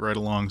moved it right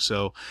along.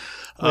 So,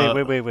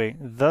 wait.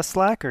 The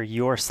Slack or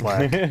your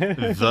Slack?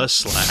 The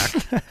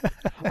Slack.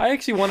 I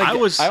actually want to.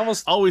 I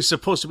was always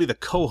supposed to be the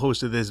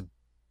co-host of this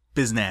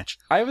biznatch.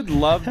 I would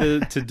love to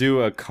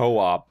do a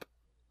co-op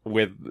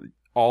with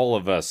all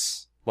of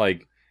us.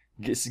 Like,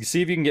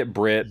 see if you can get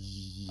Britt,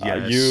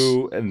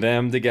 you, and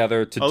them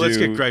together to do. Let's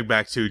get Greg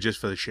back too, just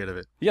for the shit of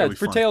it. Yeah,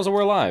 for fun. Tales of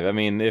We're Live. I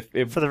mean, if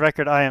for the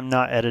record, I am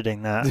not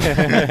editing that.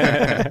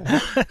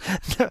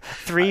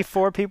 3,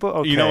 4 people.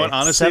 Okay. You know what?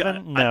 Honestly,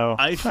 7. No.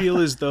 I feel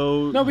as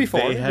though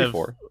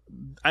before.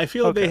 I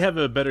feel they have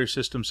a better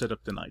system set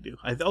up than I do.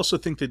 I also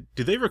think that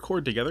do they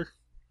record together?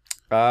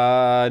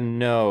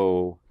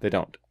 No, they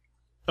don't.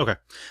 Okay,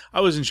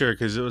 I wasn't sure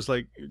because it was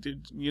like,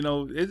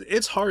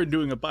 it's hard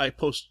doing a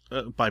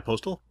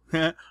bi-coastal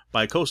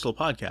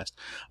podcast.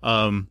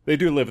 They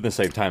do live in the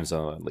same time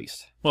zone, at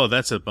least. Well,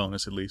 that's a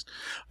bonus, at least.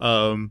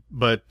 So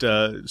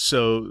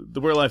the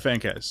We're Live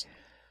Fancast,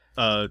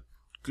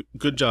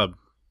 good job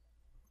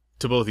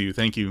to both of you.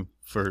 Thank you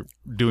for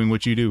doing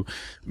what you do.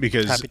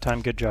 Because happy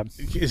time, good job.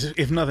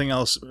 If nothing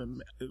else,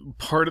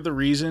 part of the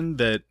reason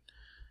that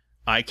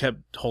I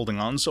kept holding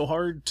on so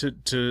hard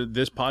to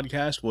this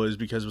podcast was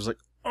because it was like,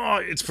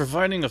 it's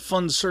providing a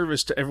fun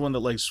service to everyone that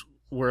likes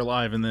We're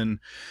Live, and then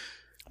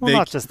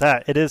not just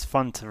that, it is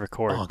fun to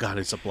record. Oh god,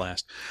 it's a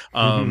blast.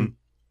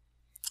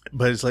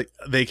 But it's like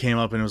they came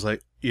up and it was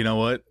like, you know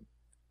what?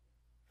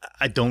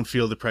 I don't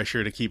feel the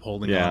pressure to keep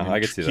holding on. Yeah, I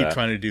can see that. Keep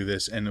trying to do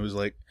this, and it was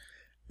like,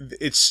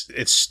 it's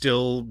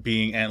still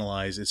being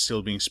analyzed. It's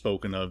still being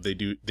spoken of. They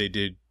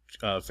did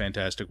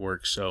fantastic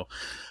work. So,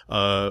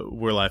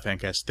 We're Live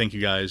Fancast. Thank you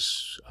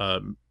guys.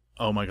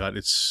 Oh my god,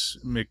 it's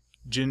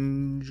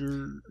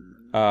McGinger.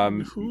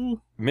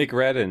 Who? Mick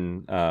Red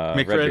and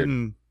Mick Red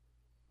and.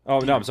 Oh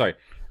no, I'm sorry.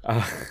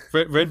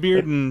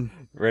 Redbeard and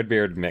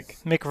Redbeard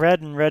Mick. Mick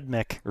Red and Red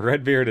Mick.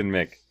 Redbeard and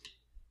Mick.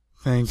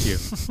 Thank you.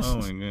 Oh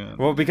my god.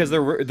 Well, because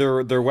their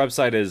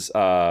website is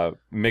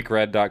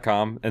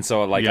mickred.com, and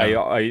so like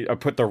I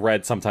put the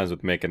red sometimes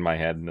with Mick in my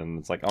head, and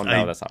it's like, oh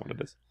no, that's not what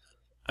it is.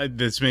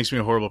 This makes me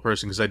a horrible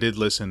person because I did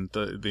listen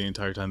the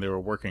entire time they were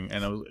working,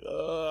 and I was like,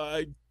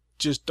 I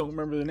just don't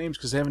remember the names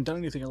because they haven't done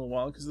anything in a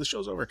while because the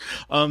show's over.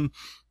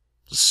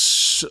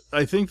 So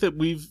I think that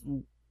we've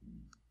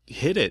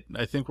hit it.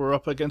 I think we're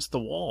up against the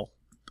wall.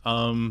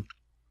 I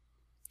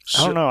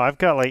don't know. I've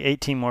got like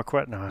 18 more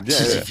questions.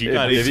 Yeah, if you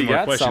got 18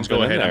 more questions,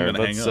 go ahead. I'm going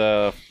to hang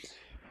up.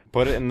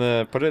 Put it in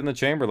the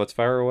chamber. Let's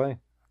fire away.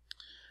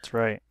 That's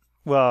right.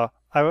 Well,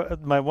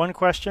 my one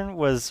question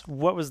was,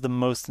 what was the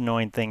most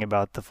annoying thing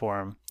about the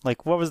forum?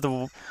 Like, what was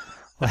the?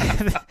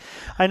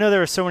 I know there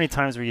were so many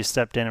times where you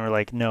stepped in and were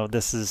like, "No,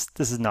 this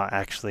is not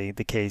actually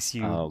the case.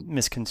 You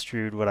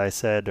misconstrued what I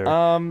said or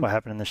what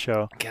happened in the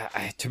show."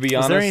 To be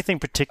honest, is there anything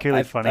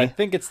particularly funny? I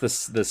think it's the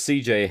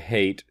CJ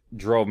hate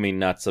drove me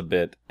nuts a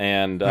bit,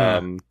 and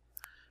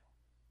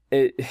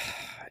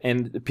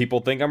and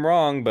people think I'm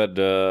wrong, but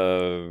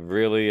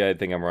really, I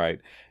think I'm right.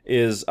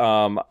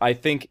 I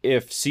think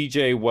if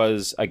CJ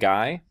was a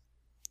guy,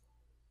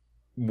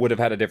 would have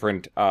had a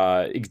different,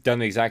 done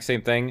the exact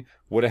same thing,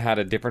 would have had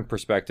a different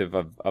perspective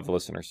of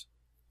listeners.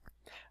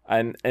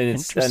 And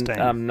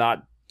I'm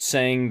not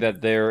saying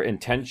that they're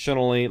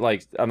intentionally,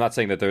 like, I'm not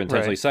saying that they're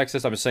intentionally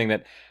sexist. I'm just saying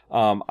that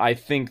I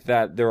think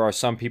that there are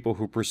some people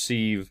who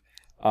perceive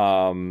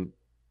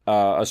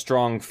a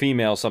strong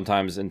female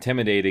sometimes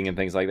intimidating and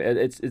things like that.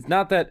 It's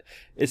not that,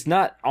 it's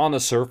not on the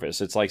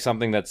surface. It's like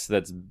something that's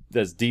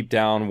deep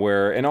down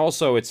where, and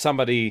also it's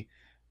somebody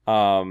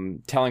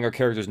telling our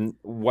characters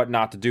what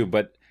not to do.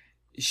 But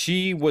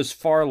she was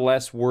far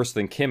less worse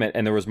than Kimmit,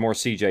 and there was more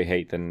CJ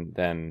hate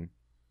than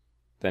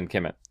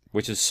Kimmit,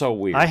 which is so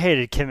weird. I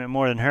hated Kimmit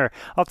more than her.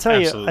 I'll tell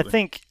Absolutely.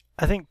 you,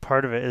 I think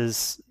part of it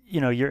is,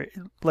 you're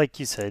like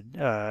you said,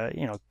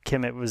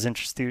 Kimmit was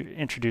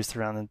introduced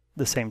around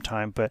the same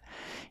time, but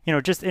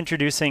just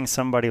introducing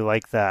somebody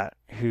like that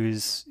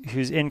who's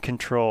in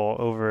control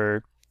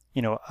over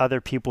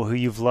other people who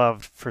you've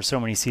loved for so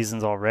many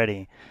seasons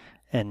already,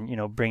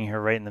 and bringing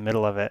her right in the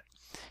middle of it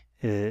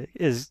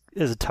is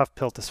a tough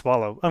pill to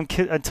swallow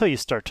until you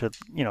start to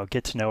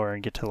get to know her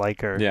and get to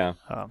like her. Yeah.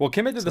 Well,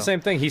 Kimmit did the same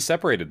thing. He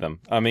separated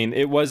them. I mean,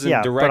 it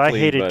wasn't directly. But I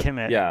hated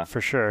Kimmit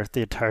for sure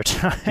the entire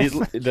time.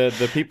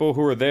 The people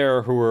who were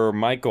there, who were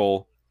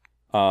Michael,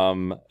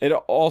 it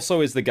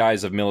also is the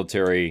guise of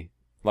military.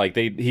 Like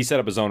he set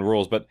up his own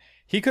rules, but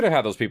he could have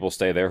had those people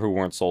stay there who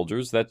weren't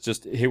soldiers. That's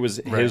just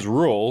his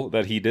rule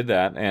that he did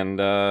that,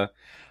 and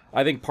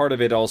I think part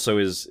of it also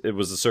is it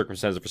was the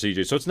circumstances for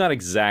CJ, so it's not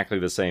exactly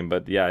the same,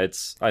 but yeah,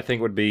 I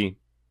think would be,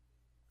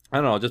 I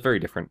don't know, just very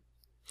different.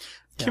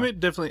 Kimmit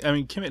definitely, I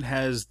mean, Kimmit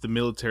has the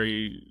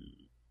military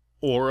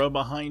aura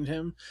behind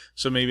him,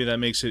 so maybe that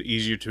makes it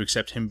easier to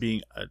accept him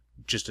being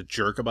just a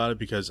jerk about it,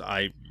 because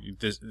I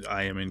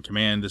am in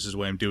command, this is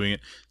why I'm doing it.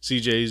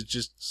 CJ is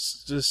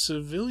just a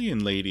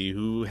civilian lady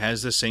who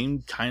has the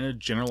same kind of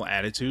general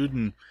attitude,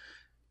 and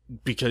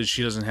because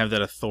she doesn't have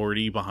that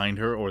authority behind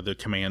her or the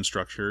command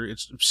structure,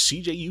 it's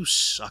CJ, you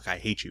suck, I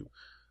hate you.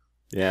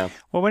 Yeah.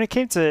 Well, when it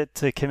came to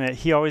Kimmit,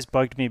 he always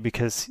bugged me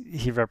because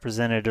he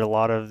represented a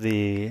lot of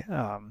the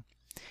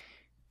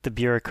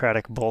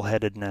bureaucratic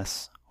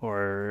bullheadedness,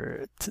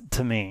 or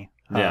to me.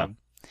 Yeah.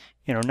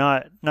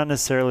 Not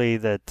necessarily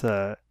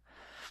that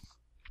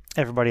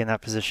everybody in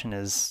that position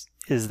is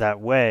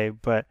that way,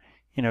 but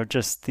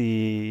just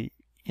the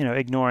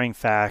ignoring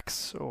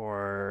facts,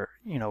 or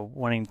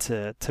wanting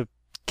to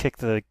kick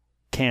the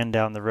can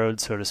down the road,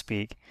 so to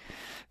speak,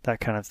 that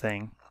kind of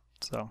thing.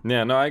 So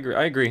yeah, no, I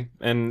agree,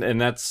 and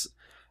that's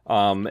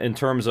in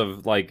terms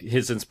of like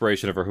his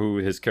inspiration for who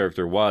his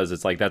character was.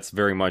 It's like that's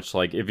very much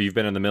like if you've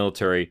been in the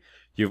military,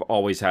 you've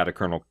always had a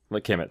Colonel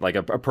Kimmit, like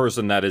a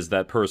person that is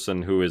that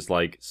person who is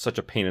like such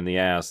a pain in the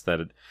ass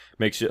that it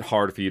makes it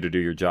hard for you to do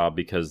your job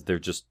because they're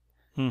just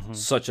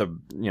such a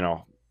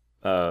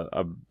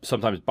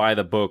sometimes by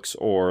the books,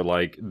 or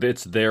like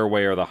it's their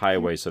way or the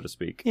highway, so to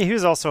speak. Yeah, he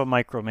was also a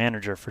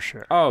micromanager for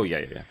sure. Oh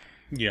yeah.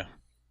 Yeah.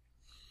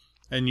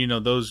 And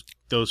those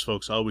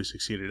folks always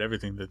succeed at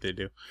everything that they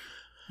do.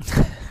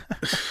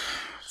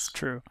 It's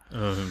true.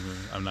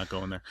 I'm not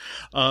going there.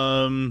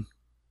 Let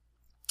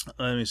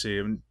me see.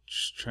 I'm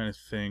just trying to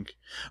think.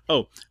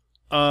 I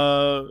don't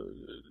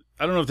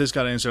know if this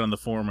got answered on the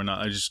forum or not.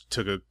 I just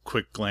took a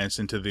quick glance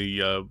into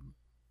the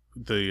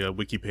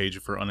wiki page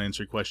for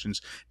unanswered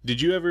questions. Did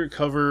you ever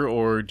cover,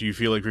 or do you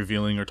feel like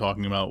revealing or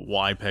talking about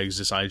why Pegs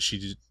decided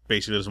she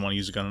basically doesn't want to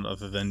use a gun,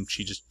 other than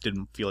she just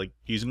didn't feel like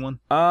using one?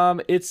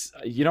 It's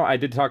I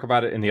did talk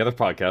about it in the other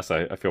podcast.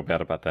 I feel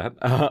bad about that.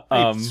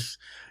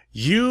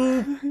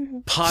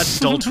 You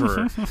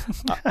podulterer.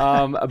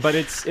 But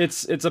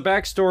it's a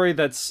backstory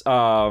that's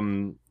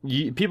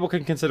people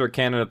can consider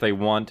canon if they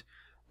want.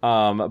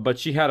 But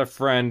she had a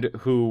friend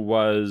who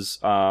was,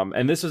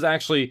 and this is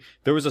actually,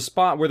 there was a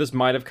spot where this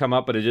might have come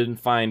up, but it didn't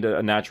find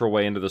a natural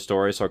way into the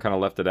story, so I kind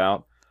of left it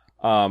out.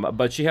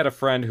 But she had a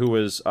friend who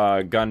was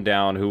gunned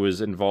down, who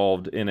was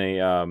involved in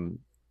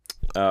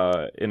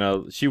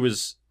she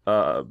was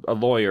a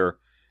lawyer,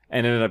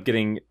 and ended up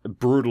getting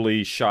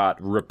brutally shot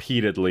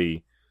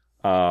repeatedly,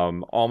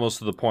 almost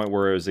to the point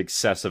where it was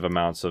excessive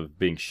amounts of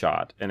being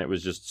shot, and it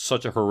was just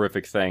such a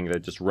horrific thing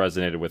that just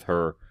resonated with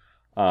her.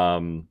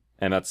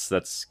 And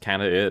that's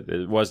kind of it.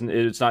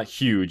 It's not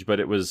huge, but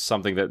it was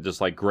something that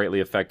just like greatly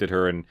affected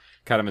her and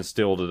kind of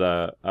instilled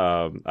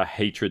a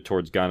hatred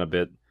towards gun a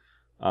bit.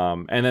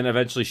 And then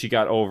eventually she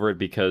got over it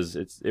because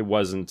it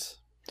wasn't.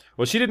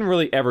 Well, she didn't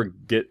really ever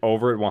get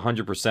over it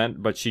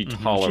 100%, but she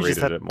tolerated she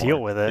just had it to more. Deal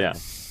with it. Yeah,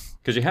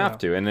 because you have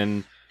to, and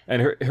then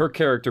her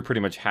character pretty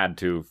much had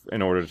to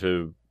in order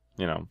to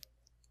to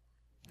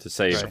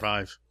save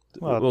survive.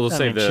 Well,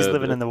 she's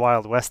living in the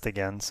Wild West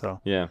again,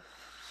 so yeah.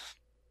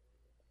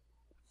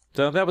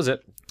 So that was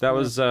it. That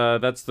was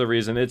that's the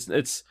reason.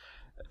 It's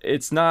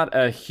not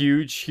a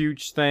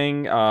huge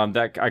thing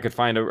that I could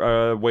find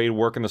a way to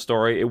work in the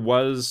story. I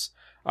was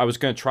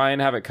going to try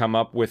and have it come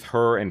up with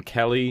her and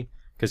Kelly,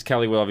 because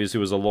Kelly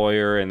obviously was a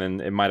lawyer, and then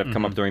it might have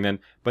come up during then.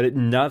 But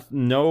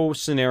no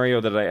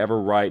scenario that I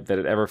ever write that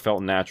it ever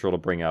felt natural to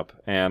bring up.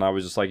 And I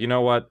was just like, you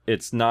know what?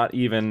 It's not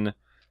essential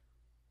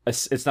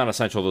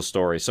to the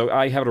story. So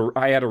I had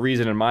a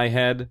reason in my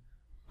head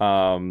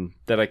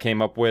that I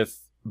came up with.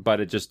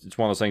 But it's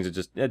one of those things that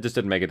just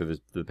didn't make it to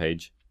the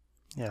page.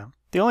 Yeah.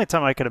 The only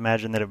time I could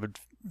imagine that it would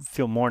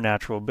feel more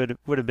natural, but it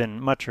would have been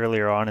much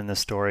earlier on in the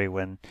story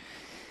when,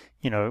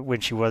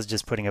 when she was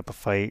just putting up a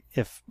fight.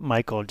 If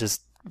Michael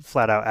just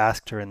flat out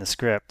asked her in the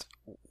script,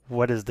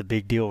 what is the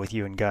big deal with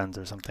you and guns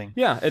or something?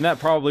 Yeah, and that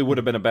probably would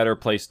have been a better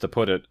place to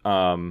put it.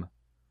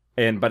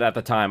 But at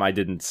the time, I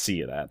didn't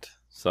see that.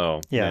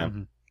 So, Yeah.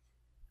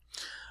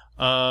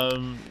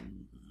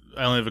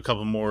 I only have a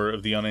couple more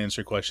of the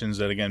unanswered questions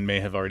that, again, may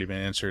have already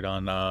been answered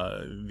on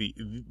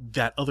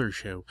that other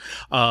show.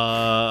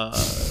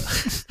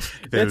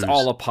 It's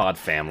all a pod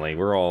family.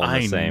 We're all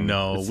in the same. I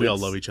know. We all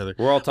love each other.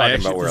 We're all talking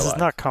about We're This Alive. is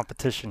not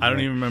competition. I don't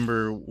here. even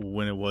remember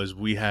when it was.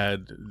 We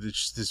had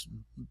this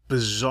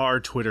bizarre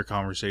Twitter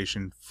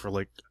conversation for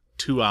like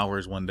 2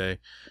 hours one day.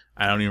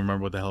 I don't even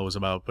remember what the hell it was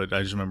about, but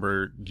I just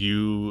remember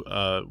you,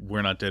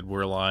 We're Not Dead,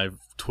 We're Alive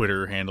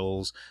Twitter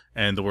handles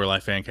and the We're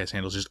Alive Fancast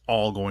handles just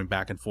all going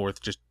back and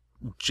forth, just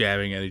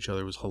jabbing at each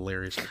other. It was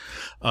hilarious.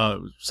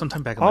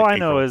 Sometime back in All like I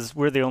know April. is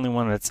we're the only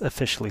one that's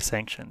officially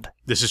sanctioned.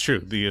 This is true.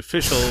 The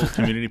official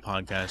community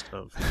podcast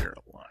of We're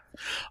Alive.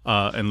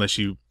 Unless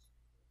you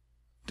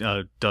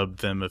dubbed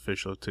them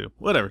official too.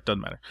 Whatever,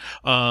 doesn't matter.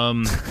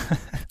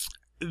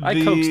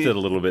 I coaxed it a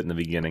little bit in the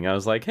beginning. I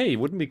was like, hey,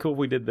 wouldn't it be cool if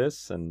we did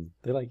this? And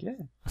they're like, yeah.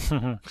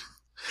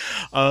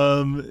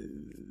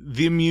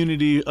 The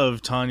immunity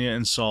of Tanya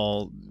and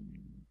Saul.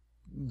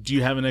 Do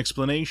you have an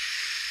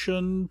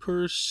explanation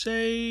per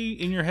se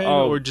in your head,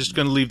 or just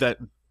going to leave that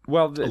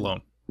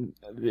alone?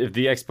 If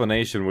the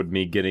explanation would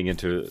be getting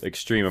into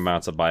extreme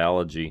amounts of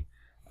biology,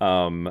 where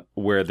I'm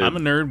a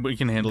nerd, but we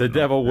can handle the it.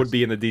 devil would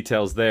be in the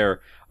details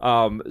there.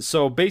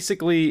 So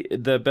basically,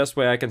 the best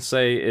way I can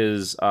say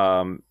is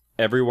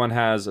everyone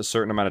has a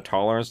certain amount of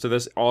tolerance to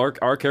this.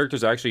 Our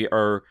characters actually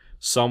are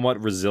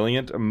somewhat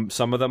resilient.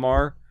 Some of them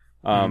are.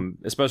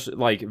 Especially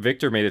like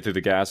Victor made it through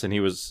the gas and he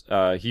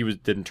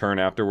didn't turn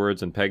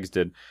afterwards, and Pegs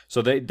did.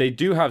 So they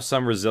do have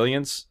some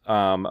resilience,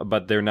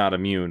 but they're not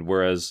immune.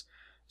 Whereas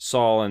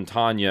Saul and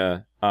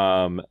Tanya,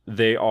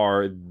 they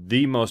are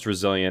the most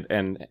resilient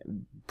and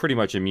pretty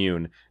much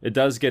immune. It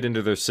does get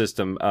into their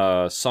system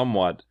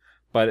somewhat,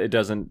 but it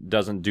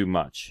doesn't do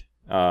much.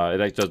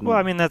 It doesn't. Well,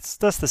 I mean that's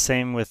the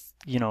same with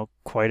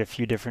quite a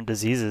few different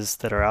diseases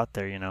that are out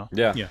there.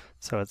 Yeah.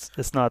 So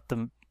it's not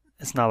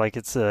like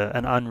it's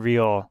an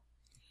unreal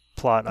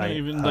plot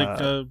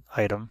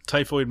item.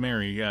 Typhoid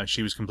Mary, yeah,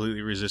 she was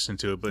completely resistant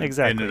to it, but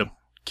Exactly. ended up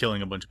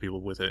killing a bunch of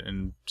people with it,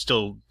 and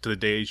still to the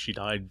day she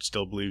died,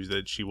 still believes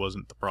that she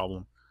wasn't the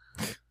problem.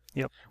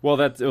 Yep. Well,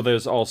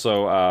 there's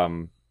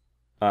also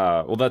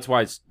that's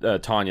why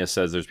Tanya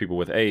says there's people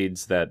with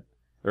AIDS that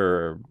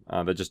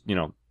just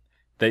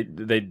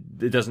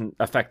it doesn't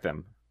affect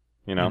them.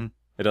 Mm-hmm.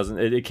 It doesn't.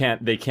 They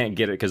can't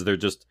get it because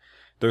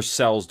their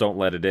cells don't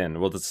let it in.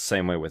 Well, it's the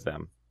same way with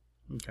them.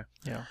 Okay.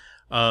 Yeah.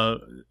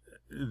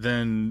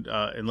 Then,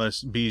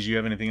 unless Bees, you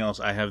have anything else,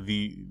 I have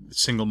the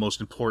single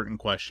most important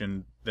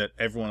question that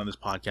everyone on this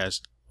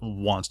podcast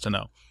wants to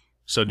know.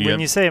 So, When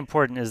you say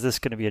important, is this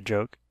going to be a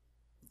joke?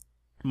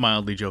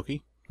 Mildly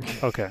jokey.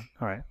 Okay.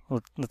 All right.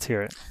 Well, let's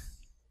hear it.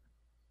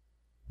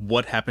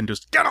 What happened to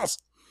Skittles?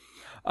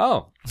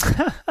 Oh.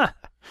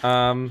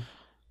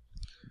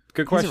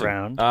 Good question. He's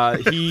around.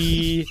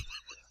 He.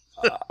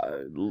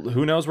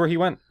 Who knows where he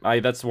went?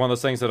 That's one of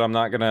those things that I'm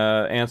not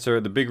gonna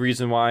answer. The big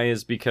reason why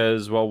is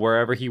because, well,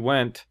 wherever he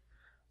went,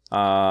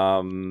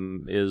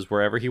 is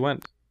wherever he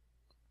went.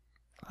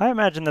 I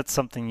imagine that's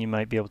something you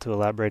might be able to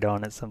elaborate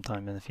on at some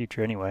time in the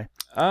future. Anyway,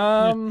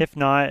 if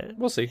not,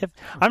 we'll see.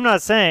 I'm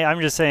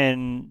just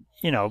saying,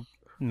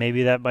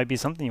 maybe that might be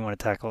something you want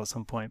to tackle at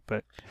some point.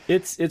 But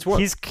it's what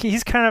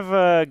he's kind of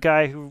a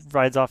guy who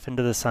rides off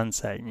into the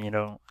sunset, and you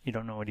don't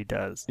know what he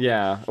does.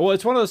 Yeah. Well,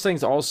 it's one of those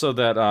things also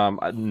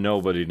that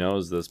nobody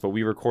knows this, but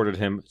we recorded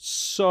him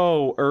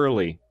so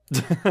early.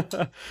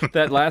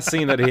 That last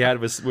scene that he had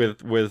with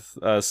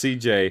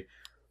CJ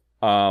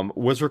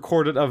was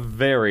recorded a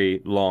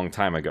very long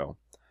time ago.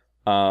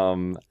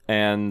 So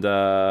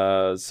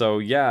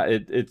yeah,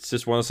 it's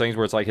just one of those things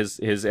where it's like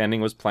his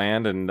ending was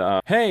planned, and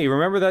hey,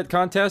 remember that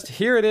contest?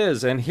 Here it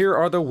is, and here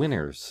are the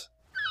winners.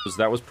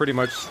 That was pretty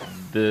much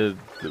the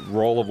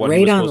role of what Radon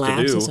he was supposed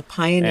Labs to do. is a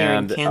pioneer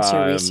in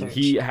cancer research,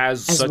 He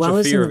has as such well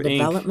a as fear in of the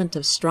ink development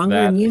of stronger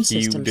that immune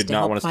he systems did to not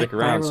help want to fight stick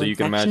around. viral So you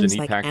can imagine he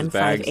infections packed like his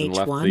bags and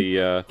left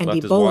N5H1 and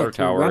his water Ebola through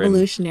tower.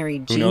 revolutionary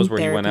who gene knows where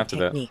he went therapy after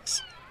that.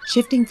 techniques,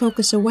 shifting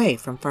focus away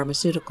from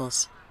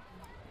pharmaceuticals.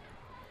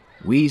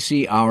 We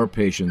see our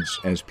patients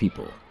as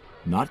people,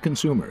 not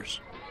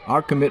consumers.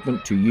 Our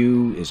commitment to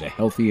you is a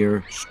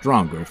healthier,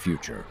 stronger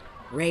future.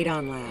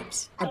 Radon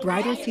Labs, a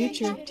brighter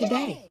future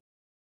today.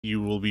 You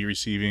will be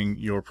receiving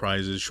your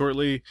prizes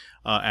shortly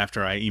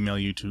after I email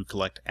you to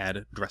collect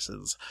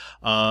addresses.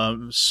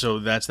 So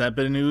that's that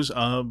bit of news.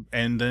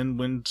 And then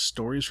when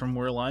stories from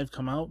We're Alive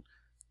come out,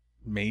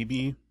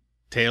 maybe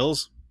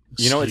Tales.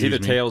 It's either Excuse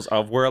me. Tales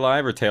of We're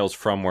Alive or Tales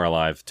from We're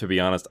Alive. To be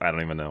honest, I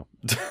don't even know.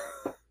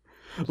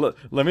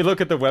 Let me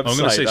look at the website. I'm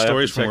going to say I have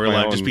stories to from check We're my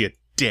Alive. own- Just be a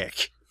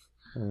dick.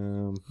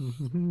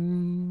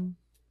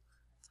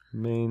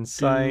 Main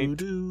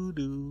site.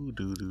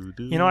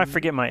 I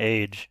forget my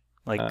age.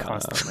 like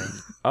constantly.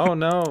 Oh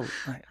no!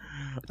 I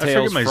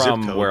Tales forget my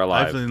from zip code. We're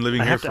Alive. I've been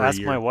living I here have for to a ask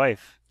year. my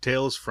wife.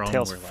 Tales from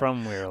Tales We're Alive.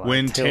 from We're Alive.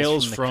 When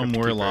Tales the from Crypt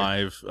We're Keeper.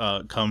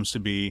 Alive comes to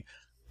be,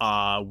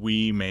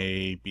 we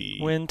may be.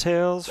 When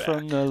Tales back.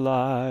 from the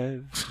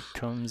Live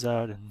comes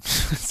out and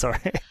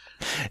sorry,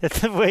 it's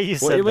the way you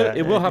Well, said it will, that.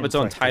 it will have its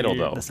own inflected title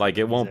though. the Like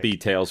it won't be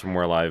music. Tales from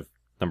We're Alive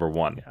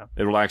 #1. Yeah.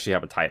 It will actually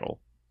have a title.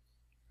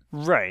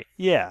 Right.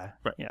 Yeah.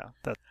 Right. Yeah.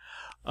 That.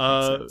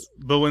 sense.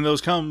 But when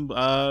those come,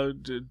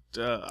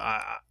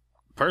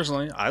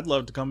 personally, I'd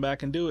love to come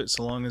back and do it,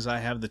 so long as I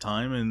have the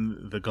time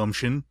and the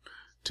gumption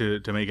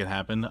to make it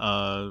happen.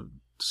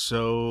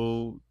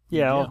 So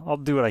Yeah, I'll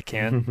do what I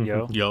can,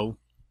 yo. yo,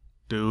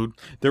 dude.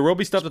 There will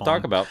be stuff to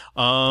talk Spawn.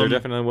 about. There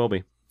definitely will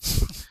be.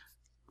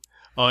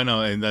 Oh, I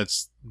know, and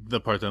that's the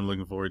part that I'm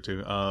looking forward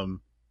to.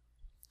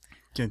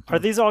 Are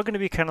these all going to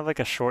be kind of like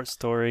a short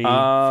story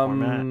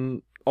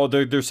format? Oh,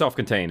 they're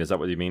self-contained. Is that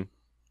what you mean?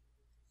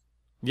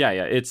 Yeah.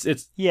 It's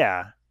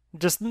Yeah.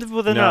 Just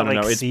well, they're No, not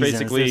like it's seasons.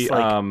 basically It's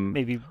like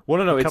maybe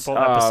well, no, a it's couple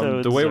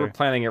episodes. the way or... we're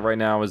planning it right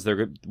now is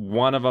they're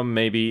one of them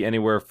maybe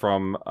anywhere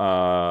from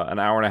an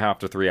hour and a half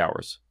to 3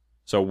 hours.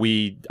 So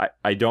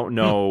I don't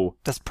know.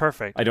 That's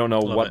perfect. I don't know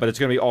Love what, it. but it's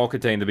going to be all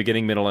contained. The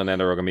beginning, middle, and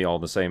end are going to be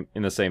all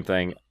in the same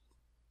thing.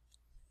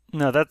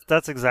 No,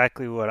 that's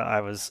exactly what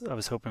I was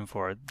hoping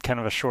for. Kind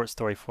of a short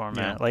story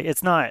format. Yeah. Like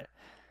it's not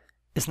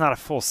a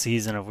full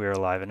season of We're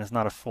Alive, and it's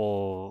not a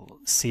full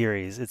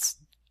series. It's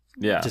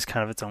Yeah. just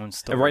kind of its own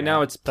story. And right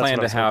now, it's That's what planned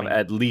I to was have hoping.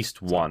 at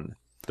least one.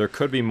 There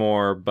could be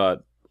more,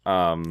 but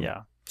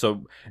Yeah.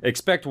 So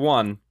expect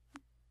one.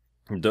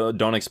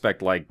 Don't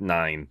expect like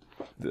 9.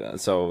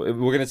 So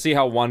we're gonna see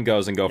how one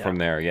goes and go Yeah. from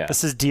there. Yeah.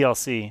 This is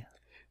DLC.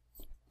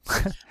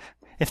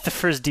 If the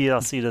first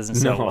DLC doesn't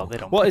sell well, they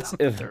don't. Well, put it's out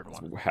the third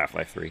one.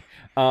 Half-Life 3.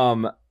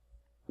 Well,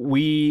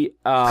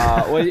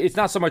 it's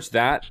not so much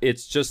that.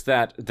 It's just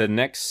that the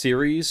next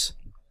series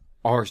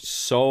are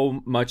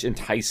so much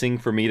enticing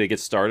for me to get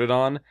started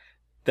on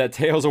that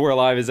Tales of We're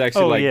Alive is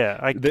actually Oh like. yeah,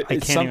 I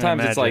can't sometimes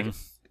even it's like. imagine.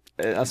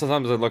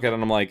 Sometimes I look at it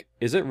and I'm like,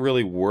 is it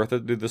really worth it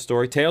to do the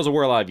story? Tales of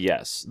We're Alive,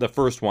 yes. The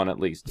first one at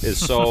least is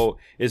so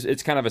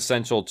it's kind of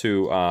essential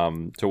to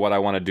what I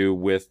want to do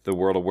with the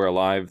world of We're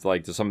Alive.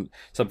 Like there's some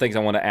things I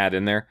want to add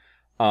in there.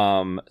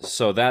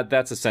 So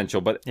that's essential.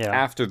 But Yeah.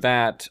 after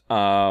that,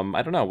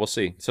 I don't know. We'll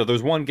see. So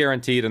there's one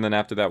guaranteed, and then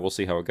after that, we'll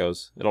see how it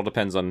goes. It all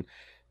depends on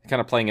kind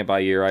of playing it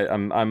by ear.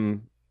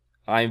 I'm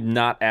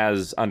not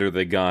as under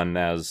the gun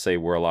as say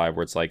We're Alive,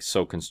 where it's like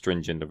so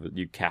constringent of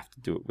you have to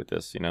do it with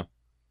this, you know.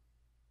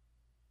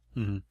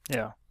 Mm-hmm.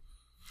 Yeah.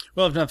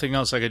 Well, if nothing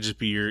else, I could just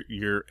be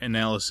your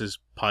analysis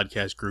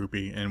podcast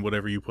groupie, and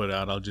whatever you put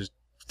out, I'll just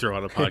throw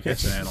out a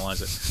podcast and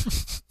analyze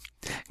it.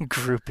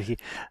 Groupie.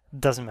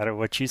 Doesn't matter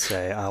what you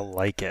say, I'll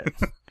like it.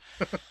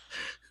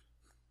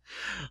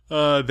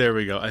 There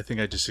we go. I think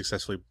I just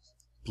successfully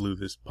blew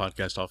this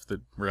podcast off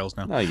the rails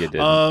now. No, you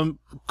did.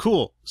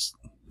 Cool.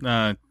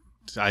 I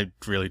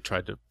really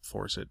tried to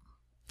force it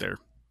there.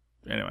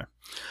 Anyway.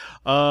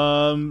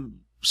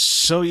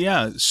 So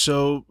yeah.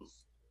 So,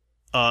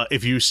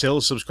 if you still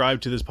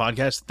subscribe to this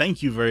podcast,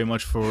 thank you very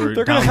much for.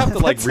 They're gonna have to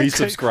like That's a great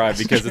resubscribe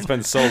because it's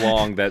been so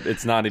long that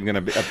it's not even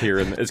gonna appear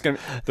in. There's gonna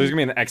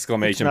be an It's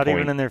exclamation not point.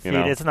 even in their feed. You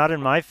know? It's not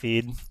in my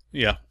feed.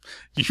 Yeah,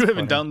 you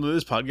haven't downloaded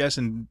this podcast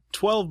in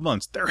 12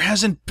 months. There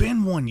hasn't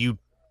been one. You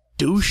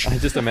douche. I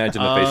just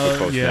imagine the Facebook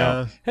post yeah.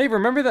 now. Hey,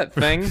 remember that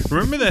thing?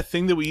 Remember that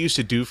thing that we used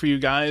to do for you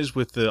guys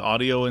with the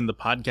audio and the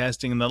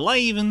podcasting and the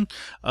live?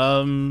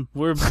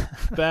 We're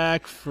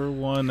back for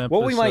one episode.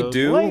 What we might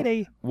do,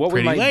 Lady.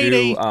 Pretty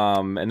lady.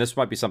 and this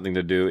might be something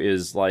to do,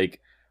 is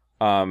like,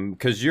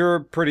 because you're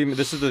pretty.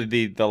 This is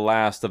the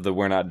last of the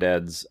We're Not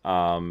Deads,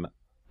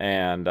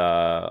 and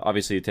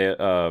obviously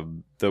the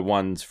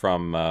ones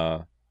from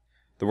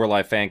the We're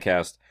Live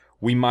Fancast.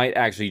 We might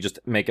actually just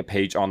make a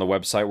page on the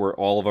website where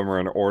all of them are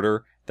in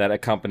order that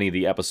accompany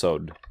the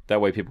episode.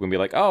 That way, people can be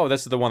like, "Oh,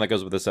 this is the one that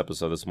goes with this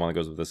episode. This is the one that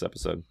goes with this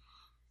episode."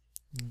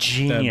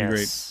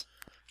 Genius.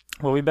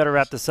 Well, we better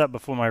wrap this up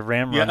before my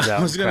RAM runs out.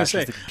 I was and going to crashes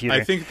say, the computer.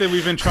 I think that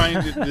we've been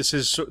trying to, this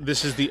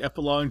is the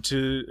epilogue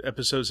to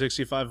episode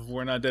 65 of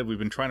We're Not Dead. We've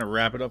been trying to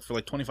wrap it up for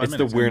like 25 It's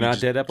minutes. the We're and we Not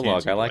just Dead can't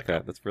epilogue. seem I to like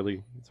let that. That's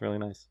really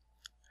nice.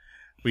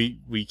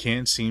 We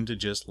can't seem to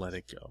just let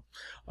it go.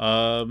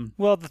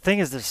 Well, the thing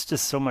is, there's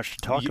just so much to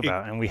talk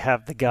about, and we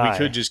have the guy. We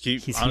could just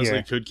keep, He's honestly,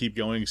 here. could keep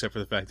going, except for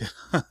the fact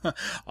that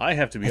I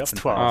have to be It's up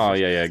in 12. Oh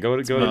yeah. Go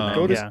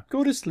yeah.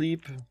 to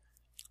sleep.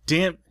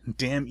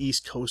 Damn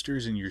East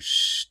Coasters and your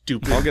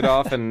stupid. I'll get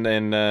off and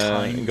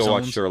Time go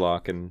watch zones.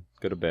 Sherlock and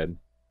go to bed.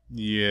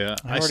 Yeah,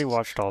 I already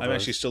watched all I'm those.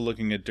 actually still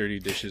looking at dirty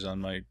dishes on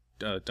my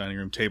dining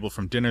room table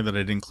from dinner that I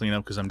didn't clean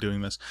up because I'm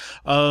doing this.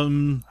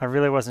 I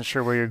really wasn't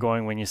sure where you're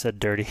going when you said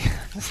dirty.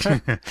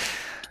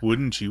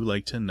 Wouldn't you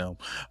like to know?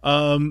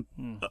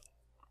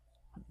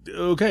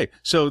 Okay,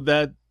 so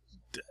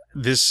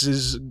this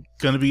is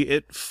going to be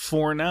it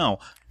for now.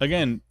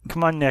 Again,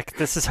 Come on, Nick.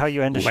 This is how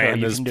you end a show.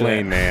 Land You this can do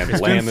plane, it. man.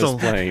 It's Land been this so-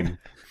 plane.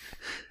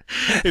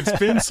 it's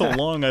been so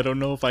long, I don't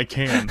know if I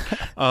can.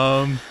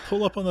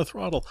 Pull up on the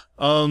throttle.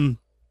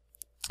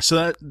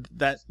 So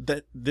that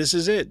this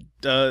is it.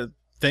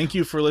 Thank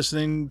you for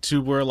listening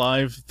to We're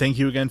Alive. Thank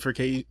you again to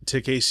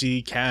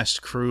KC,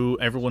 cast, crew,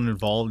 everyone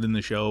involved in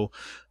the show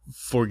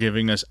for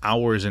giving us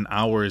hours and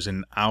hours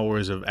and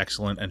hours of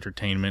excellent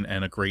entertainment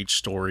and a great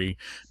story.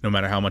 No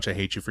matter how much I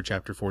hate you for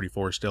Chapter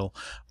 44, still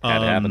Had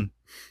to happen.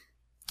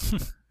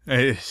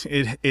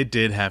 It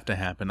did have to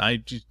happen.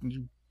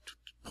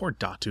 Poor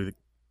Datu, the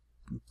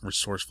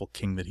resourceful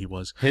king that he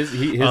was. His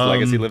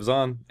legacy lives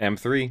on.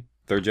 M3,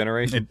 third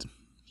generation.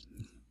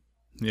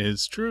 It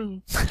is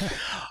true.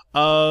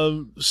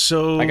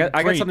 So I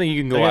got something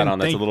you can go out on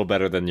that's a thank- little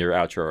better than your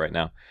outro right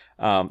now.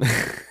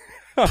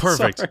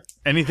 Perfect. Sorry.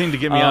 Anything to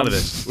get me out of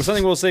this.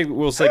 Something we'll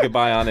say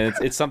goodbye on, and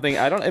it's something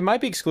it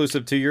might be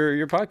exclusive to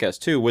your podcast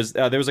too. Was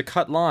there was a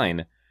cut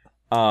line,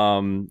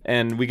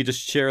 and we could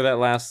just share that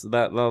last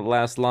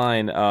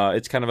line.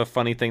 It's kind of a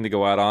funny thing to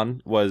go out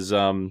on. Was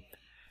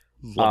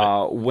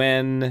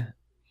when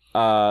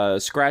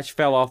Scratch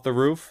fell off the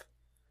roof.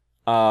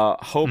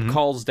 Hope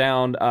calls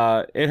down.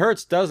 It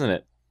hurts, doesn't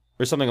it?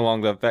 Or something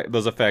along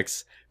those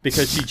effects,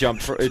 because she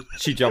jumped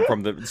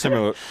from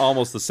the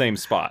almost the same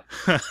spot.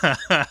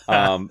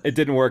 It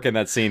didn't work in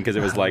that scene because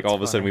it was like all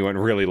of a sudden we went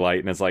really light,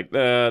 and it's like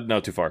no,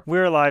 too far.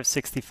 We're Alive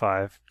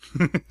 65.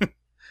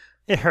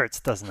 It hurts,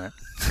 doesn't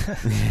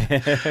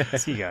it?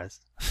 See you guys.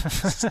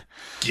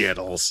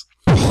 Skittles.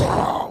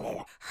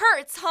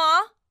 Hurts,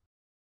 huh?